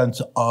this a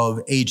sense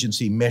of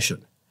agency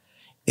mission.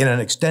 In an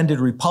extended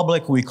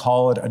republic, we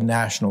call it a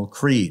national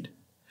creed.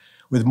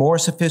 With more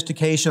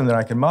sophistication than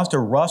I can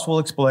muster, Russ will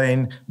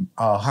explain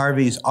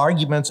Harvey's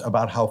arguments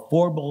about how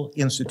formal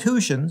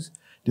institutions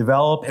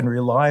develop and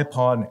rely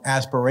upon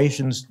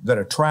aspirations that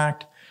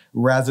attract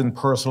rather than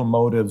personal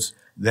motives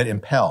that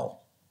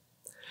impel.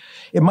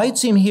 It might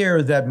seem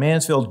here that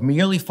Mansfield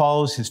merely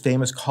follows his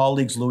famous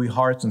colleagues Louis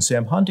Hartz and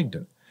Sam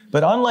Huntington.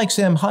 But unlike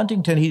Sam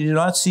Huntington, he did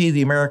not see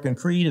the American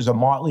creed as a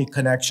motley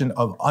connection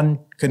of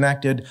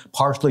unconnected,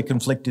 partially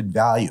conflicted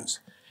values.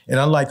 And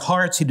unlike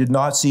Hartz, he did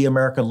not see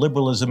American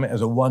liberalism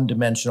as a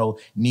one-dimensional,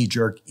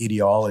 knee-jerk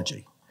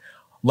ideology.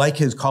 Like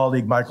his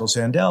colleague Michael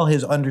Sandel,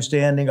 his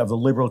understanding of the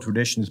liberal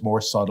tradition is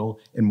more subtle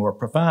and more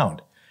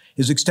profound.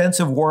 His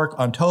extensive work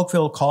on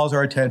Tocqueville calls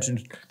our attention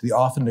to the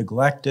often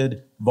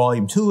neglected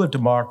Volume 2 of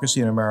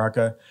Democracy in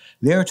America.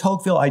 There,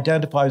 Tocqueville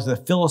identifies the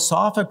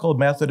philosophical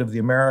method of the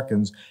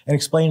Americans and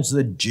explains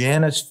the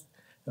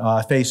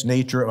Janus-faced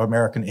nature of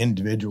American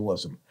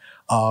individualism.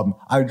 I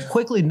would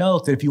quickly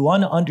note that if you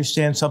want to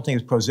understand something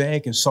as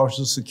prosaic as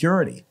Social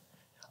Security,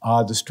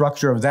 the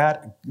structure of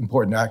that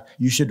important act,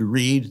 you should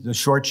read the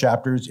short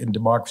chapters in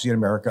Democracy in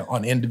America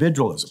on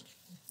individualism.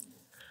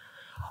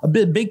 A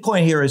big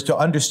point here is to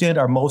understand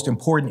our most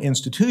important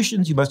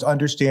institutions, you must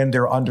understand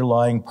their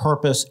underlying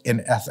purpose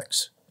and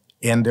ethics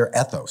and their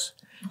ethos.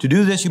 To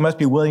do this, you must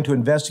be willing to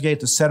investigate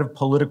the set of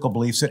political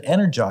beliefs that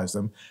energize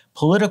them.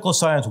 Political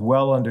science,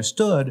 well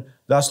understood,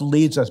 thus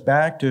leads us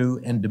back to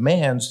and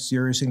demands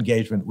serious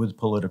engagement with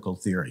political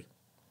theory.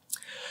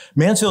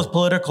 Mansfield's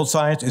political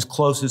science is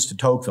closest to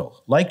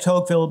Tocqueville. Like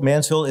Tocqueville,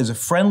 Mansfield is a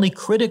friendly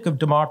critic of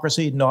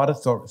democracy, not a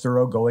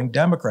thoroughgoing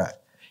Democrat.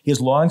 He has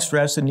long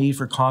stressed the need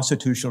for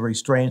constitutional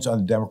restraints on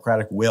the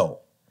democratic will.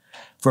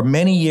 For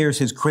many years,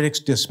 his critics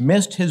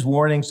dismissed his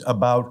warnings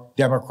about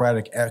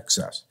democratic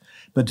excess.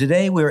 But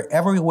today, we are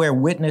everywhere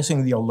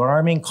witnessing the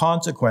alarming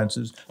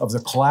consequences of the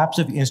collapse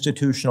of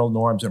institutional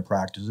norms and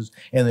practices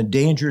and the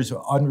dangers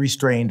of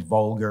unrestrained,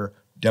 vulgar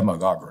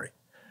demagoguery.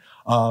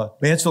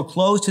 Mansfield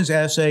closed his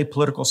essay,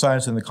 Political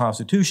Science and the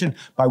Constitution,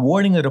 by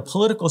warning that a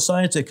political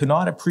science that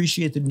cannot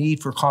appreciate the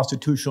need for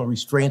constitutional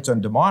restraints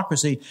on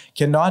democracy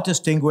cannot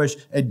distinguish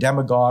a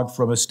demagogue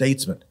from a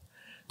statesman.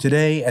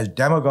 Today, as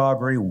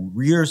demagoguery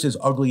rears its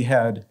ugly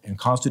head and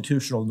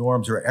constitutional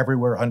norms are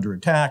everywhere under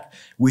attack,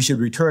 we should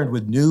return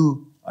with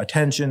new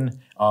attention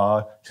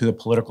to the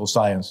political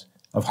science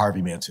of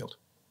Harvey Mansfield.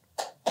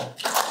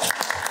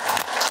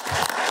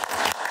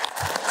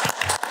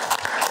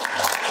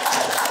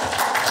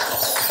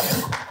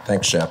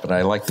 Thanks, Shep. And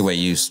I like the way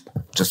you,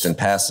 just in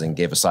passing,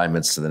 gave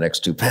assignments to the next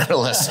two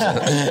panelists.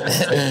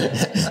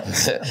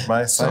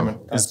 My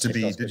assignment is to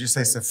be, did you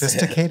say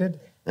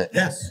sophisticated?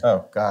 Yes.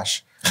 Oh,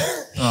 gosh.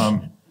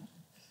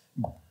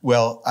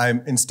 Well,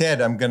 I'm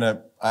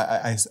gonna,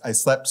 I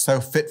slept so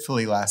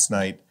fitfully last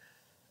night,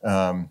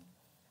 and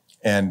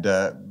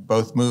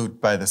both moved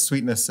by the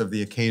sweetness of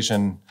the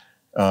occasion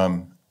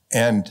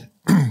and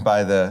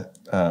by the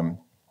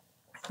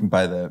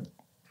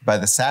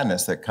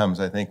sadness that comes,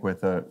 I think,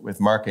 with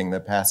marking the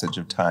passage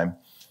of time.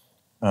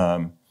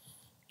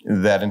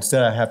 That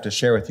instead I have to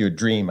share with you a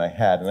dream I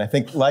had, and I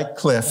think, like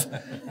Cliff.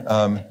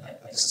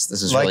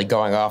 This is really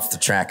going off the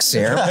tracks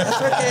here.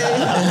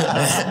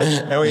 That's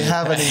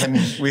okay.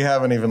 And we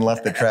haven't even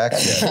left the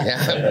tracks yet.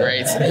 Yeah,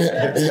 great.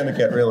 It's going to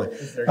get really.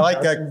 I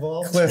like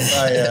Cliff.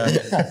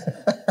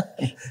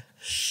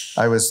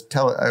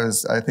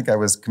 I think I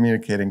was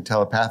communicating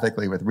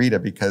telepathically with Rita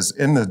because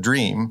in the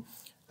dream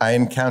I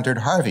encountered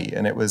Harvey,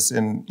 and it was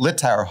in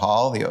Littauer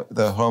Hall,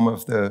 the home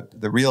of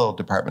the real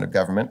Department of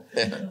Government,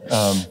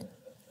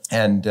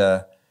 and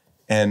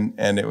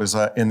and it was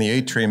in the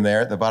atrium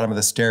there at the bottom of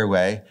the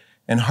stairway.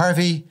 And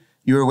Harvey,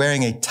 you were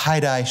wearing a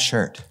tie-dye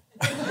shirt.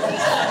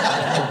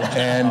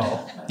 And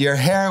your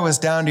hair was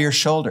down to your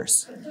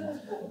shoulders.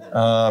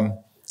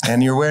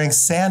 And you're wearing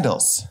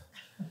sandals.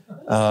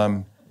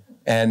 And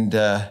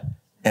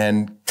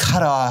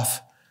cut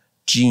off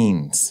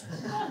jeans.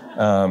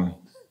 And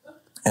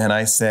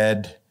I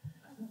said,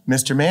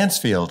 Mr.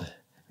 Mansfield.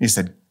 He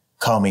said,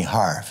 call me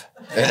Harv.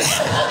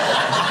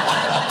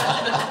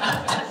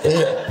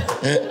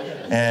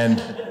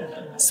 And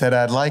said,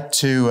 I'd like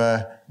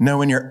to know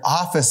when your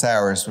office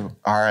hours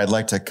are. I'd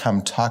like to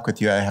come talk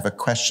with you. I have a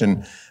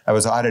question. I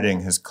was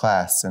auditing his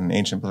class in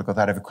ancient political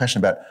thought. I have a question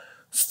about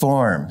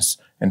forms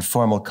and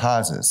formal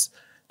causes.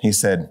 He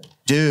said,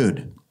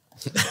 dude,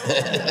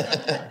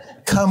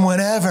 come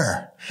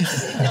whenever.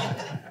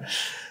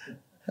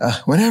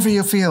 Whenever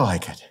you feel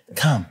like it,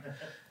 come.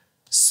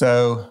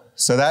 So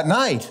that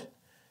night,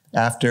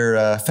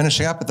 after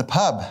finishing up at the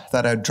pub, I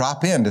thought I'd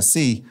drop in to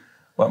see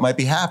what might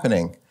be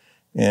happening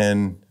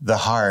in the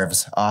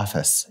Harv's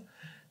office.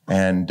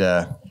 And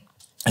I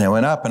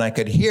went up and I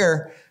could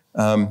hear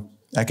some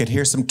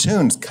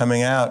tunes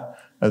coming out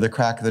of the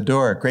crack of the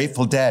door,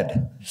 Grateful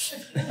Dead.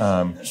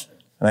 And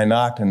I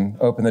knocked and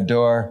opened the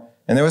door,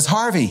 and there was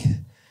Harvey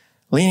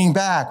leaning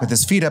back with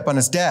his feet up on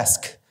his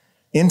desk,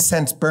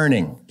 incense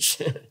burning,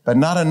 but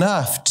not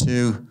enough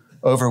to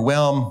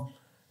overwhelm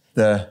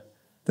the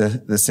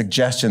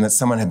suggestion that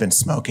someone had been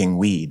smoking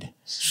weed.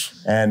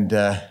 And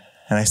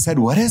I said,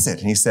 what is it?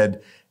 And he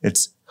said,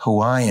 it's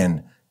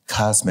Hawaiian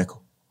cosmic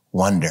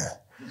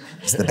wonder.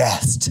 It's the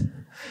best.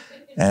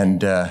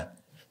 And I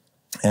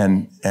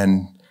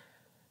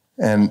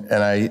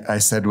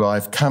said, well,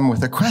 I've come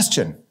with a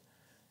question.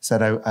 I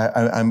said,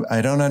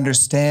 I don't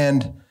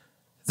understand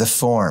the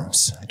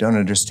forms. I don't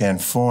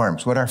understand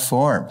forms. What are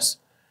forms?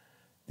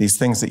 These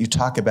things that you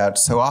talk about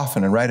so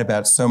often and write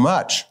about so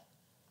much.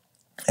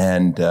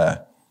 And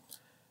there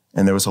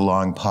was a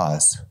long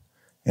pause.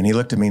 And he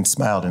looked at me and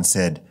smiled and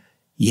said,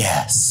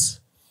 yes.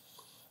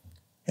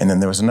 And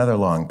then there was another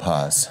long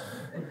pause.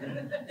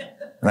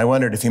 And I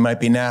wondered if he might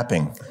be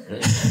napping.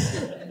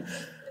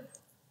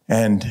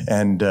 And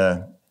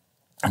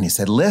he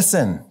said,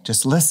 listen,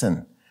 just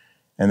listen.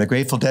 And the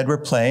Grateful Dead were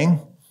playing,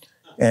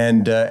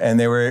 and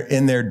they were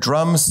in their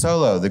drum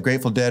solo. The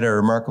Grateful Dead are a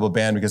remarkable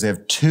band because they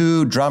have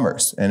two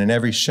drummers, and in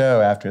every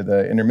show after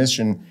the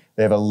intermission,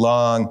 they have a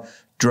long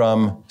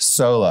drum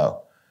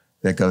solo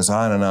that goes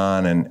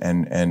on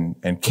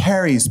and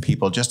carries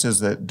people. Just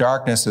as the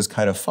darkness is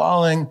kind of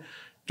falling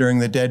during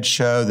the Dead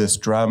show, this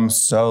drum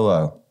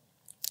solo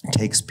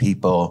takes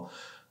people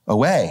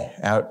away,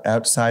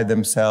 outside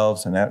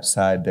themselves and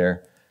outside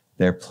their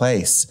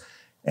place.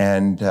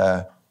 And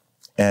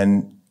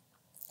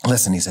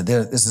listen, he said,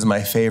 this is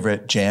my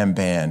favorite jam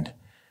band.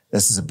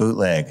 This is a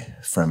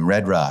bootleg from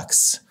Red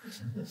Rocks,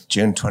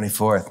 June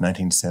 24th,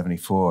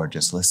 1974.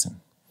 Just listen.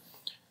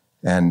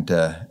 And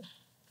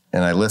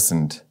I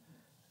listened,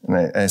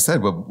 and I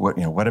said, well,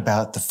 what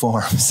about the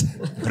forms?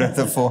 What are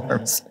the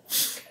forms?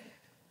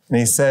 And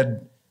he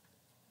said,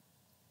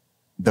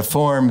 the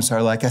forms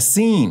are like a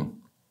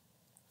scene.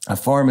 A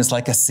form is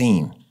like a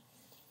scene.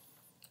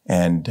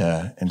 And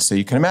so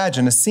you can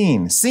imagine a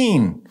scene,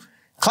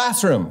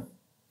 classroom.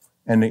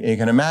 And you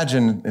can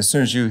imagine, as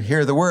soon as you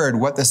hear the word,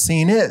 what the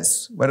scene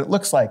is, what it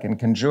looks like, and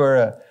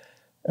conjure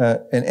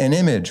an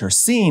image. Or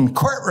scene,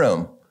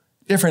 courtroom,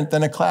 different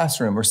than a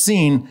classroom. Or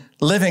scene,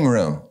 living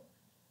room.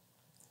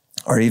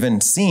 Or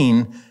even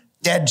scene,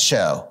 Dead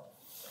show.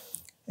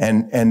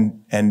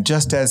 And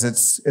just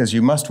as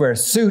you must wear a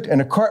suit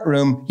in a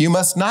courtroom, you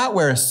must not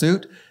wear a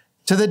suit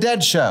to the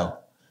Dead show.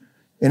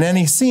 In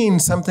any scene,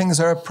 some things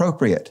are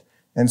appropriate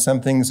and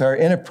some things are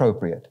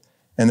inappropriate.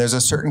 And there's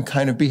a certain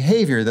kind of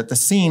behavior that the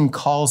scene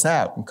calls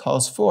out and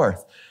calls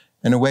forth,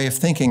 and a way of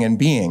thinking and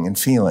being and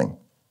feeling.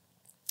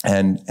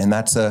 And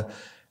that's a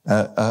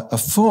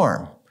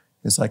form,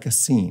 is like a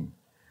scene.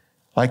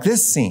 Like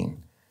this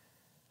scene,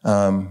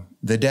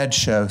 the Dead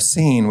show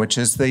scene, which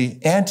is the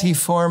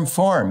anti-form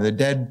form. The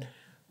Dead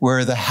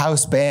were the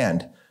house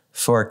band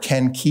for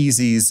Ken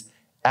Kesey's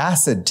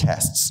acid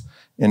tests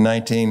in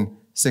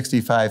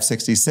 1965,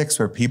 66,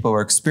 where people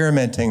were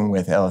experimenting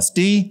with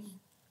LSD,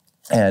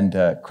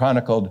 and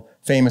chronicled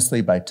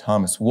famously by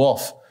Thomas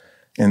Wolfe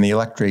in the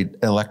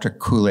electric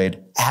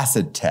Kool-Aid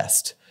acid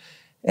test.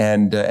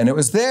 And it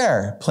was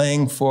there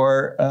playing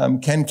for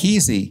Ken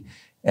Kesey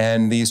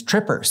and these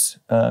trippers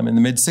in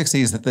the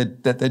mid-60s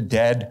that the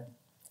Dead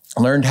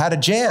learned how to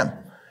jam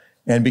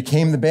and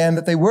became the band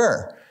that they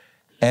were,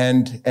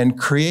 and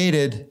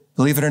created,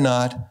 believe it or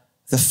not,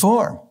 the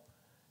form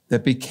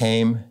that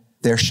became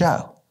their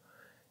show.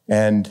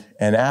 And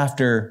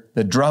after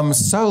the drum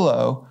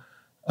solo,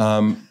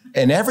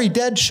 in every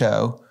Dead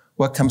show,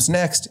 what comes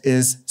next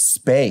is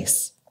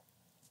space.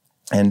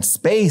 And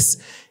space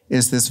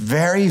is this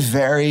very,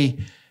 very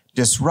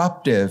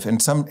disruptive,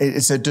 and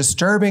it's a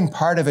disturbing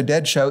part of a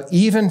Dead show,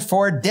 even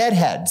for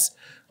Deadheads.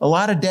 A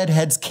lot of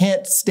Deadheads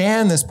can't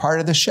stand this part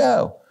of the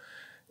show.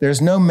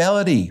 There's no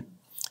melody.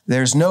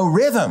 There's no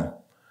rhythm.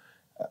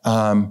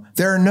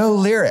 There are no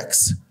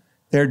lyrics.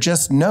 They're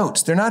just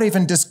notes. They're not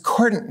even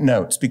discordant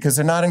notes because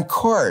they're not in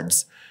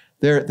chords.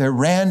 They're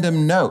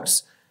random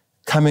notes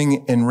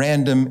coming in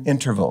random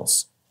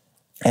intervals.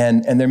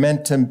 And they're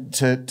meant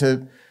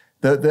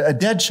a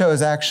dead show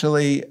is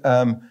actually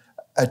a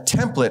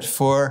template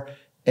for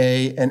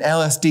an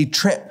LSD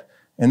trip.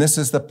 And this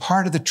is the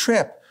part of the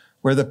trip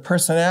where the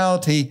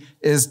personality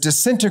is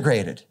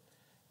disintegrated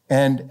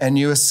and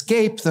you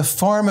escape the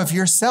form of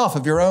yourself,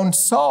 of your own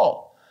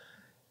soul.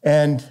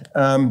 And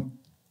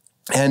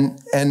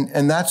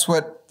that's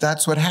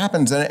what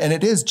happens. And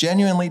it is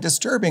genuinely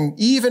disturbing,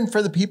 even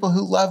for the people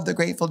who love the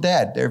Grateful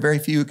Dead. There are very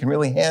few who can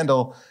really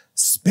handle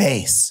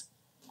space.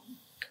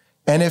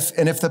 And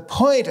if the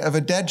point of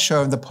a dead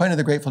show, the point of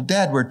the Grateful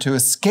Dead were to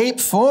escape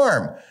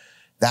form,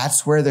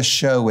 that's where the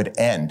show would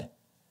end.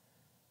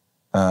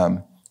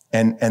 And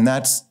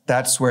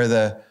that's where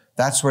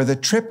the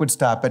trip would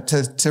stop. But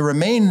to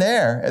remain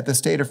there at the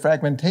state of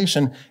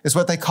fragmentation is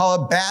what they call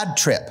a bad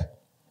trip.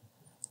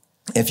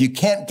 If you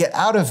can't get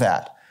out of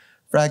that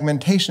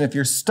fragmentation, if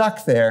you're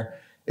stuck there,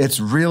 it's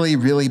really,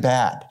 really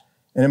bad.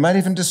 And it might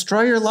even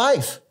destroy your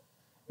life.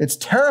 It's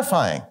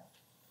terrifying.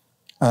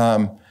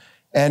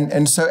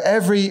 And so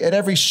at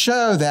every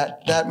show,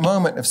 that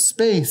moment of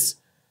space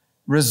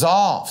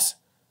resolves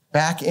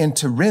back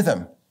into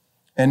rhythm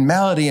and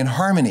melody and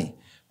harmony,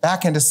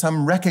 back into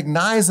some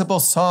recognizable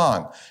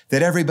song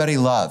that everybody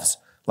loves,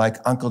 like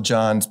Uncle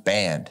John's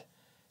Band.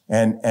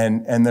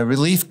 And the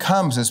relief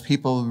comes as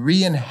people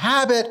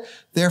re-inhabit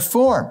their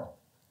form,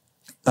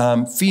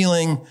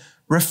 feeling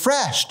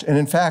refreshed and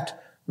in fact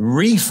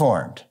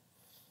reformed.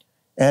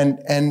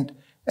 And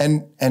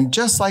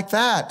just like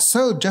that,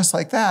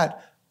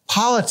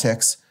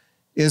 politics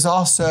is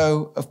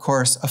also, of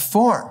course, a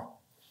form.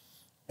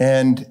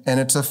 And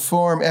it's a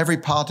form, every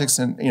politics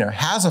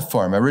has a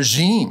form, a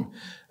regime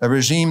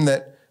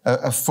that,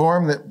 a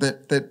form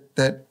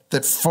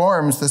that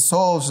forms the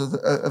souls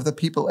of the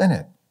people in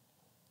it.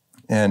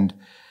 And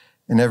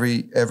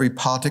every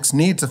politics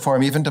needs a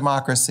form, even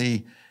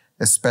democracy,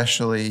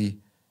 especially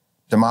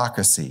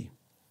democracy.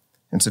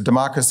 And so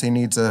democracy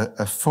needs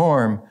a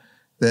form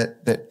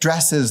that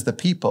dresses the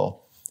people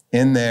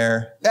in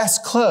their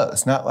best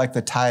clothes, not like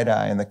the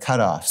tie-dye and the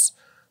cutoffs,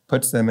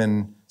 puts them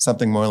in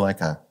something more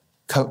like a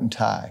coat and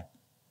tie,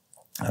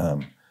 a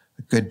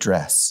good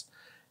dress,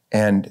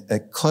 and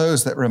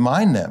clothes that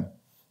remind them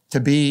to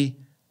be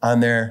on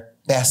their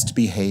best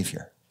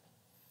behavior.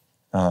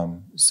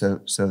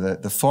 So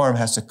the form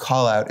has to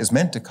call out, is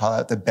meant to call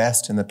out the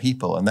best in the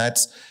people, and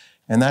that's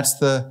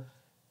the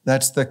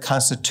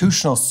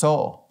constitutional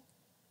soul.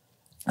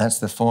 That's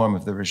the form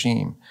of the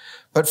regime.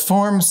 But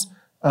forms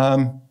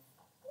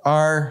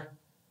are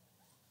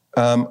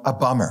a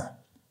bummer,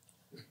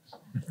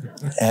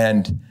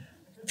 and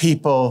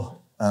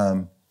people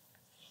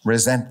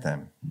resent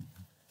them.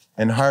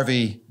 And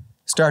Harvey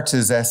starts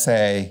his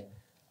essay,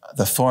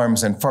 The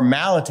Forms and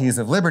Formalities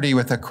of Liberty,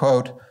 with a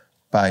quote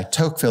by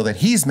Tocqueville that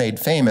he's made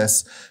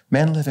famous: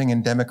 "Men living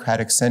in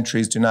democratic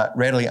centuries do not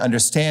readily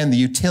understand the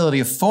utility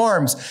of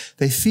forms.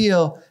 They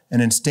feel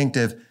an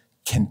instinctive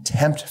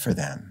contempt for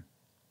them.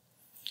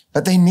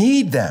 But they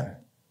need them.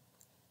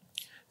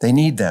 They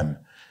need them.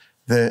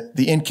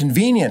 The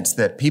inconvenience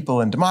that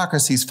people in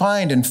democracies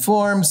find in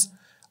forms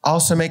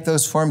also make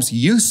those forms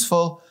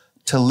useful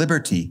to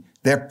liberty.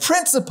 Their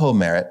principal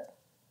merit,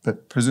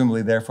 but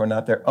presumably therefore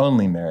not their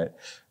only merit,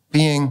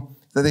 being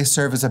that they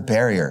serve as a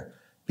barrier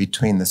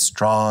between the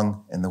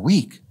strong and the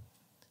weak,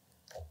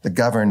 the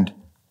governed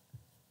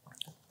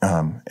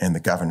and the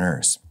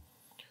governors."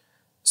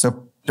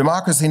 So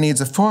democracy needs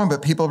a form,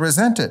 but people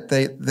resent it.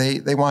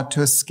 They want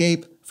to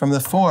escape from the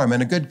form.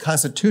 And a good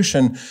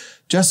constitution,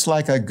 just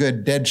like a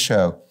good dead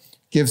show,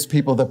 gives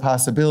people the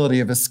possibility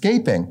of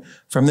escaping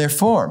from their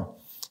form.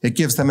 It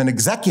gives them an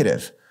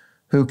executive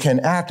who can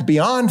act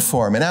beyond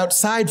form and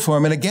outside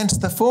form and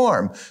against the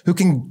form, who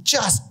can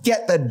just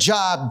get the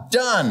job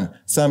done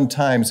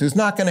sometimes, who's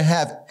not going to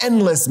have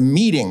endless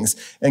meetings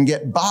and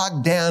get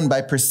bogged down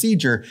by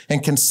procedure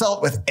and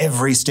consult with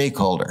every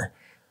stakeholder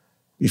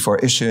before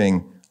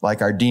issuing,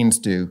 like our deans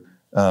do,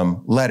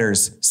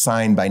 letters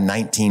signed by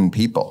 19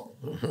 people.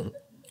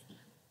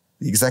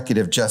 The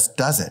executive just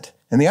does it.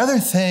 And the other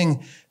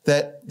thing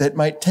that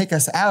might take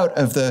us out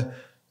of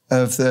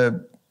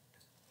the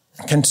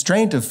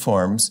constraint of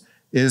forms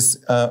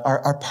is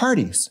our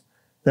parties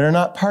that are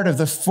not part of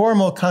the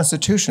formal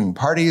constitution.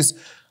 Parties,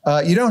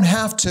 you don't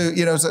have to,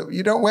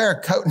 you don't wear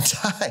a coat and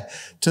tie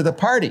to the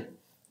party.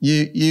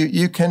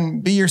 You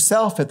can be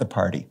yourself at the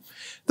party.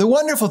 The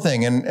wonderful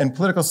thing, and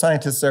political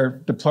scientists are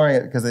deploring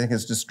it because they think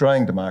it's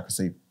destroying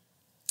democracy,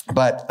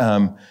 but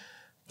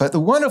the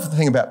wonderful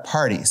thing about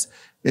parties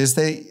is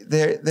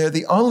they're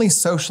the only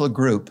social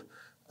group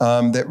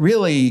that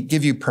really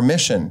give you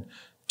permission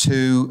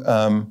to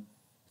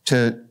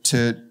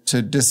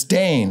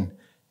disdain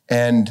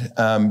and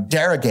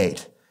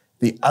derogate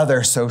the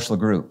other social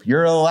group.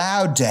 You're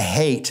allowed to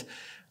hate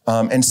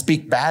and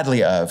speak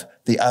badly of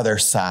the other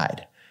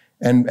side.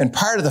 And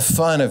part of the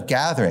fun of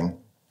gathering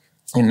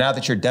And now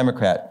that you're a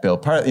Democrat, Bill,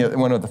 part of,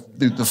 one of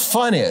the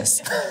fun is,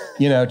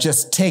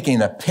 just taking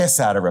the piss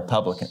out of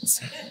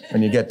Republicans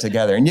when you get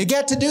together. And you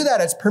get to do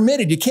that. It's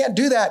permitted. You can't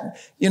do that,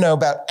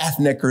 about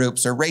ethnic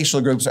groups or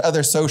racial groups or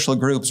other social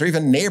groups or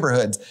even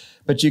neighborhoods.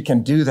 But you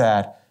can do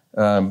that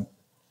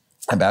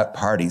about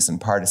parties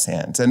and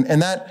partisans.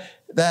 And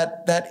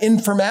that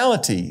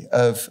informality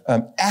of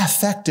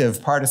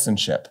affective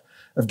partisanship,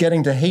 of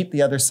getting to hate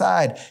the other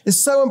side,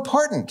 is so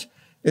important.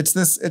 It's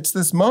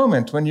this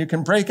moment when you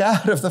can break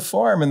out of the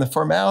form and the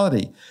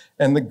formality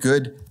and the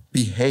good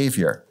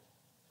behavior.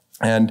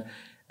 And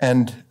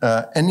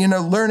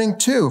learning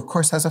too, of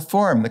course, has a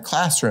form, the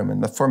classroom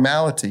and the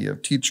formality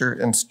of teacher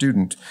and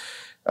student.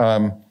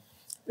 And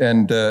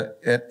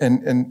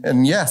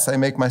yes, I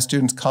make my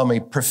students call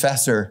me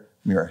Professor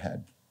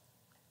Muirhead.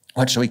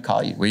 What should we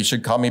call you? Well, you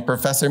should call me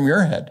Professor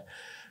Muirhead.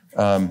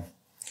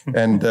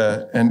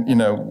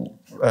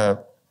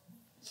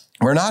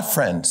 We're not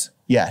friends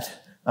yet.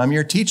 I'm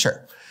your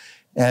teacher.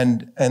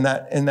 And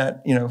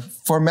that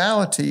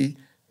formality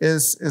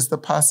is the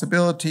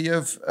possibility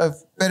of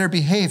better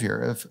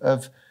behavior,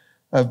 of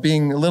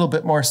being a little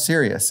bit more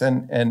serious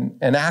and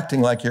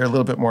acting like you're a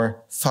little bit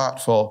more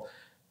thoughtful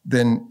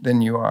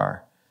than you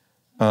are.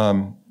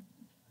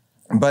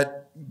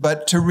 But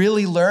to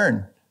really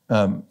learn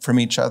from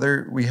each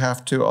other, we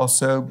have to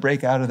also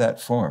break out of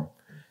that form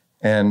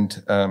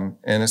and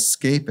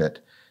escape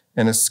it,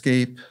 and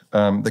escape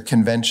the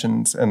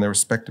conventions and the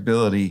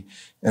respectability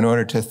in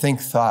order to think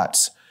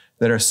thoughts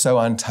that are so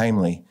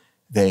untimely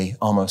they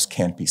almost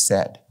can't be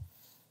said.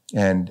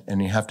 And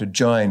you have to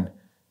join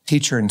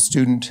teacher and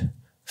student,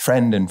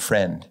 friend and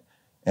friend.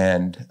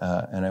 And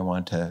I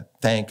want to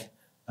thank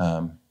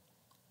the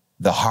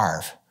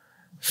Harv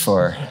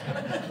for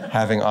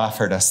having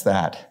offered us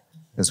that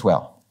as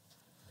well.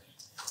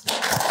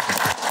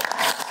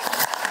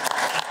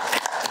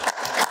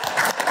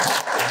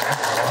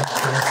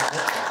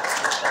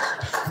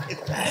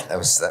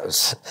 That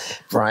was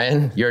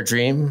Bryan, your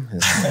dream.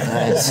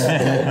 Nice.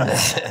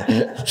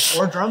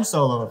 Or drum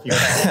solo if you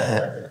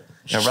want.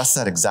 Now, Russ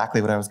said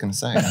exactly what I was going to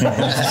say.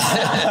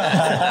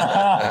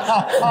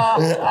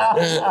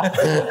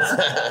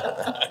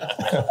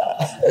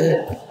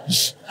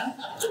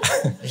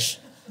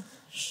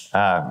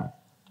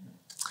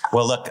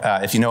 Well, look,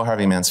 if you know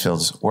Harvey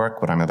Mansfield's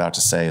work, what I'm about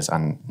to say is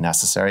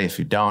unnecessary. If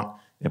you don't,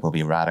 it will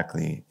be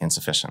radically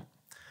insufficient.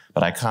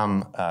 But I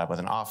come with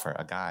an offer,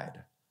 a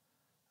guide,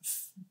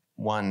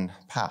 one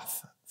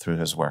path through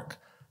his work.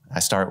 I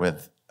start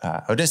with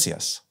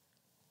Odysseus.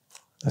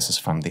 This is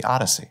from the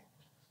Odyssey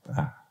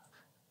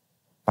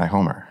by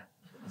Homer.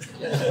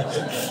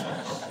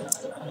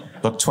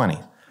 Book 20.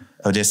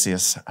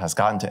 Odysseus has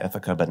gotten to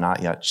Ithaca, but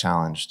not yet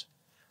challenged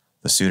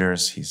the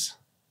suitors. He's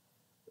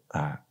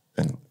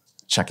been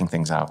checking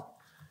things out.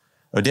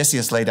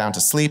 Odysseus lay down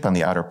to sleep on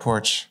the outer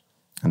porch,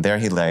 and there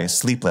he lay,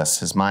 sleepless,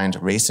 his mind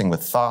racing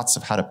with thoughts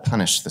of how to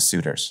punish the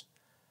suitors.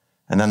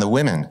 And then the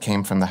women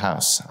came from the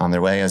house, on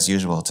their way as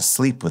usual to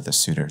sleep with the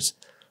suitors,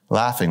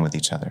 laughing with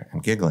each other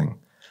and giggling.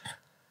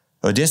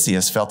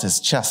 Odysseus felt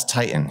his chest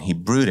tighten. He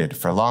brooded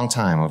for a long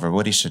time over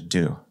what he should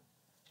do.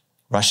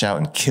 Rush out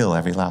and kill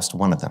every last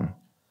one of them,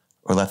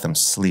 or let them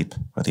sleep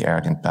with the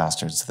arrogant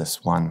bastards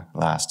this one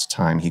last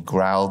time. He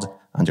growled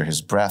under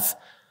his breath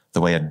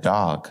the way a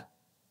dog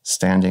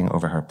standing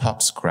over her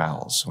pups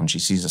growls when she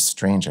sees a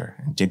stranger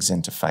and digs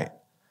in to fight.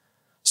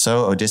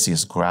 So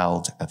Odysseus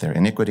growled at their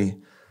iniquity,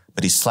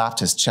 but he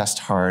slapped his chest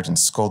hard and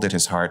scolded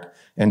his heart.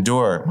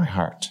 Endure, my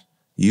heart.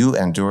 You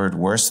endured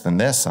worse than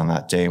this on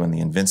that day when the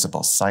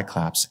invincible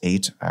Cyclops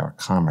ate our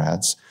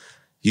comrades.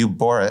 You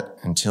bore it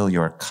until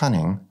your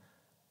cunning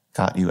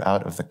got you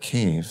out of the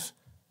cave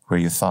where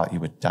you thought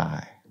you would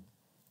die.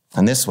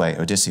 And this way,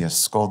 Odysseus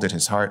scolded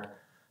his heart,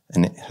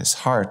 and his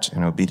heart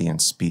in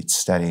obedience beat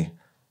steady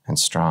and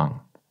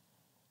strong.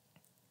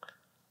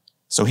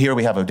 So here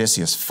we have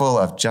Odysseus full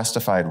of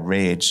justified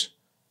rage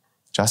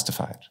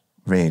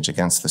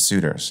against the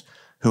suitors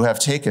who have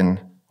taken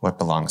what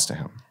belongs to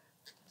him,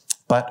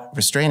 but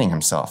restraining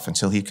himself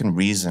until he can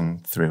reason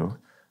through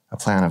a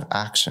plan of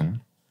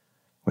action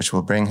which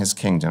will bring his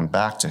kingdom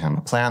back to him,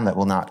 a plan that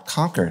will not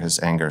conquer his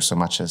anger so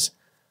much as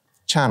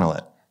channel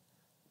it,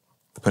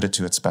 put it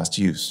to its best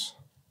use.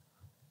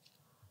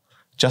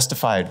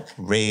 Justified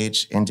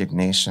rage,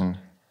 indignation.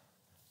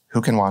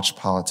 Who can watch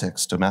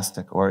politics,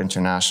 domestic or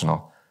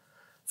international,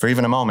 for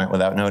even a moment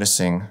without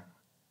noticing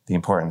the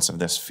importance of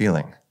this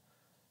feeling?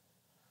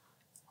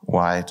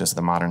 Why does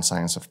the modern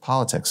science of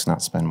politics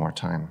not spend more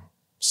time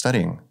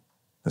studying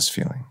this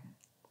feeling?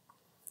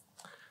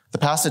 The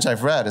passage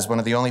I've read is one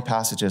of the only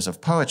passages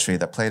of poetry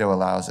that Plato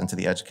allows into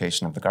the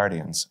education of the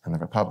guardians in the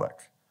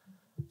Republic.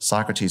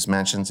 Socrates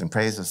mentions and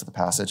praises the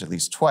passage at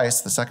least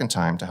twice, the second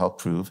time to help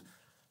prove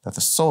that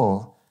the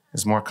soul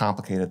is more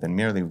complicated than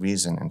merely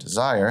reason and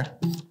desire,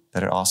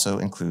 that it also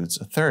includes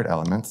a third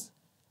element,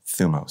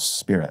 thumos,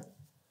 spirit.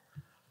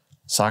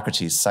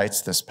 Socrates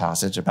cites this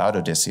passage about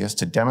Odysseus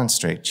to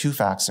demonstrate two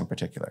facts in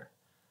particular: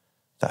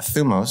 that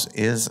thumos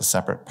is a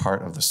separate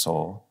part of the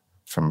soul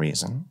from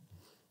reason,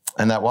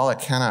 and that while it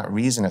cannot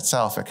reason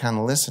itself, it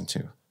can listen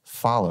to,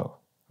 follow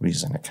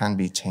reason. It can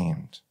be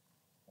tamed.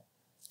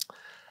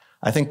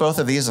 I think both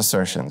of these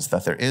assertions,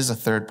 that there is a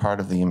third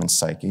part of the human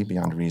psyche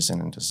beyond reason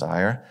and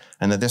desire,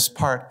 and that this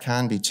part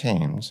can be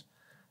tamed,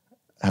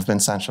 have been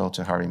central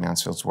to Harvey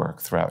Mansfield's work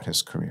throughout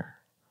his career.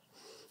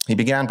 He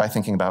began by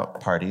thinking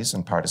about parties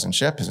and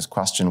partisanship. His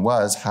question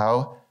was,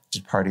 how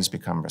did parties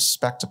become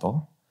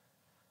respectable?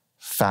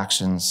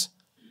 Factions,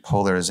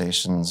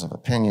 polarizations of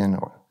opinion,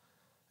 or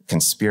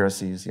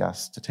conspiracies,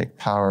 yes, to take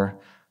power.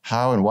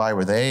 How and why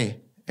were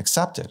they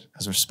accepted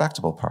as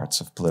respectable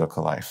parts of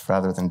political life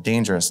rather than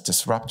dangerous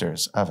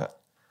disruptors of it?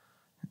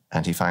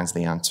 And he finds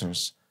the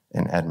answers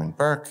in Edmund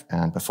Burke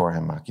and before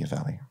him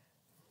Machiavelli.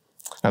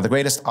 Now, the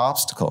greatest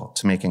obstacle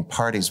to making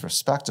parties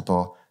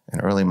respectable in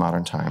early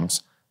modern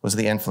times was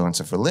the influence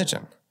of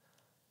religion.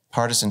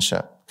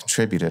 Partisanship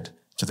contributed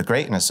to the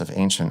greatness of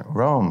ancient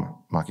Rome,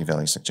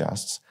 Machiavelli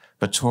suggests,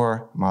 but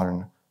tore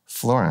modern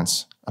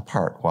Florence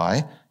apart.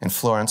 Why? In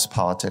Florence,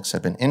 politics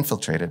had been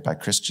infiltrated by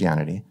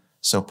Christianity,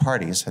 so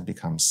parties had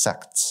become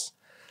sects.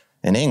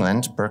 In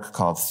England, Burke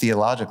called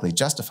theologically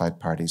justified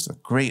parties the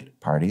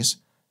great parties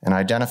and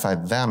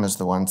identified them as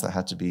the ones that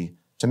had to be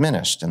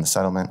diminished in the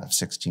settlement of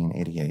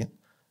 1688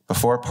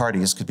 before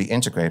parties could be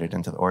integrated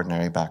into the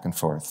ordinary back and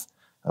forth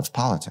of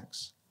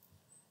politics.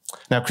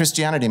 Now,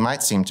 Christianity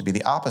might seem to be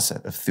the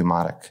opposite of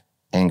thumatic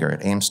anger.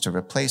 It aims to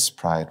replace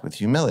pride with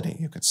humility,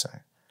 you could say.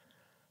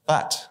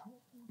 But,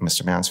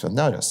 Mr. Mansfield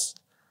noticed,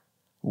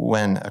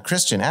 when a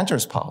Christian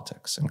enters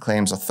politics and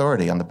claims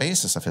authority on the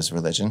basis of his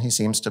religion, he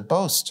seems to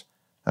boast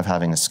of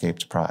having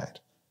escaped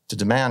pride, to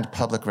demand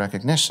public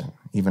recognition,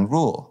 even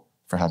rule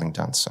for having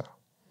done so,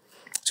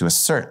 to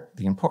assert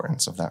the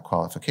importance of that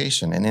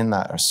qualification. And in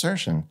that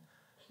assertion,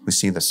 we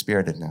see the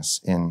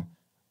spiritedness in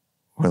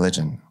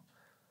religion.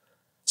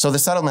 So the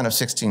settlement of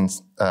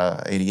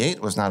 1688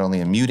 was not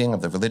only a muting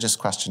of the religious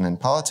question in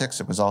politics,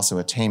 it was also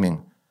a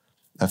taming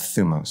of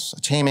thumos,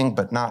 a taming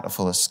but not a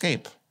full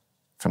escape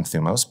from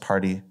thumos.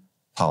 Party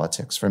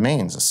politics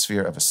remains a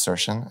sphere of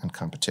assertion and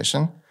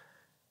competition,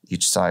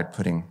 each side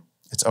putting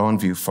its own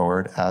view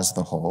forward as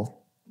the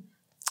whole.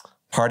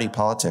 Party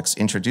politics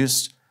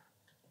introduced,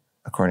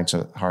 according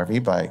to Harvey,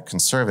 by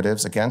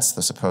conservatives against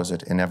the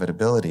supposed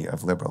inevitability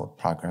of liberal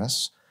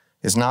progress,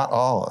 is not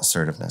all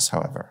assertiveness,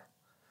 however.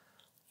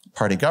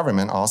 Party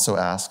government also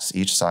asks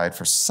each side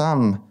for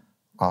some,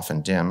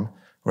 often dim,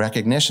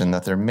 recognition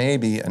that there may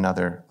be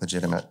another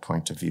legitimate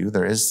point of view.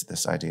 There is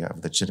this idea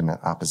of legitimate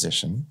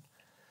opposition.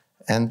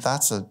 And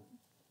that's a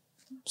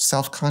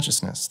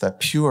self-consciousness that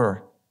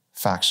pure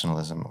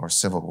factionalism or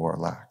civil war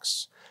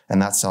lacks.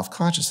 And that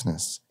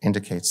self-consciousness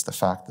indicates the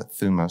fact that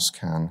thumos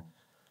can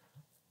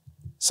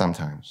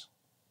sometimes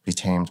be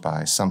tamed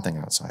by something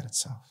outside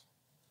itself.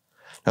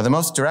 Now, the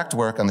most direct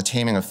work on the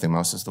taming of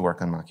thumos is the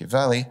work on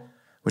Machiavelli,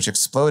 which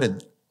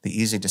exploded the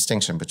easy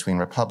distinction between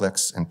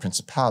republics and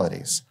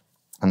principalities,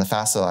 and the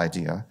facile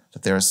idea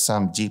that there is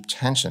some deep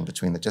tension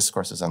between the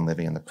discourses on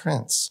Livy and the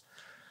prince,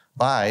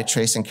 by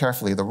tracing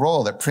carefully the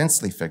role that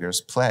princely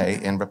figures play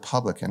in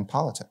republican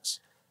politics,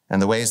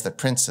 and the ways that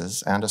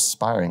princes and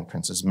aspiring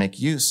princes make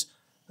use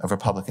of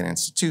republican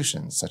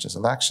institutions, such as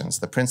elections.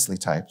 The princely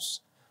types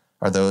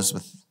are those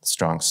with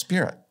strong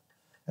spirit.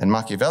 And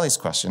Machiavelli's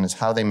question is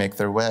how they make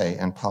their way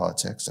in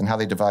politics and how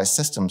they devise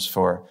systems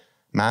for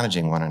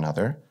managing one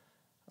another,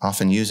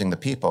 often using the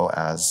people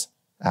as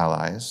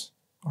allies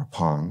or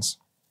pawns.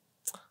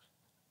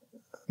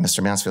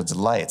 Mr. Mansfield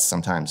delights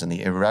sometimes in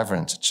the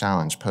irreverent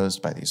challenge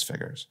posed by these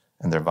figures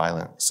and their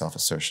violent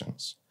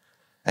self-assertions.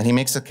 And he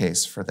makes a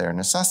case for their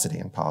necessity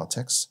in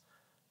politics,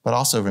 but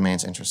also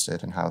remains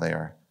interested in how they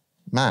are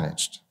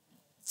managed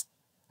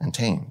and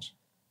tamed.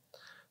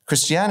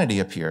 Christianity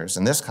appears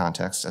in this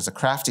context as a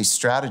crafty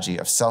strategy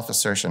of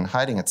self-assertion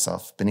hiding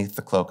itself beneath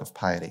the cloak of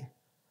piety.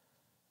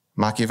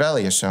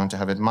 Machiavelli is shown to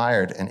have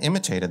admired and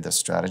imitated this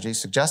strategy,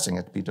 suggesting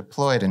it to be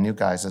deployed in new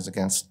guises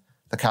against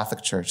the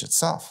Catholic Church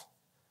itself.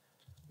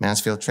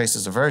 Mansfield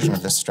traces a version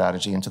of this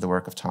strategy into the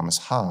work of Thomas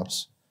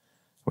Hobbes,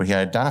 where he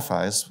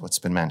identifies what's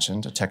been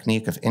mentioned, a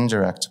technique of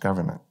indirect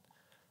government.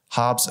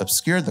 Hobbes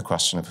obscured the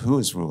question of who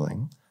is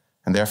ruling,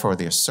 and therefore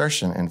the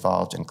assertion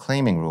involved in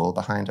claiming rule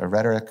behind a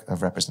rhetoric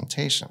of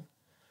representation.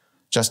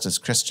 Just as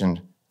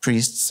Christian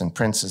priests and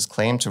princes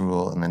claim to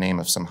rule in the name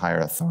of some higher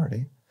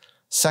authority,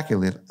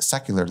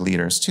 secular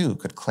leaders too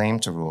could claim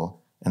to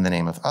rule in the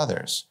name of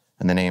others,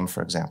 in the name,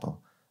 for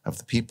example, of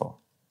the people.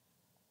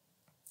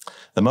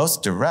 The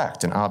most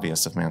direct and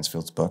obvious of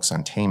Mansfield's books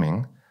on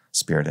taming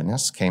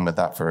spiritedness came with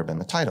that verb in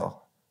the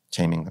title,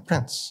 Taming the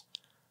Prince,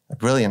 a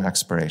brilliant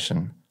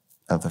exploration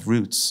of the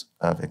roots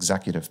of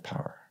executive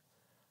power.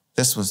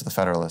 This was the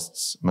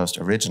Federalists' most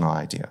original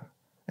idea,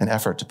 an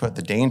effort to put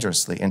the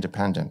dangerously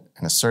independent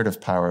and assertive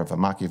power of a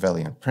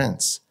Machiavellian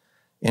prince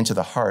into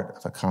the heart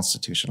of a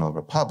constitutional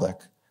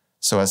republic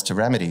so as to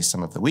remedy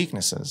some of the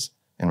weaknesses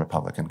in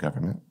Republican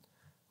government,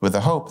 with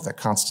the hope that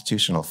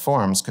constitutional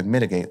forms could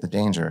mitigate the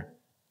danger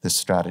this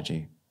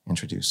strategy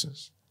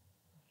introduces.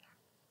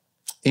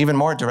 Even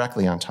more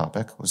directly on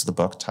topic was the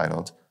book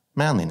titled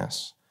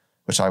Manliness,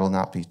 which I will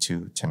not be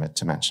too timid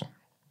to mention.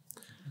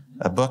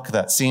 A book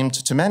that seemed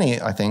to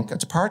many, I think, a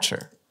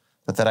departure,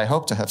 but that I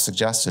hope to have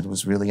suggested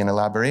was really an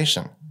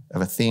elaboration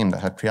of a theme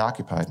that had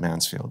preoccupied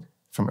Mansfield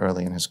from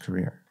early in his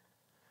career.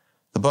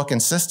 The book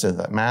insisted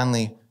that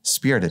manly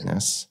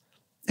spiritedness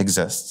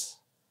exists,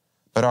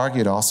 but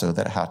argued also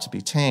that it had to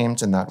be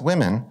tamed and that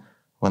women,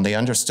 when they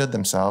understood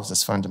themselves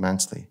as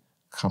fundamentally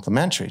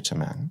complementary to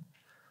men,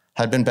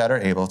 had been better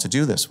able to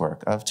do this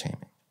work of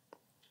taming.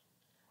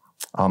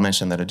 I'll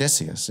mention that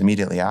Odysseus,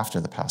 immediately after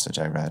the passage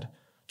I read,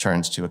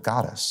 turned to a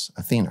goddess,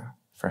 Athena,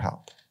 for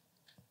help.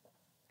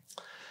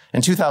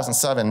 In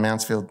 2007,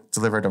 Mansfield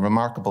delivered a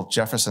remarkable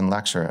Jefferson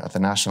lecture at the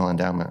National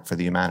Endowment for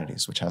the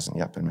Humanities, which hasn't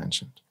yet been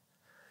mentioned.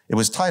 It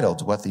was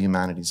titled, "What the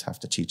Humanities Have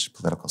to Teach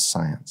Political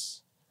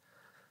Science."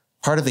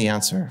 Part of the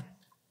answer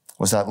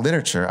was that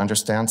literature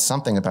understands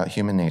something about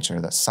human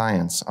nature that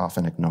science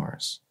often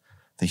ignores,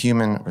 the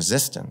human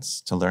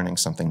resistance to learning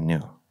something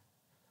new.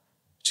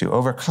 To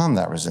overcome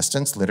that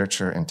resistance,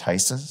 literature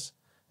entices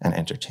and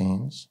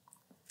entertains.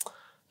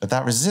 But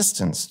that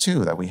resistance,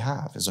 too, that we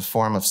have is a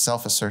form of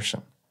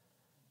self-assertion.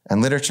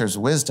 And literature's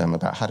wisdom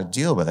about how to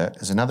deal with it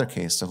is another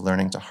case of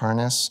learning to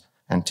harness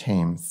and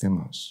tame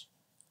thumos.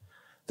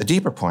 The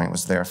deeper point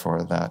was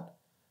therefore that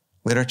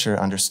literature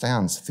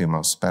understands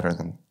thumos better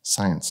than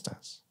science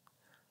does.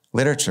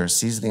 Literature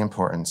sees the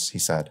importance, he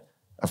said,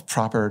 of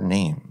proper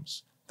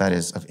names, that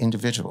is, of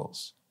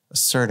individuals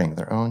asserting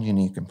their own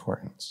unique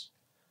importance.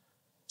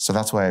 So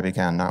that's why I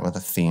began not with a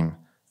theme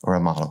or a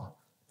model,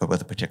 but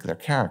with a particular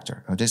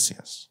character,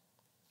 Odysseus.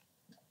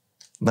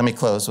 Let me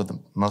close with the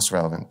most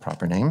relevant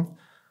proper name,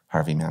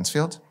 Harvey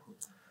Mansfield.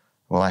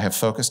 While I have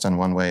focused on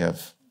one way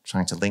of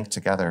trying to link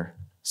together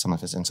some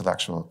of his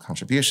intellectual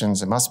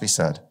contributions, it must be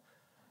said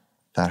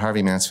that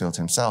Harvey Mansfield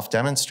himself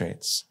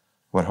demonstrates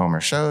what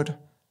Homer showed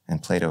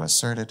and Plato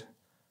asserted,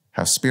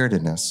 how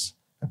spiritedness,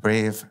 a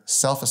brave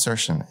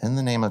self-assertion in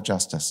the name of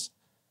justice,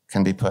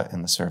 can be put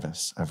in the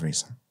service of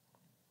reason.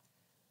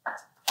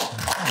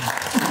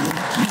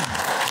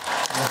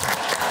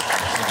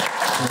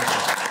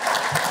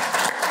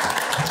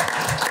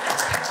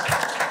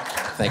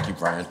 Thank you,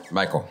 Bryan.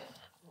 Michael.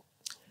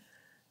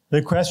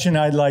 The question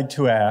I'd like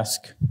to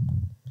ask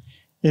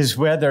is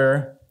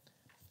whether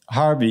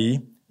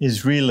Harvey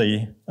is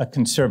really a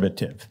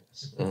conservative.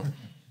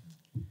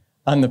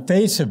 On the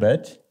face of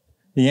it,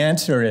 the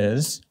answer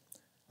is,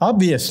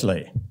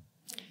 obviously.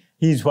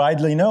 He's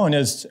widely known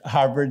as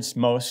Harvard's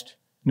most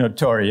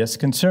notorious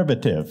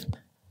conservative.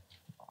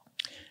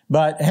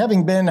 But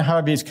having been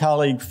Harvey's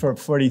colleague for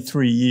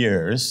 43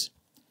 years,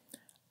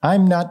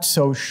 I'm not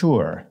so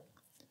sure.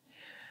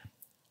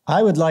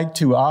 I would like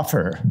to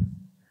offer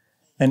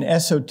an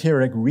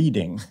esoteric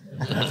reading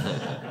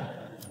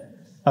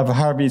of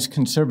Harvey's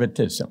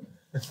conservatism.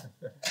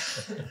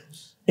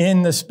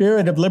 In The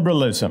Spirit of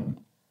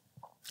Liberalism,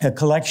 a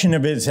collection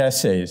of his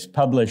essays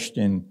published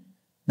in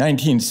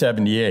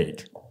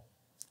 1978,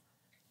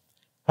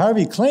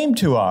 Harvey claimed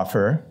to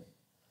offer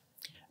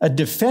a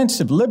defense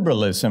of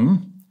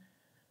liberalism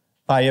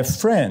by a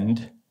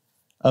friend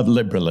of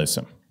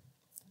liberalism.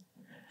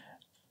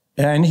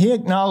 And he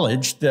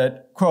acknowledged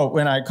that, quote,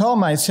 "When I call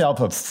myself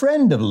a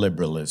friend of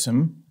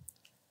liberalism,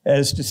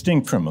 as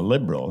distinct from a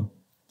liberal,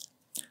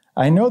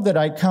 I know that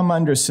I come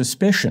under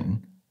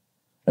suspicion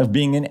of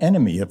being an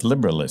enemy of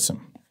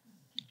liberalism."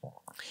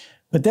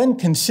 But then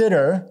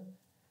consider,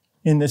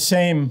 in the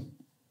same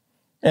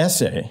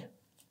essay,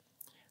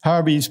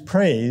 Harvey's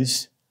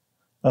praise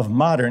of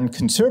modern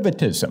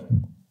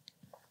conservatism.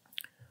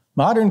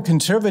 Modern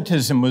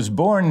conservatism was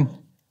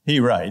born, he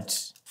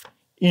writes,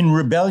 in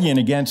rebellion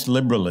against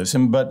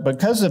liberalism, but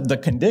because of the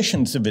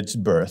conditions of its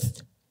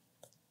birth,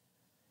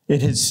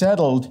 it has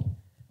settled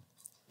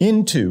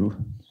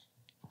into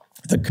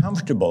the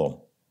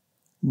comfortable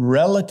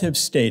relative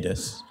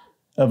status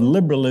of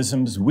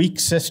liberalism's weak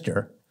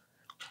sister,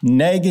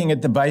 nagging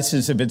at the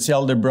vices of its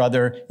elder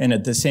brother and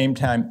at the same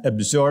time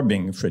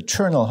absorbing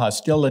fraternal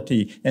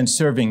hostility and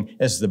serving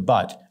as the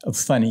butt of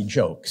funny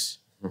jokes.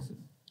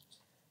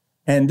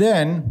 And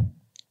then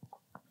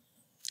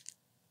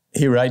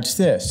he writes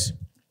this: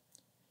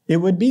 "It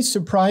would be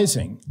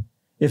surprising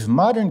if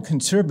modern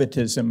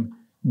conservatism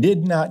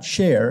did not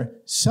share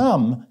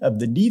some of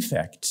the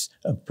defects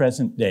of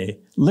present-day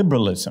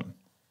liberalism."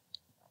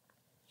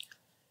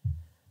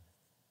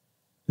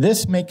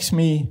 This makes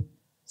me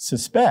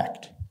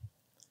suspect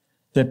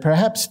that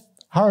perhaps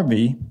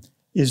Harvey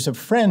is a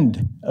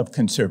friend of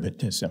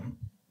conservatism,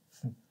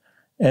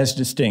 as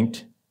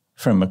distinct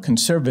from a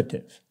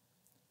conservative.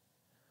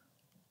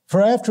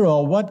 For after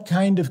all, what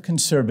kind of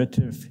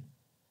conservative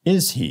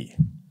is he?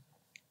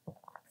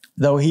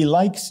 Though he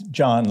likes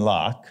John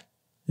Locke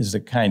as a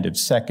kind of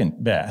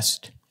second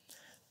best,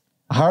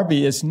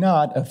 Harvey is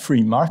not a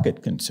free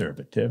market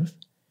conservative.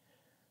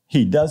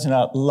 He does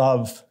not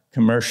love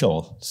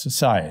commercial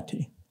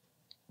society.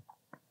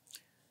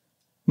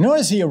 Nor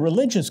is he a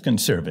religious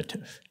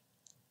conservative.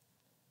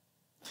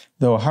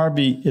 Though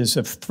Harvey is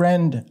a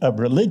friend of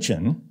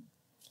religion,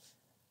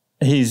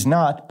 he's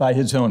not, by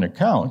his own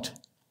account,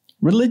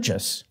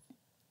 religious.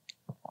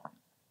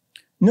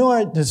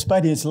 nor,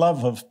 despite his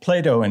love of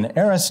Plato and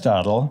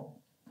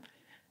Aristotle,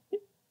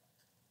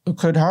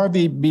 could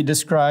Harvey be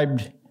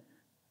described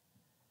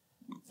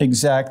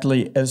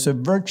exactly as a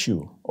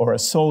virtue or a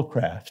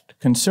soulcraft,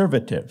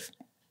 conservative.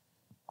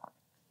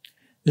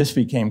 This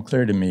became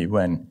clear to me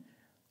when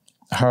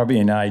Harvey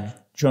and I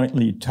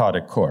jointly taught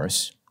a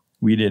course.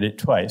 We did it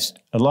twice,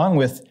 along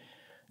with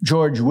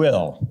George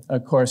Will, a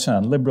course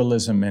on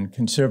liberalism and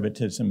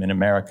conservatism in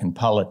American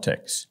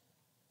politics.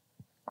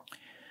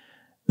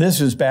 This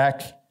was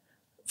back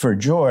for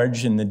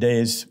George in the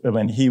days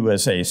when he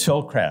was a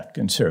soulcraft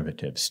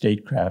conservative,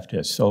 statecraft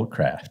as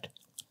soulcraft.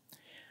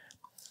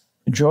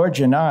 George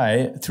and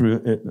I, through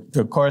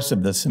the course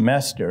of the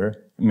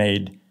semester,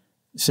 made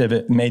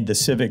the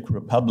civic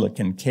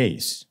Republican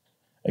case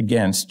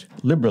against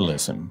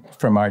liberalism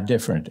from our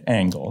different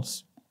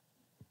angles.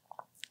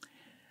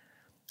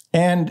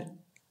 And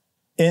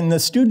in the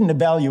student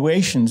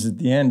evaluations at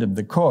the end of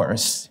the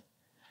course,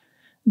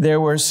 there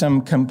were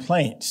some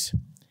complaints.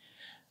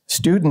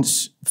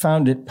 Students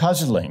found it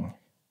puzzling,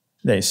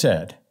 they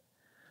said,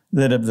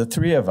 that of the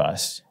three of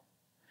us,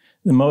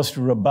 the most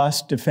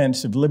robust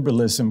defense of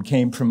liberalism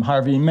came from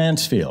Harvey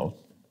Mansfield.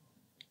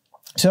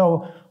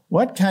 So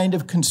what kind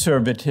of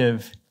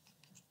conservative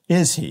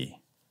is he?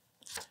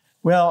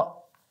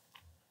 Well,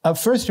 a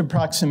first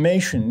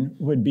approximation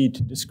would be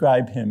to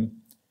describe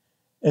him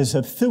as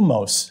a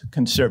thumos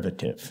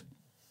conservative.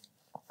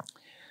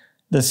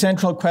 The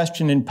central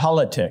question in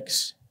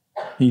politics,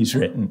 he's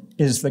written,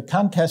 is the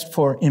contest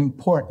for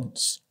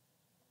importance,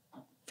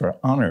 for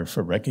honor,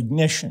 for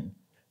recognition,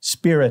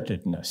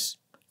 spiritedness,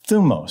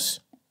 thumos.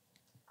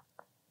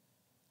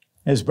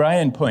 As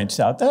Bryan points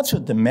out, that's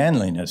what the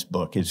manliness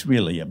book is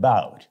really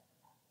about.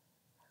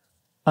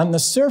 On the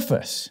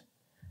surface,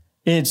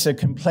 it's a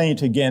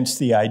complaint against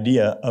the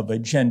idea of a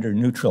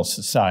gender-neutral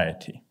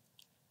society.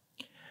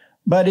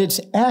 But it's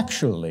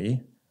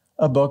actually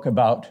a book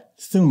about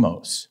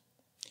thumos.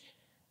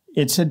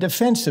 It's a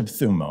defense of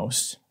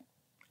thumos,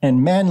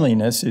 and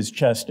manliness is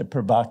just a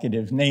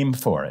provocative name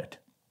for it.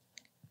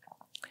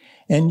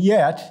 And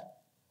yet,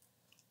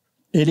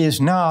 it is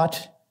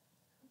not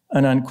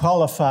an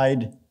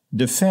unqualified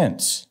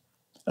defense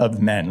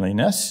of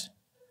manliness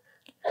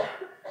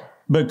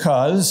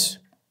because,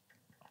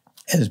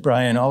 as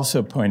Bryan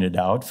also pointed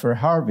out, for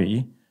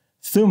Harvey,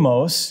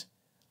 thumos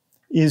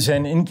is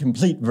an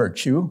incomplete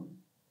virtue.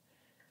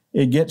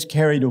 It gets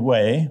carried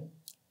away,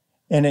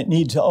 and it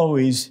needs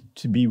always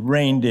to be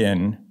reined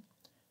in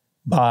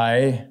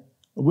by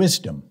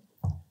wisdom,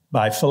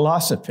 by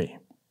philosophy.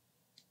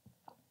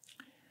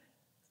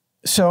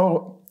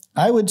 So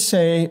I would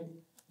say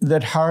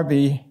that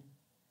Harvey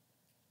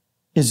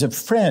is a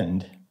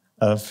friend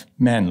of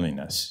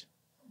manliness,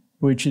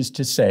 which is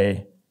to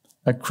say,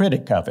 a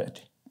critic of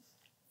it.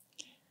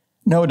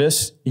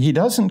 Notice he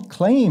doesn't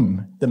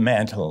claim the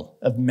mantle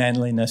of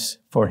manliness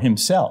for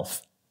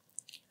himself.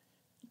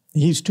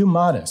 He's too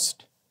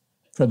modest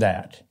for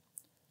that,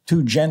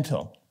 too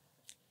gentle.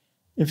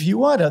 If you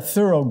want a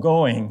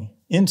thoroughgoing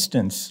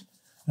instance,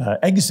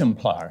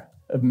 exemplar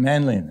of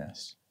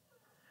manliness,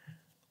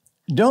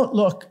 don't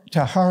look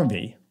to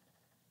Harvey.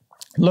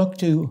 Look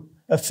to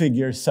a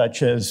figure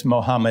such as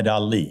Muhammad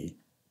Ali,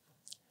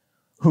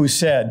 who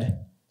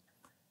said,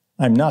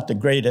 "I'm not the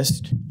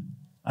greatest,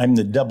 I'm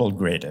the double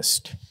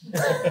greatest."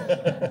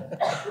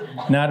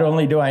 Not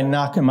only do I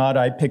knock him out,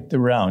 I pick the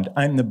round.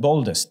 I'm the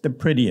boldest, the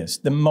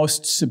prettiest, the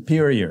most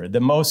superior,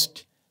 the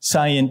most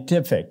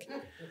scientific,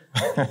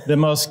 the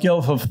most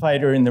skillful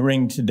fighter in the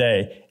ring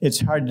today.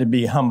 It's hard to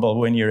be humble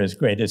when you're as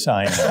great as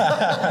I am.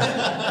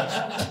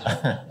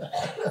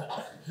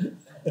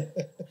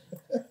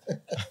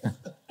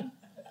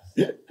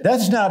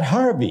 That's not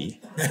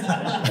Harvey.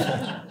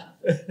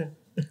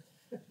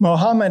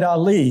 Muhammad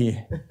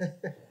Ali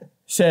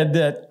said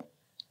that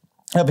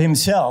of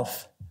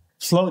himself,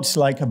 floats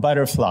like a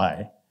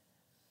butterfly,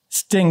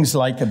 stings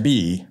like a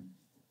bee.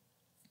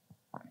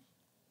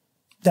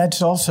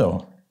 That's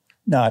also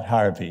not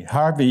Harvey.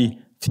 Harvey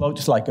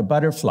floats like a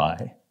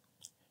butterfly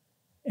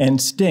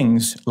and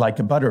stings like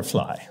a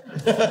butterfly.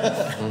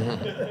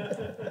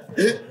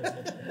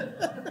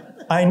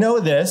 I know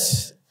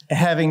this,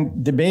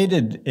 having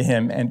debated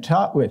him and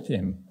taught with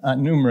him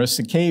on numerous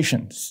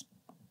occasions.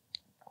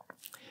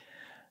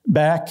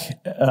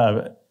 Back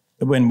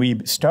when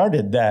we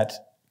started that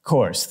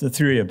course, the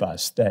three of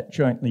us, that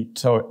jointly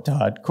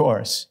taught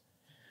course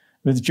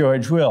with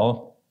George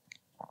Will,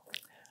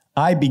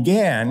 I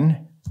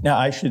began, now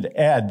I should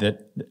add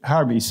that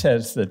Harvey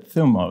says that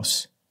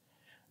thumos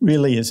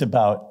really is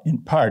about, in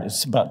part,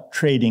 it's about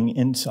trading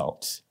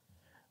insults,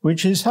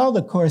 which is how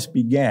the course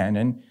began.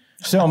 And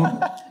so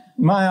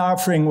my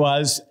offering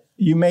was,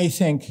 you may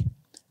think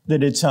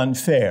that it's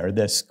unfair,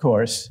 this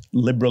course,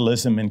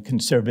 liberalism and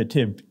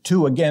conservative,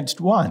 2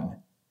 against 1,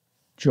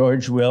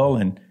 George Will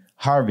and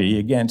Harvey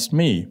against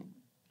me.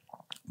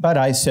 But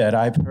I said,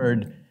 I've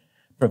heard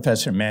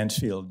Professor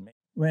Mansfield,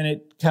 when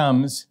it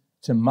comes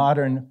to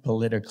modern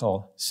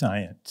political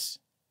science,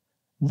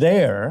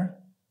 there,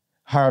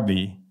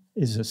 Harvey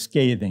is a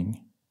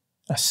scathing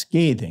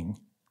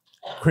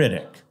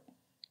critic.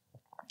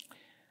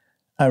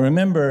 I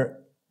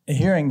remember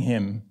hearing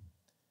him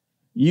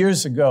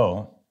years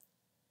ago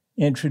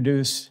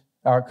introduce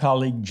our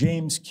colleague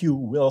James Q.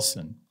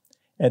 Wilson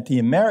at the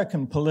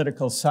American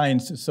Political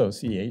Science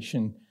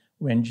Association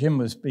when Jim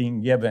was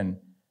being given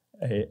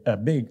a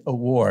big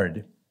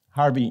award.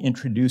 Harvey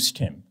introduced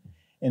him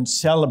and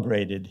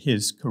celebrated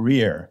his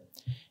career.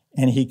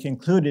 And he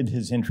concluded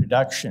his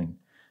introduction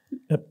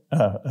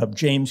of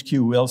James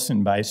Q.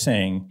 Wilson by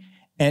saying,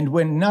 and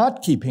when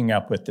not keeping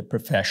up with the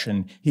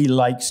profession, he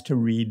likes to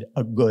read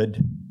a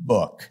good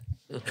book.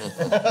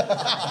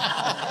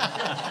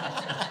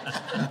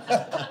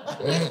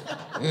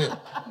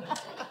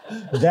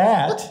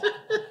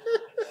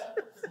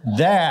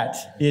 That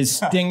is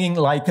stinging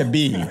like a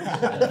bee.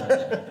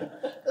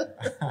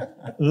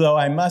 Though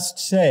I must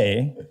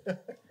say,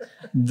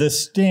 the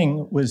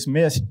sting was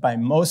missed by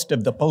most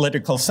of the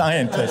political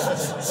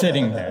scientists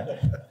sitting there.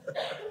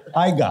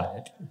 I got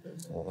it.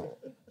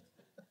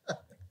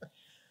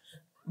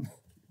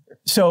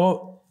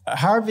 So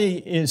Harvey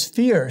is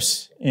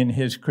fierce in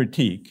his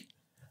critique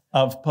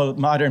of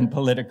modern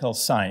political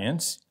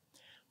science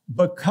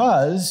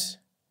because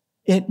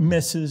it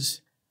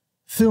misses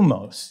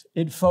thumos.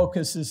 It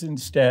focuses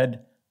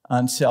instead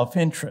on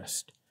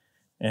self-interest.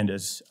 And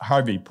as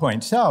Harvey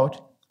points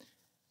out,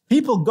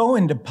 people go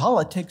into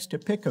politics to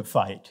pick a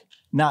fight,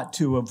 not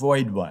to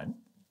avoid one.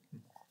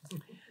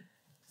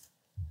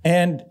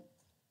 And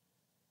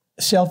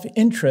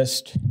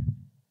self-interest,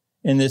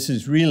 and this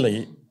is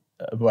really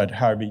what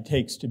Harvey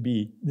takes to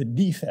be the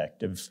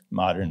defect of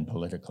modern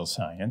political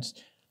science,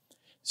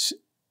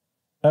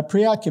 a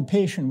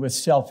preoccupation with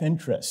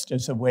self-interest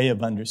as a way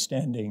of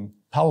understanding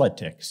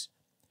politics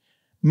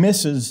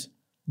misses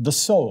the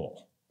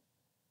soul.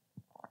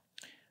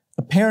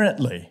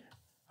 Apparently,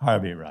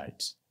 Harvey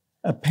writes,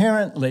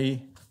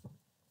 apparently,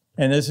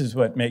 and this is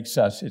what makes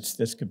us, it's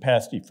this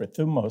capacity for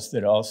thumos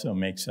that also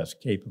makes us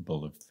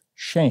capable of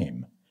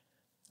shame.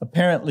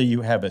 Apparently,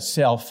 you have a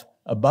self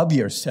above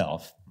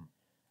yourself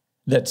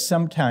that's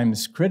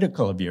sometimes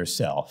critical of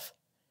yourself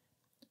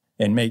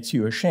and makes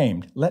you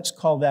ashamed. Let's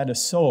call that a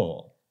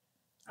soul,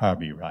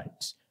 Harvey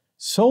writes.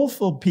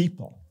 Soulful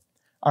people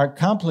are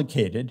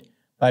complicated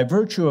by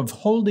virtue of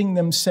holding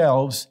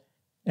themselves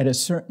at a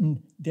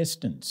certain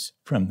distance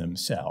from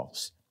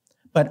themselves.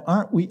 But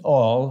aren't we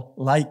all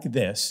like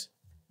this,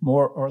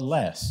 more or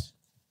less?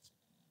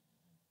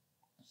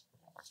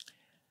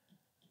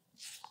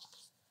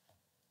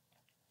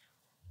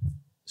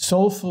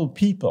 Soulful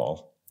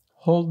people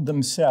hold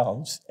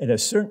themselves at a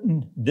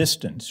certain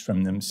distance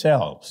from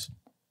themselves.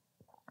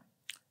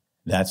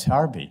 That's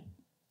Harvey.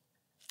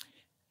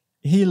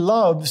 He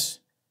loves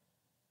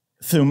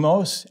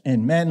thumos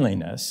and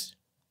manliness,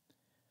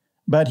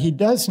 but he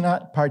does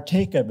not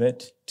partake of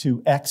it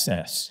to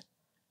excess.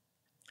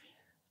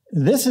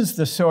 This is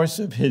the source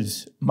of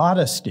his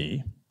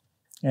modesty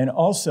and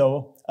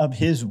also of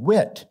his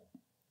wit.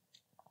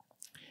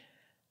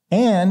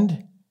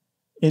 And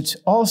it's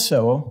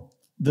also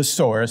the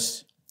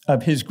source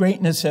of his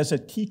greatness as a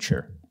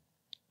teacher.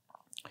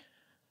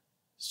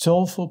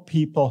 Soulful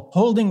people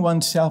holding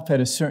oneself at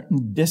a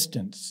certain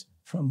distance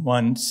from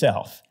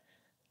oneself.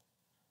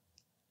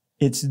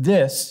 It's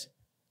this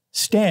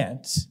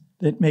stance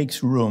that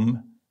makes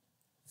room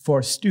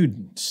for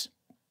students.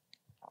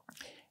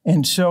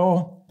 And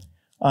so,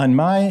 on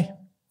my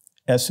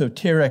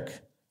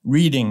esoteric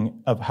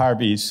reading of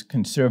Harvey's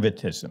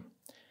conservatism,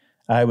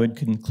 I would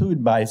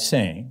conclude by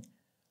saying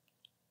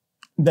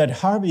that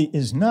Harvey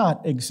is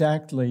not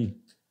exactly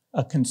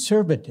a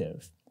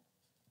conservative.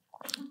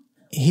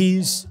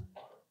 He's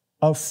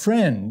a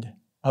friend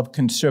of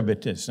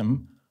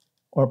conservatism,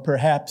 or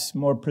perhaps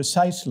more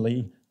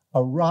precisely,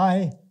 a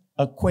wry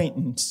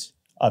acquaintance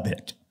of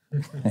it.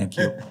 Thank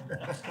you.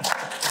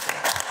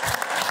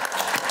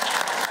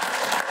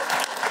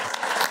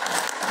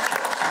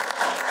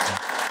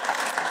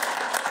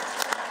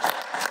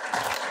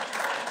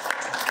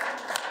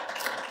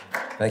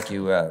 Thank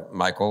you,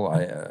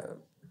 Michael.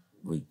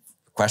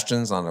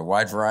 Questions on a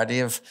wide variety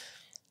of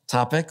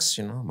topics,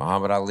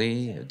 Muhammad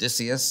Ali,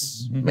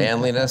 Odysseus,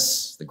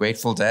 manliness, the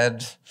Grateful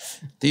Dead,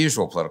 the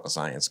usual political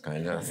science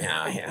kind of,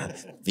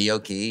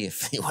 VOK,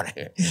 if you want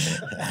to.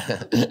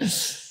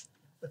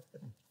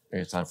 We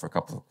have time for a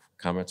couple of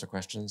comments or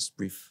questions,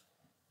 brief.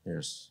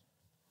 Here's,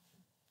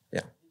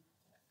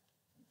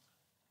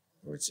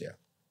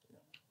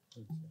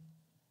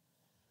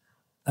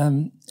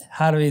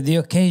 Harvey, the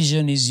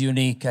occasion is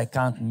unique. I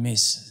can't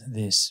miss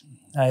this.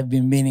 I've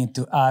been meaning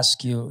to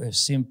ask you a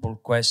simple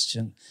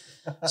question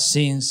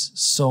since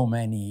so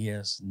many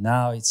years.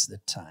 Now it's the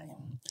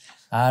time.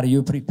 Are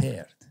you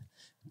prepared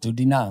to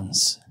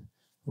denounce,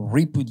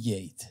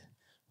 repudiate,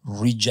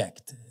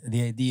 reject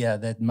the idea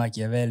that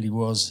Machiavelli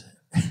was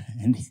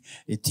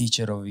a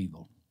teacher of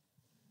evil?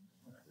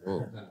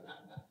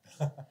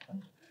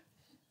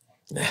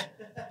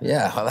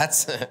 Yeah, well,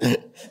 that's...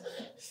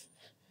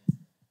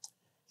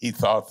 He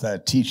thought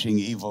that teaching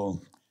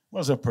evil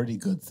was a pretty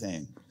good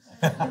thing.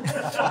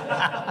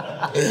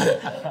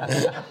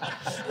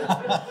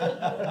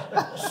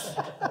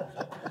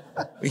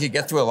 We could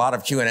get through a lot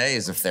of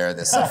Q&As if we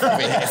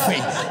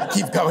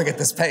keep going at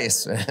this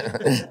pace,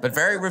 but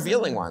very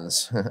revealing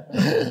ones.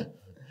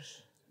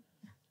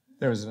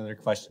 There was another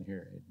question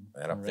here.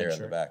 And up there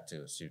in the back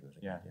too, a student.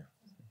 Yeah.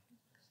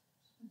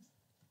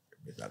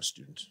 Not a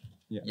student,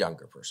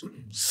 younger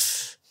person.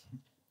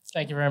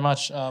 Thank you very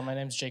much. My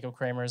name is Jacob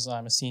Kramers.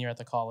 I'm a senior at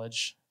the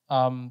college.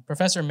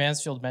 Professor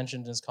Mansfield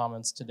mentioned in his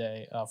comments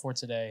today,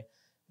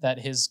 that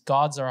his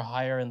gods are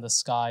higher in the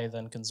sky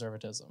than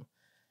conservatism.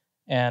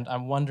 And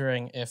I'm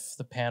wondering if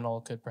the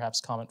panel could perhaps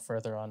comment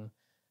further on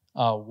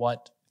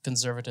what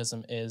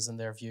conservatism is in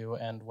their view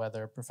and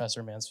whether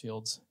Professor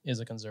Mansfield is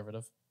a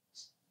conservative.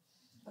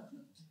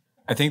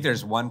 I think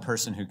there's one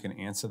person who can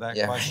answer that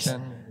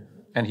question,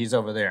 and he's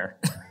over there.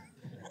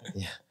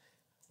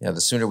 Yeah,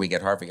 the sooner we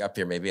get Harvey up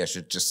here, maybe I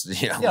should just, we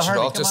should Harvey,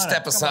 all just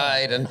step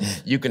aside on.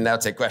 and you can now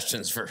take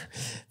questions for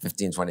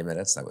 15, 20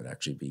 minutes. That would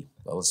actually be,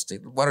 well, let's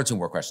take one or two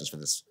more questions for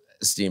this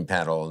esteemed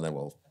panel, and then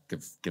we'll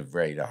give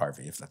Ray to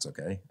Harvey, if that's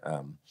okay. I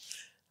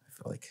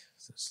feel like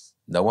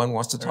no one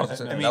wants to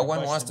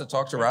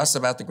talk to Russ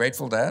about the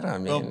Grateful Dead. I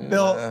mean, well,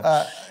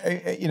 Bill,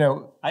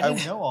 I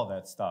didn't know all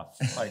that stuff.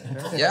 Like,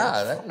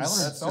 I learned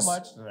so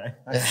much today.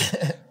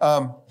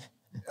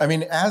 I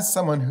mean, as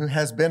someone who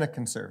has been a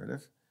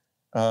conservative,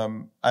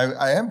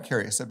 I am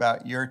curious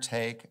about your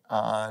take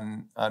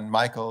on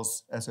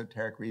Michael's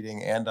esoteric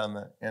reading and on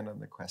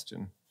the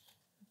question.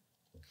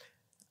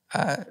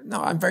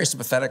 No, I'm very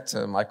sympathetic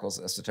to Michael's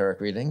esoteric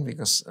reading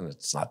and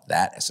it's not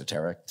that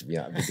esoteric to be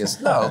honest.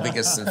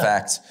 Because in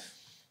fact,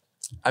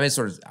 I mean,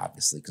 sort of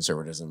obviously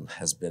conservatism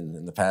has been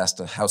in the past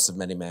a house of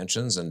many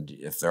mansions, and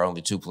if there are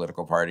only two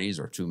political parties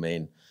or two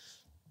main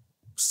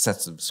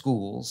sets of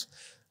schools,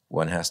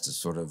 one has to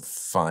sort of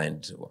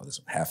find, well, it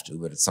doesn't have to,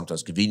 but it's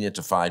sometimes convenient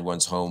to find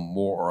one's home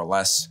more or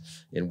less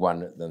in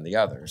one than the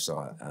other. So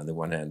on the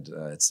one hand,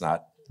 it's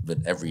not, but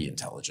every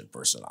intelligent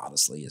person,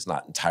 honestly, is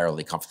not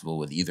entirely comfortable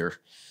with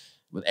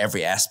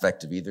every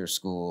aspect of either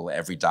school,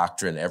 every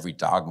doctrine, every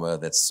dogma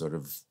that's sort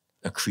of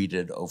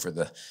accreted over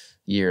the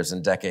years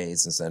and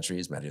decades and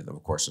centuries. Many of them,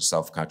 of course, are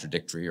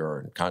self-contradictory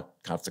or in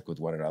conflict with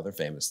one another,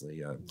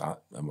 famously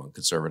among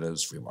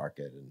conservatives, free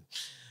market, and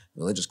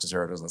religious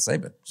conservatives, let's say,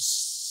 but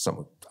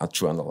somewhat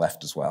true on the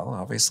left as well,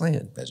 obviously,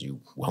 and as you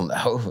well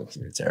know,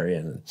 communitarian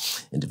and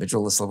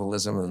individualist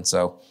liberalism. And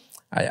so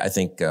I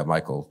think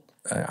Michael,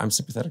 I'm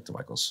sympathetic to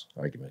Michael's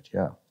argument,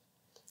 yeah.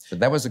 But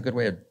that was a good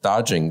way of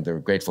dodging the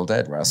Grateful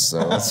Dead, Russ.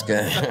 So let's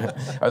get,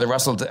 are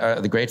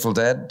the Grateful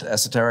Dead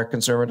esoteric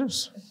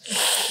conservatives?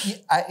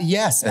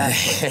 Yes,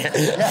 actually.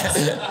 Yes.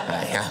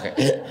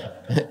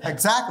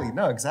 Exactly.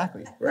 No,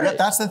 exactly. Right. Yeah,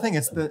 that's the thing.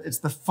 It's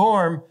the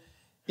form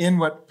in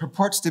what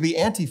purports to be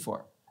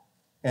anti-form.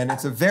 And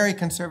it's a very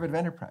conservative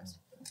enterprise.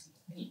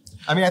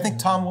 I mean, I think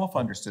Tom Wolfe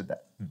understood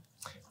that.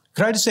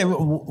 Could I just say,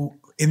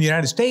 in the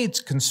United States,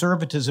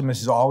 conservatism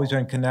has always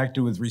been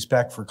connected with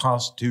respect for the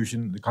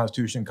Constitution,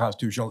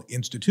 constitutional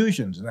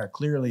institutions, and that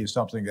clearly is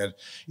something that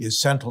is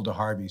central to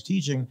Harvey's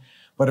teaching.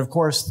 But of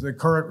course, the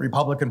current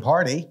Republican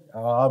Party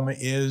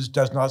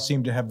does not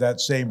seem to have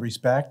that same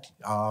respect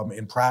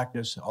in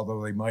practice,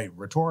 although they might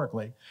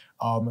rhetorically.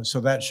 So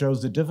that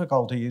shows the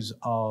difficulties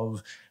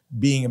of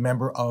being a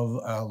member of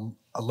an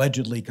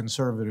allegedly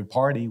conservative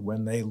party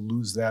when they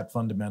lose that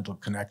fundamental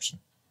connection.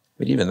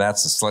 But even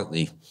that's a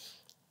slightly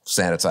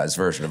sanitized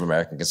version of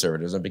American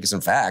conservatism, because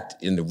in fact,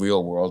 in the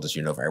real world, as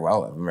you know very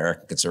well, of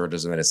American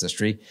conservatism and its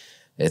history,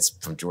 it's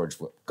from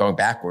going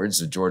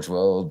backwards. George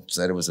Will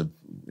said it was a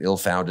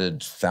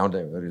ill-founded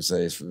founding. What do you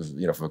say? From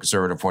a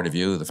conservative point of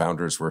view, the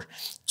founders were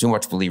too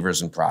much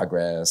believers in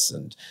progress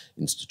and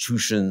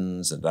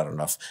institutions and not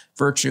enough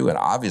virtue. And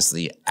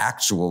obviously,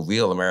 actual,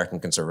 real American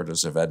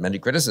conservatives have had many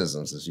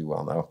criticisms, as you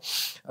well know,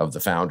 of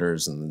the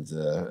founders and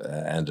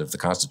of the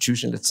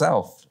Constitution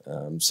itself.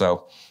 And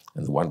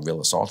the one real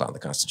assault on the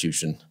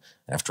Constitution,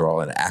 after all,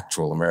 in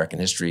actual American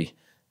history,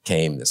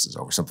 came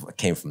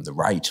from the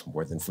right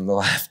more than from the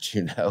left,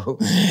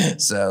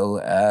 so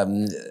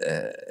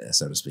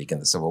so to speak, in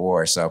the Civil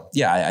War. So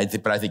yeah,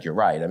 but I think you're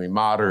right. I mean,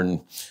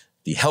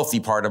 the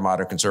healthy part of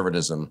modern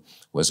conservatism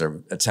was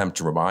an attempt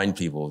to remind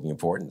people of the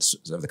importance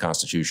of the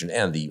Constitution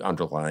and the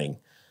underlying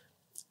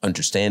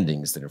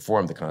understandings that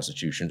informed the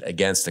Constitution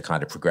against the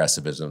kind of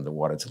progressivism that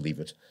wanted to leave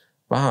it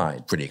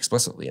behind pretty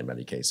explicitly in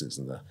many cases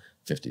in the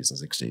 50s and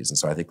 60s. And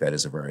so I think that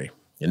is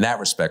in that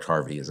respect,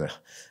 Harvey is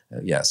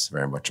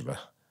very much of a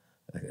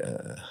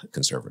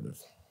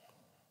conservative,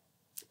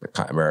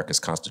 America's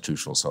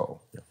constitutional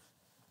soul. Yeah.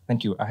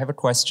 Thank you. I have a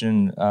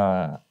question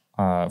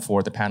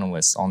for the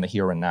panelists on the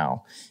here and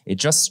now. It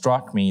just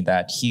struck me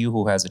that he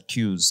who has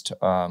accused,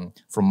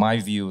 from my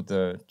view,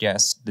 the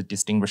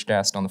distinguished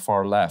guest on the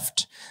far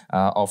left,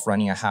 of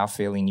running a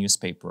half-failing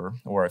newspaper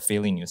or a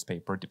failing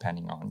newspaper,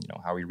 depending on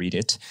how we read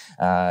it,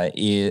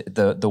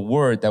 the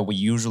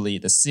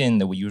sin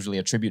that we usually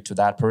attribute to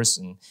that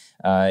person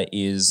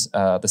is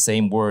the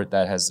same word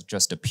that has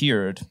just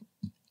appeared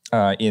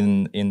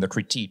in the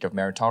critique of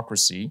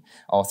meritocracy,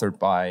 authored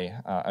by,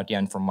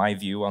 again, from my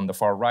view, on the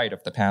far right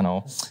of the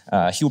panel,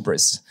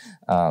 hubris.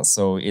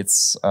 So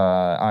it's,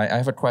 I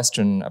have a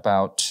question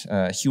about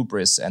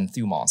hubris and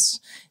thumos.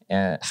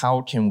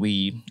 How can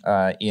we,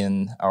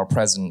 in our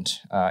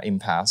present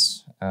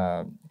impasse,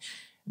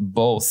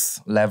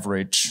 both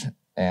leverage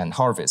and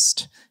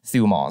harvest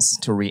thumos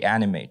to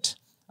reanimate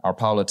our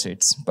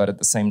politics, but at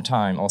the same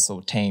time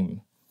also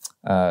tame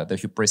the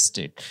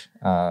hubristic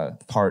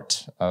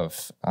part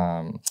of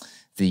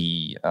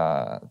the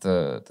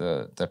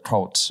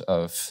cult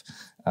of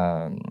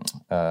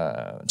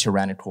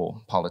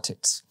tyrannical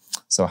politics.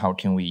 So how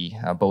can we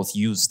both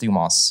use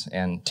thumos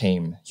and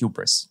tame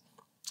hubris?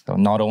 So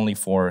not only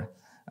for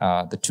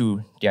the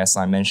two guests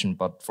I mentioned,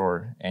 but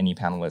for any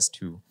panelist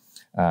who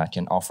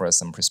can offer us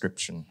some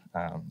prescription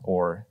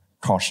or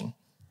caution.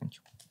 Thank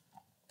you.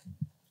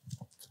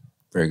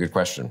 Very good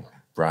question.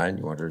 Bryan,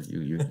 you want to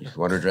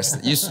address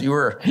that? You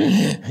were you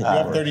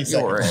have 30 seconds.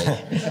 You were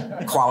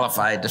a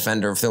qualified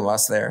defender of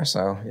thumos there,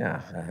 so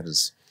yeah, that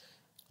is.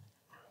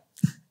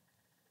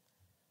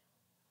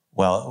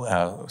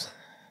 Well,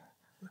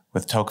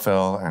 with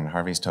Tocqueville and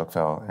Harvey's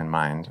Tocqueville in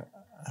mind,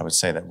 I would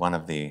say that one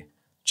of the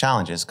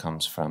challenges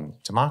comes from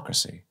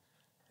democracy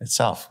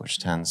itself, which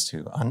tends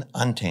to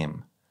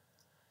untame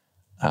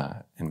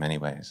in many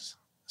ways.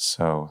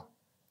 So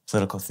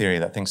political theory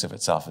that thinks of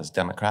itself as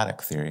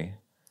democratic theory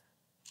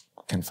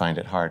can find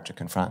it hard to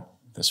confront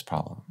this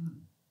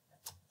problem.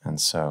 And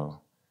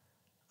so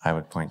I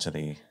would point to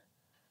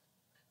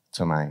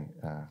my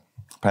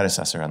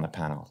predecessor on the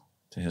panel,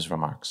 to his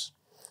remarks.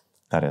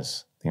 That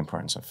is the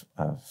importance of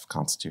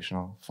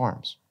constitutional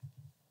forms.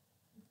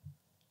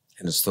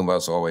 And is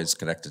thumos always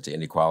connected to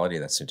inequality?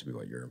 That seems to be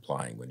what you're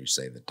implying when you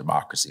say that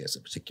democracy has a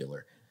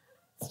particular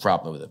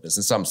problem with it. Because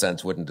in some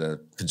sense, wouldn't a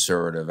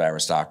conservative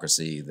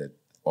aristocracy that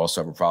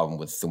also have a problem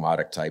with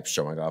thumotic types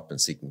showing up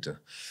and seeking to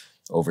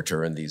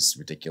overturn these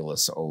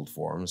ridiculous old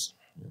forms?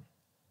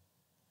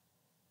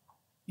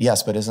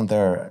 Yes, but isn't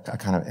there a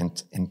kind of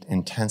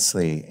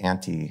intensely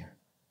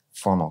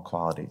anti-formal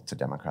quality to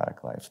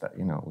democratic life that,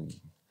 we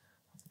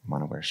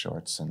want to wear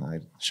shorts and I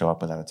show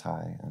up without a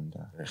tie, and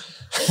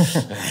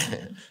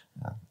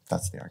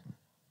that's the argument.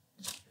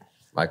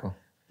 Michael?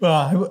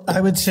 Well,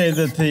 I would say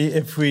that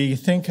if we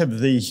think of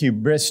the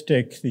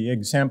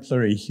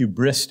exemplary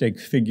hubristic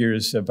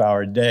figures of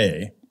our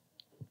day,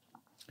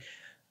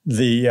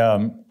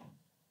 the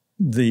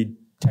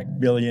tech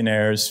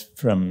billionaires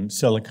from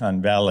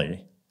Silicon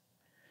Valley,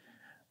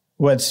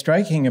 what's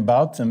striking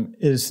about them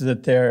is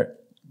that their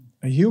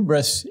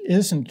hubris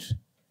isn't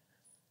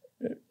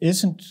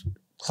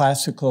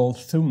classical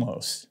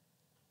thumos.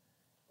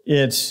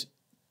 It's,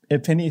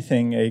 if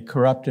anything, a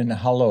corrupt and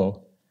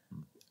hollow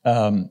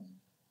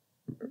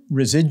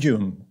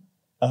residuum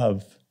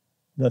of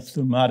the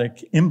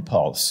thumotic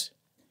impulse.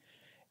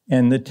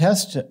 And the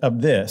test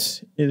of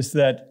this is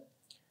that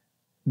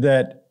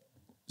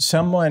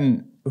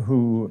someone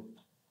who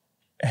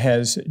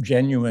has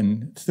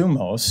genuine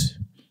thumos,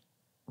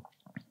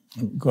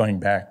 going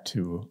back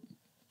to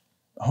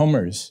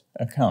Homer's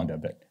account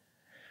of it,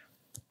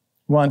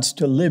 wants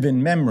to live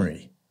in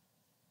memory,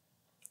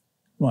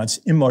 wants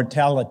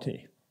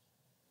immortality.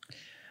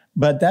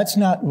 But that's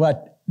not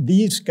what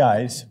these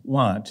guys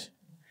want.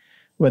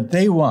 What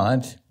they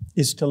want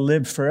is to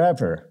live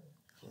forever,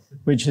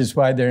 which is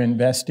why they're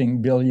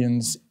investing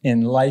billions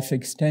in life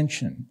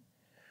extension,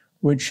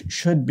 which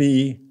should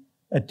be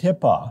a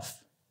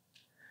tip-off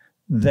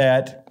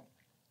that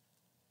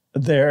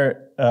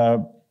their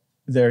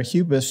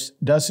hubris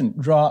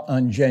doesn't draw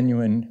on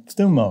genuine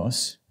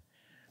thumos.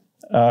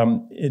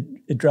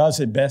 It draws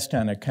it best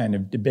on a kind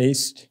of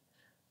debased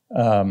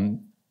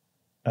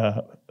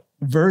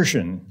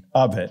version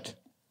of it,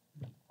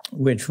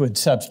 which would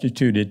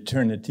substitute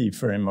eternity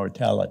for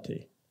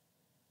immortality.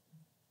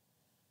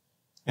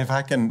 If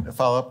I can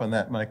follow up on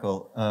that,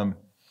 Michael,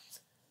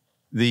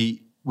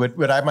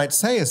 what I might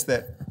say is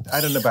that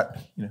I don't know about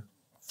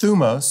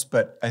thumos,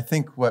 but I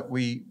think what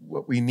we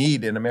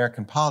need in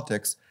American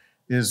politics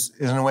is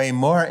in a way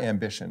more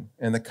ambition,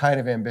 and the kind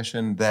of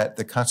ambition that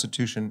the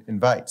Constitution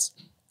invites.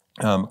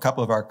 A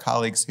couple of our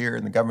colleagues here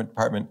in the government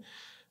department,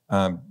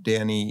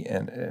 Danny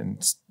and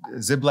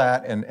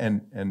Ziblatt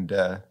and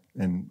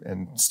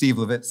Steve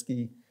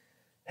Levitsky,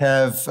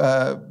 have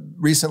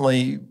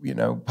recently,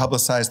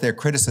 publicized their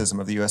criticism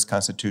of the U.S.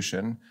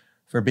 Constitution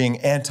for being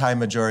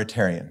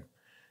anti-majoritarian,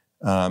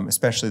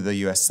 especially the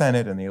U.S.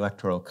 Senate and the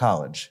Electoral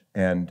College.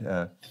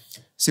 And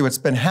see, what's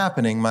been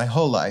happening my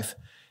whole life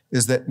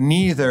is that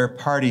neither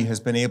party has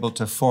been able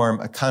to form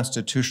a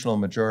constitutional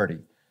majority,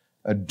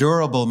 a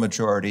durable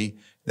majority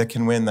that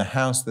can win the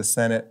House, the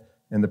Senate,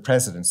 and the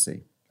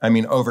presidency. I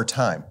mean, over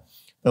time.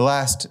 The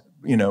last,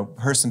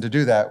 person to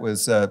do that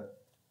was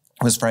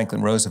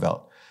Franklin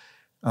Roosevelt.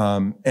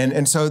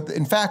 And so,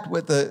 in fact,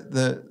 what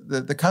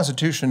the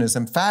Constitution is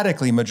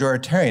emphatically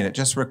majoritarian. It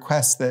just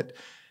requests that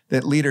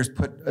leaders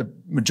put a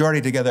majority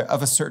together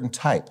of a certain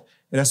type.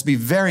 It has to be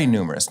very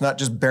numerous, not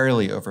just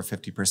barely over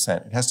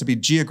 50%. It has to be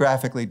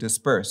geographically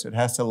dispersed. It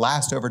has to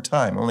last over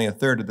time. Only a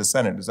third of the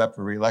Senate is up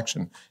for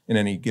re-election in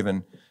any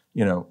given,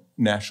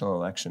 national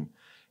election.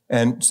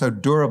 And so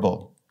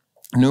durable,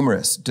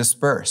 numerous,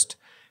 dispersed.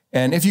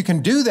 And if you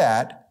can do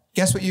that,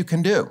 guess what you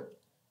can do?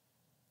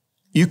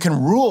 You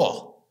can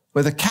rule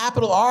with a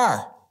capital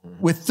R,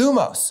 with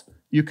thumos.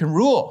 You can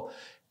rule.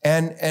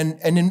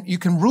 And you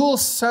can rule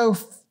so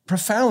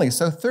profoundly,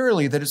 so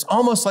thoroughly, that it's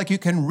almost like you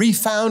can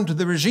refound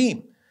the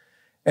regime.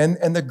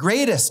 And the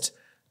greatest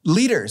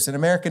leaders in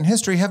American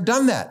history have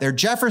done that. They're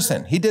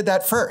Jefferson. He did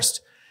that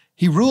first.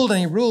 He ruled, and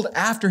he ruled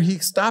after he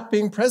stopped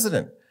being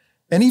president,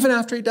 and even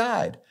after he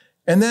died.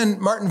 And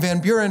then Martin Van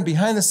Buren,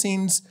 behind the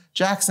scenes,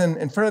 Jackson,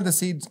 in front of the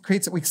scenes,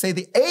 creates what we say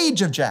the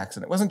age of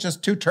Jackson. It wasn't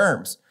just 2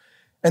 terms.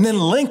 And then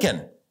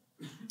Lincoln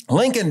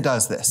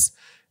does this.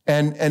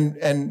 And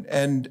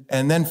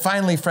then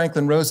finally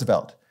Franklin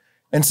Roosevelt.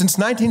 And since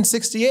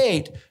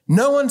 1968,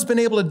 no one's been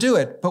able to do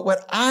it. But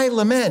what I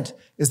lament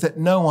is that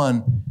no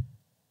one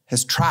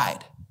has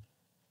tried.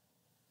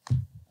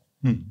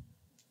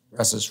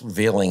 Russ is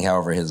revealing,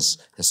 however, his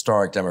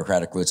historic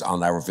Democratic roots. I'll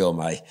now reveal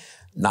my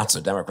not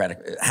so democratic.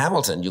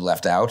 Hamilton, you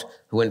left out,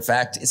 who in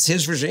fact, it's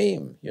his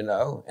regime,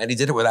 and he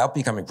did it without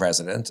becoming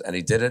president, and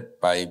he did it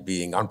by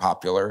being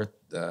unpopular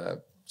to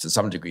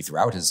some degree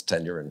throughout his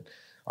tenure in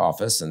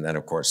office, and then,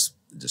 of course,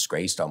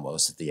 disgraced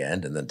almost at the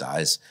end, and then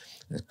dies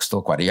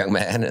still quite a young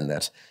man in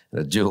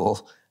a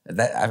duel.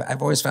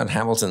 I've always found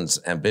Hamilton's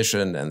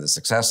ambition and the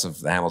success of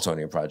the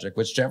Hamiltonian project,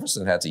 which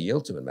Jefferson had to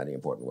yield to in many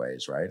important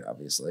ways, right?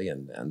 Obviously,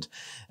 and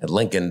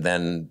Lincoln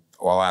then,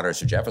 all honors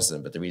to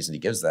Jefferson, but the reason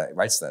he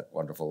writes that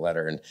wonderful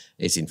letter in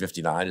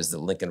 1859 is that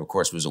Lincoln, of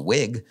course, was a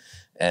Whig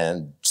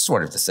and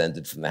sort of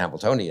descended from the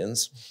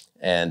Hamiltonians,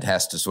 and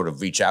has to sort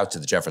of reach out to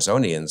the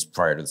Jeffersonians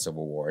prior to the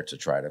Civil War to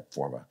try to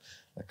form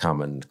a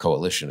common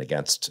coalition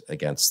against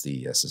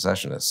the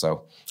secessionists.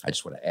 So I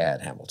just want to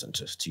add Hamilton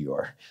to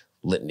your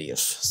litany of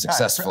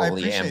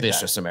successfully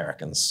ambitious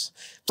Americans.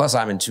 Plus,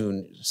 I'm in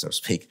tune, so to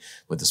speak,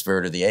 with the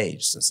spirit of the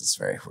age, since it's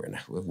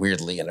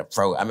weirdly in a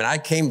pro. I mean,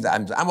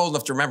 I'm old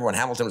enough to remember when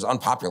Hamilton was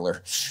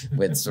unpopular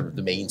with sort of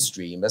the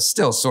mainstream, as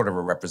still sort of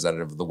a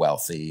representative of the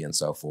wealthy and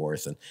so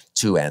forth, and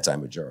too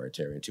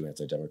anti-majoritarian, too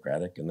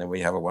anti-democratic. And then we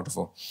have a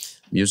wonderful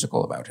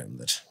musical about him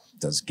that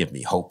does give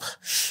me hope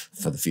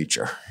for the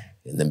future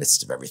in the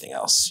midst of everything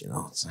else,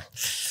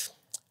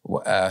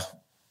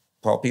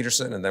 Paul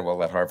Peterson, and then we'll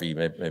let Harvey,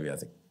 maybe I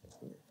think,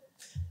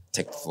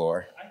 take the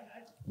floor.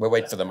 We'll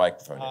wait for the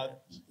microphone.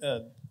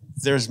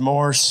 There's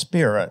more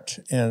spirit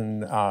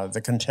in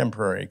the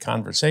contemporary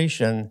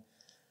conversation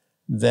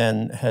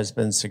than has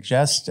been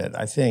suggested.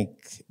 I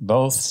think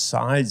both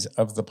sides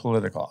of the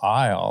political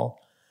aisle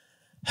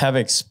have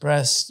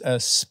expressed a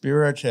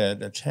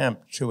spirited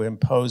attempt to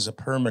impose a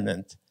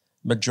permanent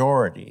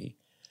majority.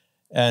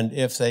 And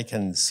if they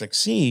can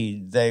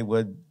succeed, they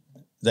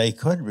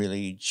could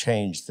really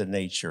change the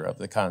nature of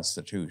the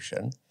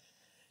Constitution.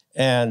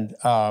 And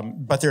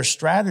but their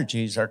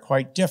strategies are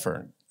quite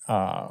different.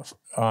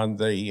 From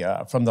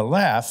the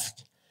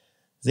left,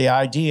 the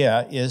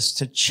idea is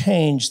to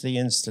change the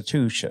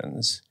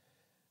institutions,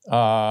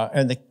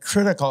 and the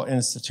critical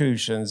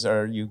institutions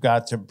are you've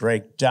got to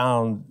break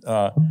down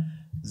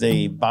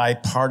the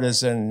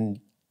bipartisan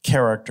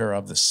character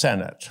of the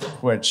Senate,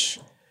 which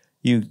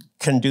you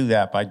can do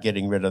that by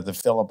getting rid of the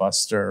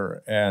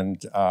filibuster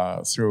and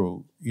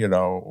through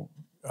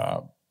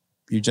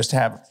you just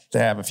have to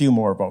have a few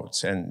more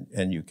votes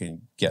and you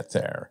can get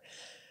there.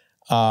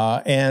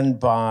 And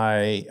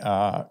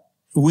by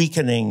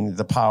weakening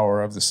the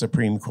power of the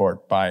Supreme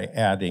Court by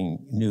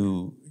adding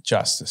new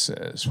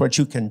justices. What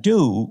you can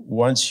do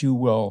once you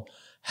will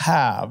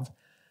have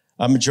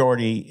a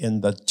majority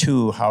in the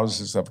 2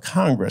 houses of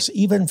Congress,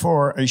 even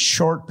for a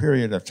short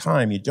period of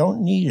time, you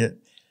don't need it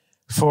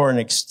for an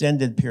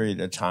extended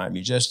period of time.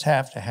 You just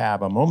have to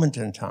have a moment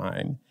in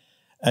time.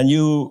 And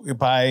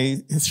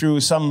through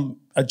some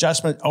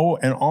adjustment,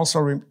 and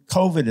also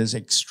COVID is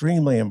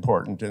extremely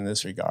important in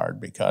this regard,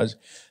 because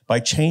by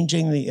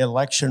changing the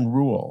election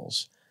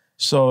rules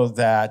so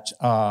that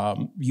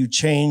you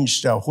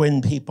changed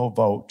when people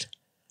vote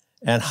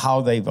and how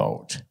they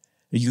vote,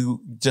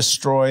 you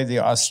destroy the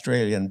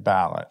Australian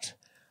ballot.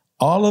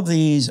 All of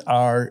these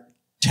are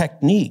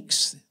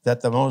techniques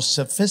that the most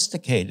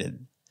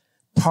sophisticated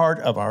part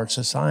of our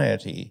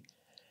society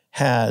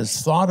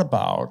has thought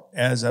about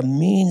as a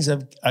means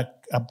of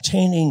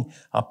obtaining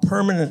a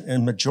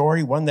permanent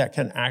majority, one that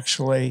can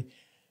actually,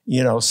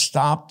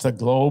 stop the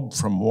globe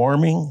from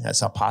warming.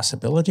 That's a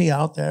possibility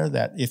out there,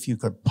 that if you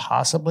could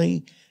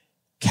possibly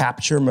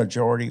capture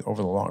majority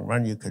over the long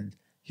run, you could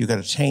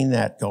attain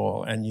that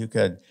goal and you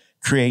could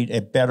create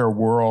a better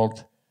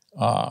world.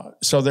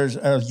 So there's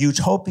a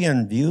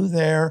utopian view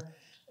there,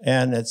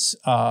 and there's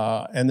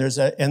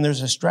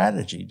a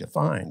strategy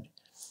defined.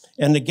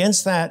 And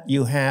against that,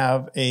 you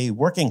have a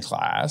working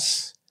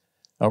class,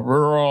 a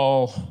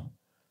rural,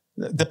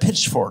 the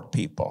pitchfork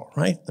people,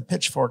 right? The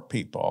pitchfork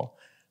people,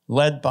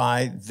 led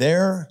by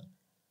their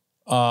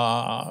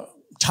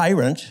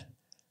tyrant,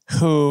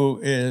 who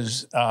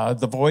is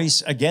the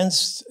voice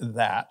against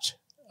that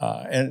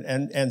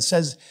and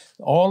says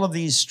all of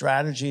these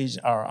strategies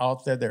are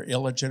out there, they're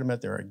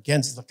illegitimate, they're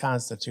against the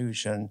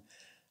Constitution,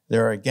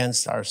 they're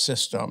against our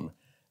system,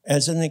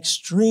 as an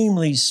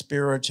extremely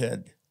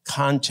spirited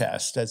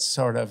contest that's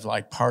sort of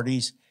like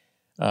parties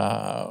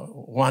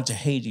want to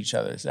hate each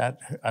other. Is that,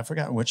 I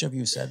forgot which of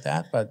you said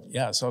that, but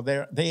yeah, so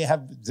they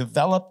have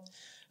developed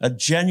a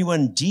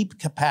genuine deep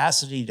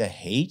capacity to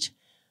hate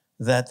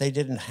that they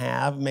didn't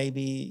have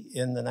maybe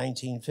in the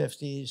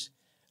 1950s.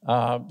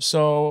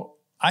 So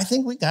I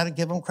think we got to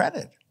give them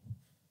credit.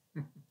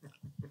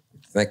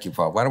 Thank you,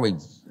 Paul. Why don't we,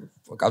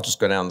 I'll just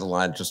go down the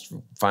line, just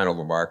final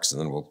remarks, and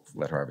then we'll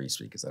let Harvey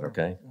speak. Is that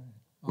okay?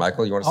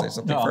 Michael, you want to say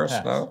something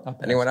first? No?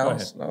 Anyone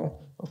else? No?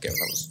 Okay,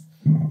 that was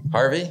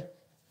Harvey.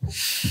 Do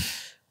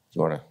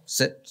you want to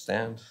sit,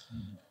 stand?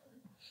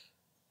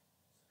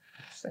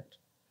 Sit.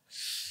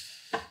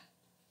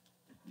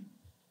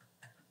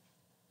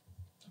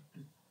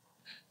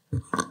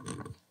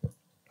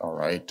 All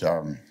right.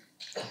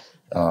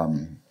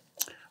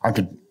 I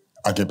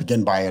could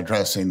begin by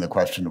addressing the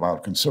question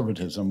about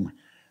conservatism.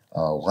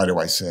 Why do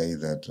I say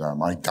that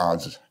my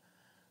gods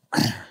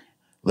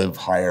live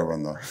higher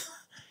in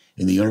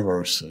the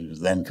universe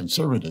than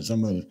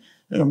conservatism?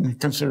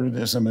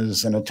 Conservatism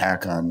is an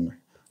attack on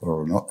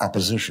or an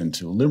opposition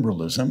to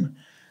liberalism.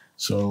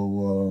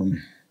 So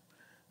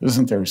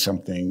isn't there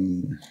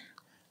something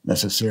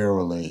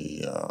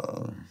necessarily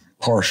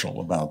partial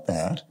about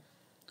that?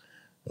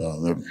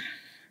 That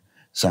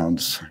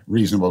sounds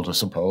reasonable to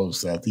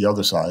suppose that the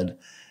other side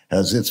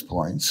has its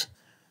points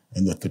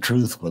and that the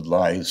truth would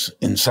lie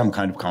in some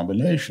kind of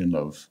combination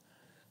of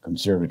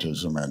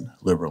conservatism and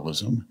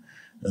liberalism,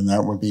 and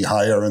that would be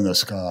higher in the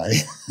sky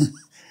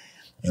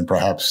and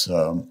perhaps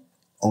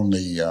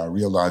only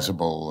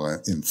realizable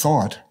in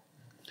thought,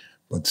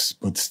 but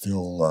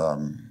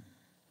still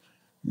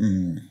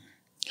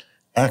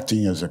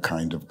acting as a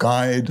kind of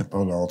guide,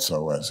 but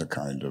also as a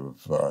kind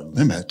of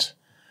limit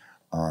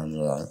on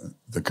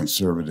the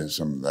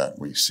conservatism that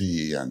we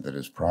see and that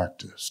is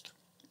practiced.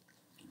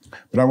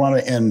 But I want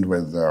to end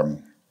with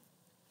a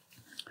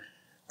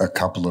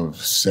couple of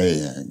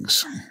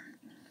sayings,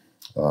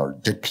 or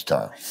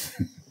dicta.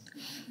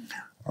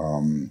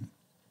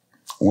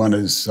 One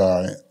is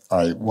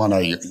one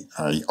I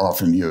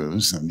often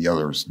use, and the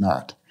other is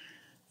not.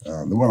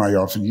 The one I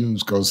often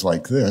use goes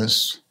like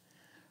this.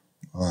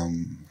 I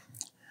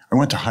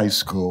went to high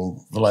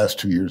school, the last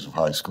 2 years of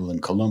high school, in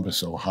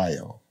Columbus,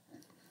 Ohio.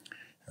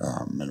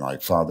 And my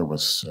father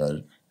was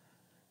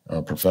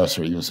a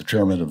professor. He was the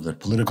chairman of the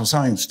political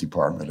science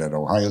department at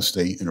Ohio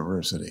State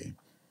University.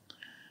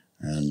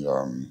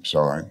 And so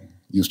I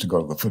used to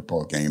go to the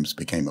football games,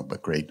 became a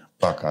great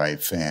Buckeye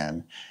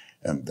fan,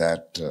 and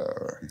that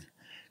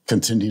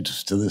continued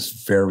to this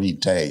very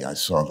day. I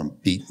saw them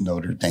beat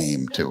Notre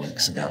Dame 2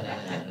 weeks ago.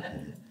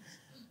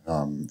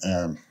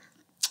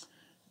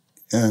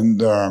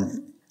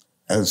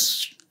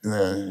 As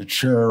the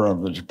chair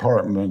of the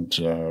department,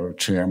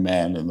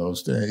 chairman in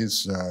those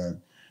days,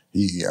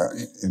 he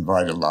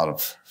invited a lot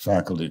of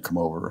faculty to come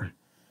over,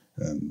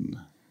 and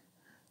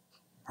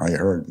I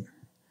heard,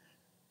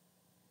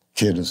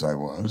 kid as I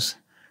was,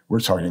 we're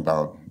talking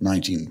about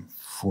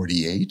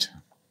 1948,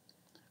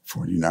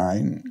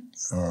 49,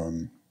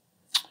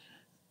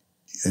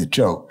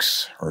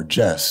 jokes or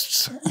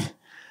jests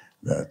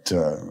that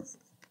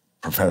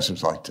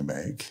professors like to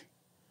make.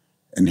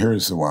 And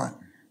here's the one.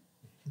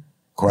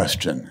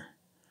 Question,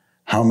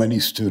 how many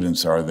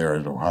students are there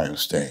at Ohio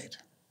State?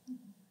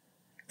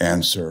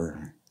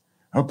 Answer,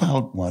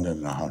 about 1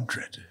 in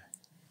 100.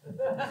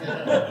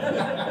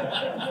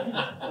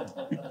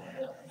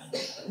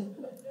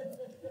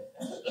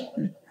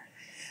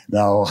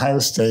 Now, Ohio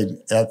State,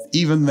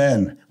 even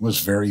then,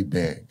 was very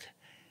big,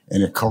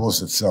 and it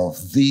calls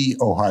itself the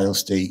Ohio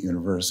State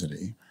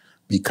University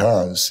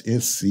because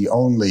it's the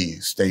only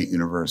state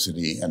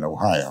university in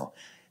Ohio,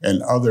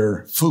 and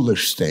other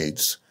foolish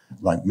states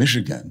like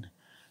Michigan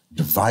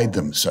divide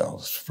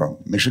themselves from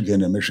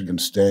Michigan and Michigan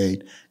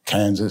State,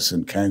 Kansas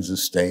and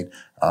Kansas State,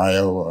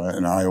 Iowa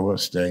and Iowa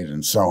State,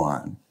 and so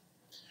on.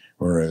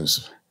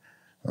 Whereas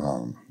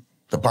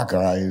the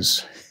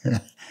Buckeyes,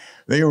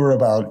 they were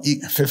about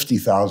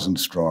 50,000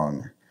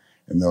 strong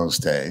in those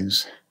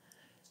days.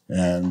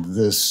 And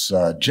this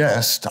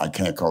jest, I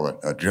can't call it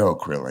a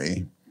joke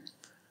really,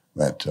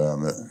 that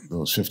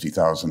those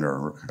 50,000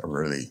 are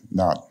really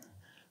not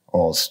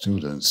all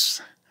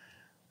students,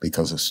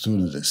 because a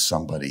student is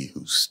somebody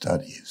who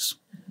studies.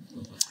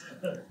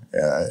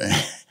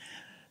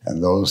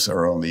 And those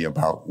are only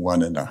about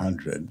 1 in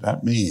 100.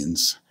 That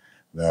means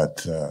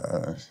that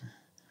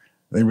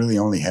they really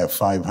only have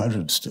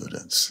 500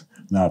 students,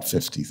 not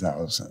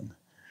 50,000.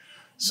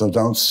 So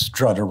don't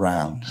strut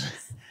around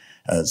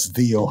as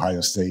the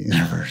Ohio State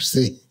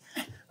University,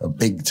 a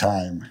big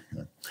time.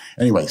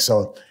 Anyway,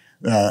 so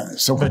but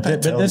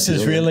this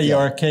is really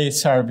your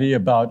case, Harvey,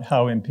 about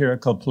how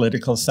empirical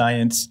political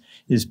science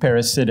is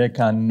parasitic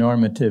on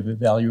normative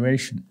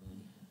evaluation.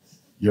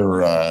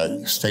 You're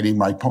stating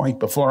my point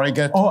before I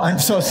get. Oh, I'm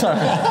so sorry.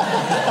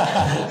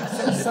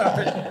 So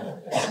sorry.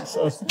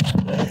 So sorry.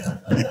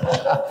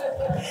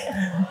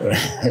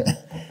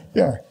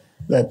 Yeah,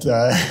 that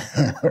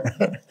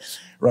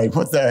right.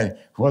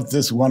 What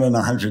this 1 in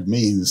 100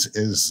 means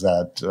is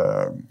that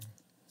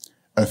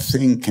a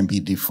thing can be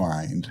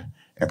defined,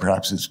 and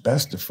perhaps it's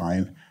best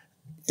defined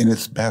in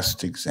its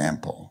best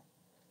example.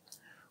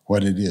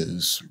 What it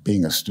is,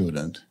 being a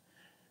student,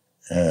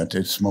 at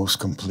its most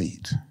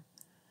complete,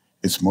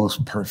 its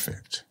most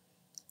perfect.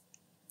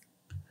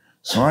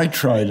 So I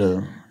try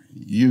to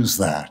use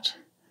that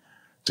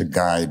to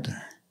guide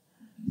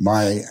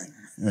my,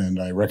 and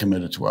I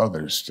recommend it to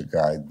others, to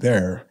guide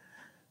their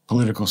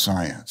political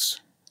science.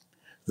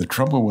 The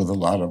trouble with a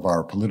lot of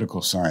our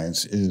political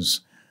science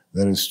is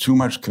that it's too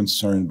much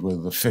concerned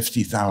with the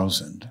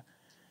 50,000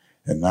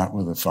 and not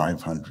with the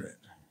 500.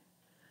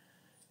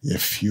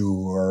 If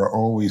you are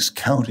always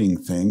counting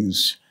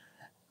things,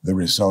 the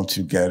results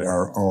you get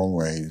are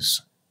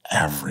always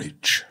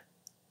average.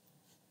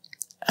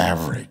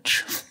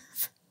 Average.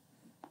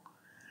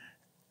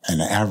 An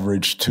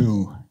average,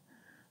 too,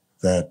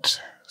 that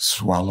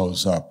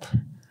swallows up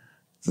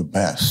the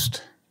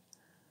best,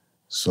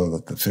 so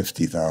that the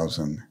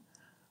 50,000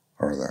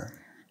 or the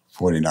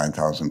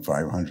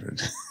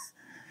 49,500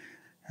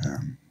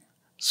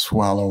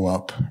 swallow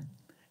up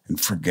and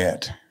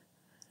forget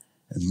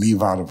and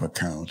leave out of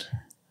account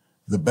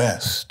the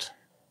best,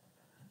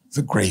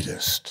 the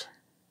greatest.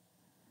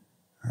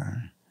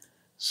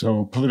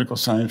 So political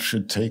science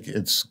should take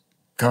its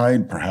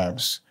guide,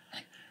 perhaps,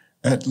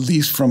 at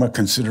least from a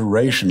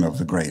consideration of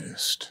the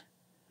greatest.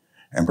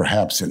 And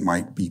perhaps it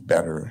might be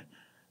better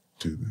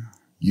to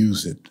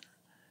use it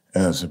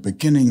as a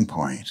beginning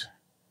point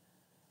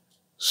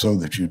so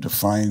that you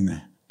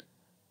define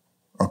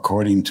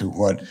according to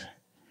what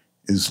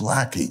is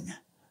lacking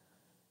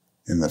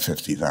in the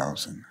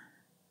 50,000.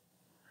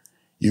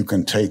 You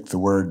can take the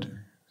word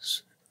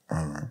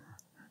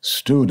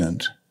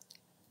student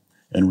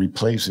and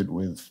replace it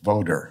with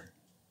voter.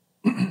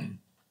 And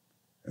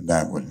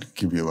that would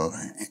give you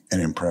an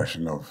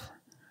impression of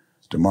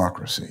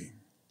democracy.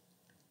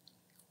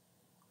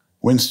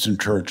 Winston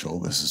Churchill,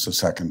 this is the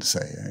second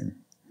saying,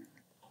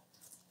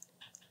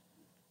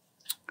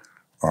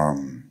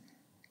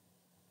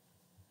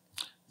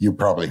 you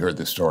probably heard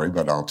the story,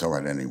 but I'll tell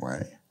it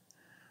anyway.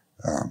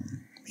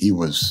 He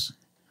was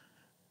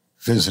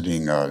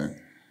visiting a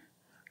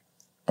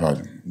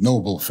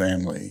noble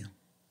family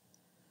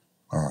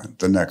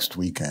the next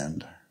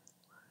weekend,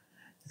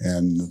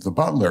 and the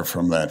butler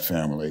from that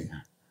family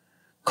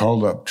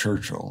called up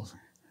Churchill,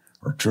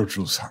 or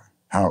Churchill's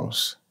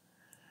house,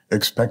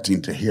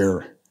 expecting to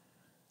hear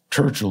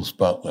Churchill's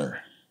butler.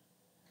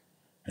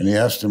 And he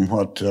asked him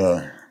what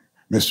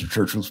Mr.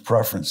 Churchill's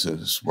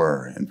preferences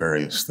were in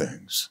various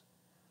things.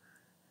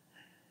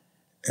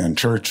 And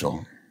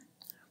Churchill,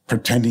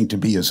 pretending to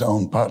be his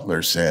own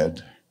butler,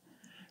 said,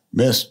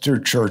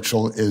 "Mr.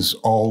 Churchill is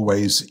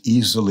always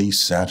easily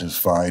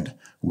satisfied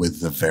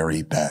with the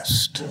very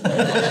best."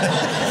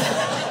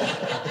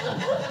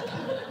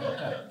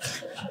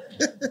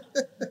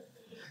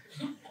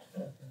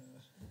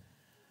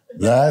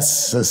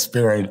 That's the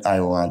spirit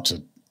I want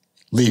to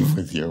leave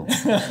with you.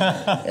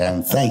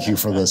 And thank you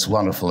for this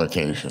wonderful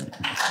occasion.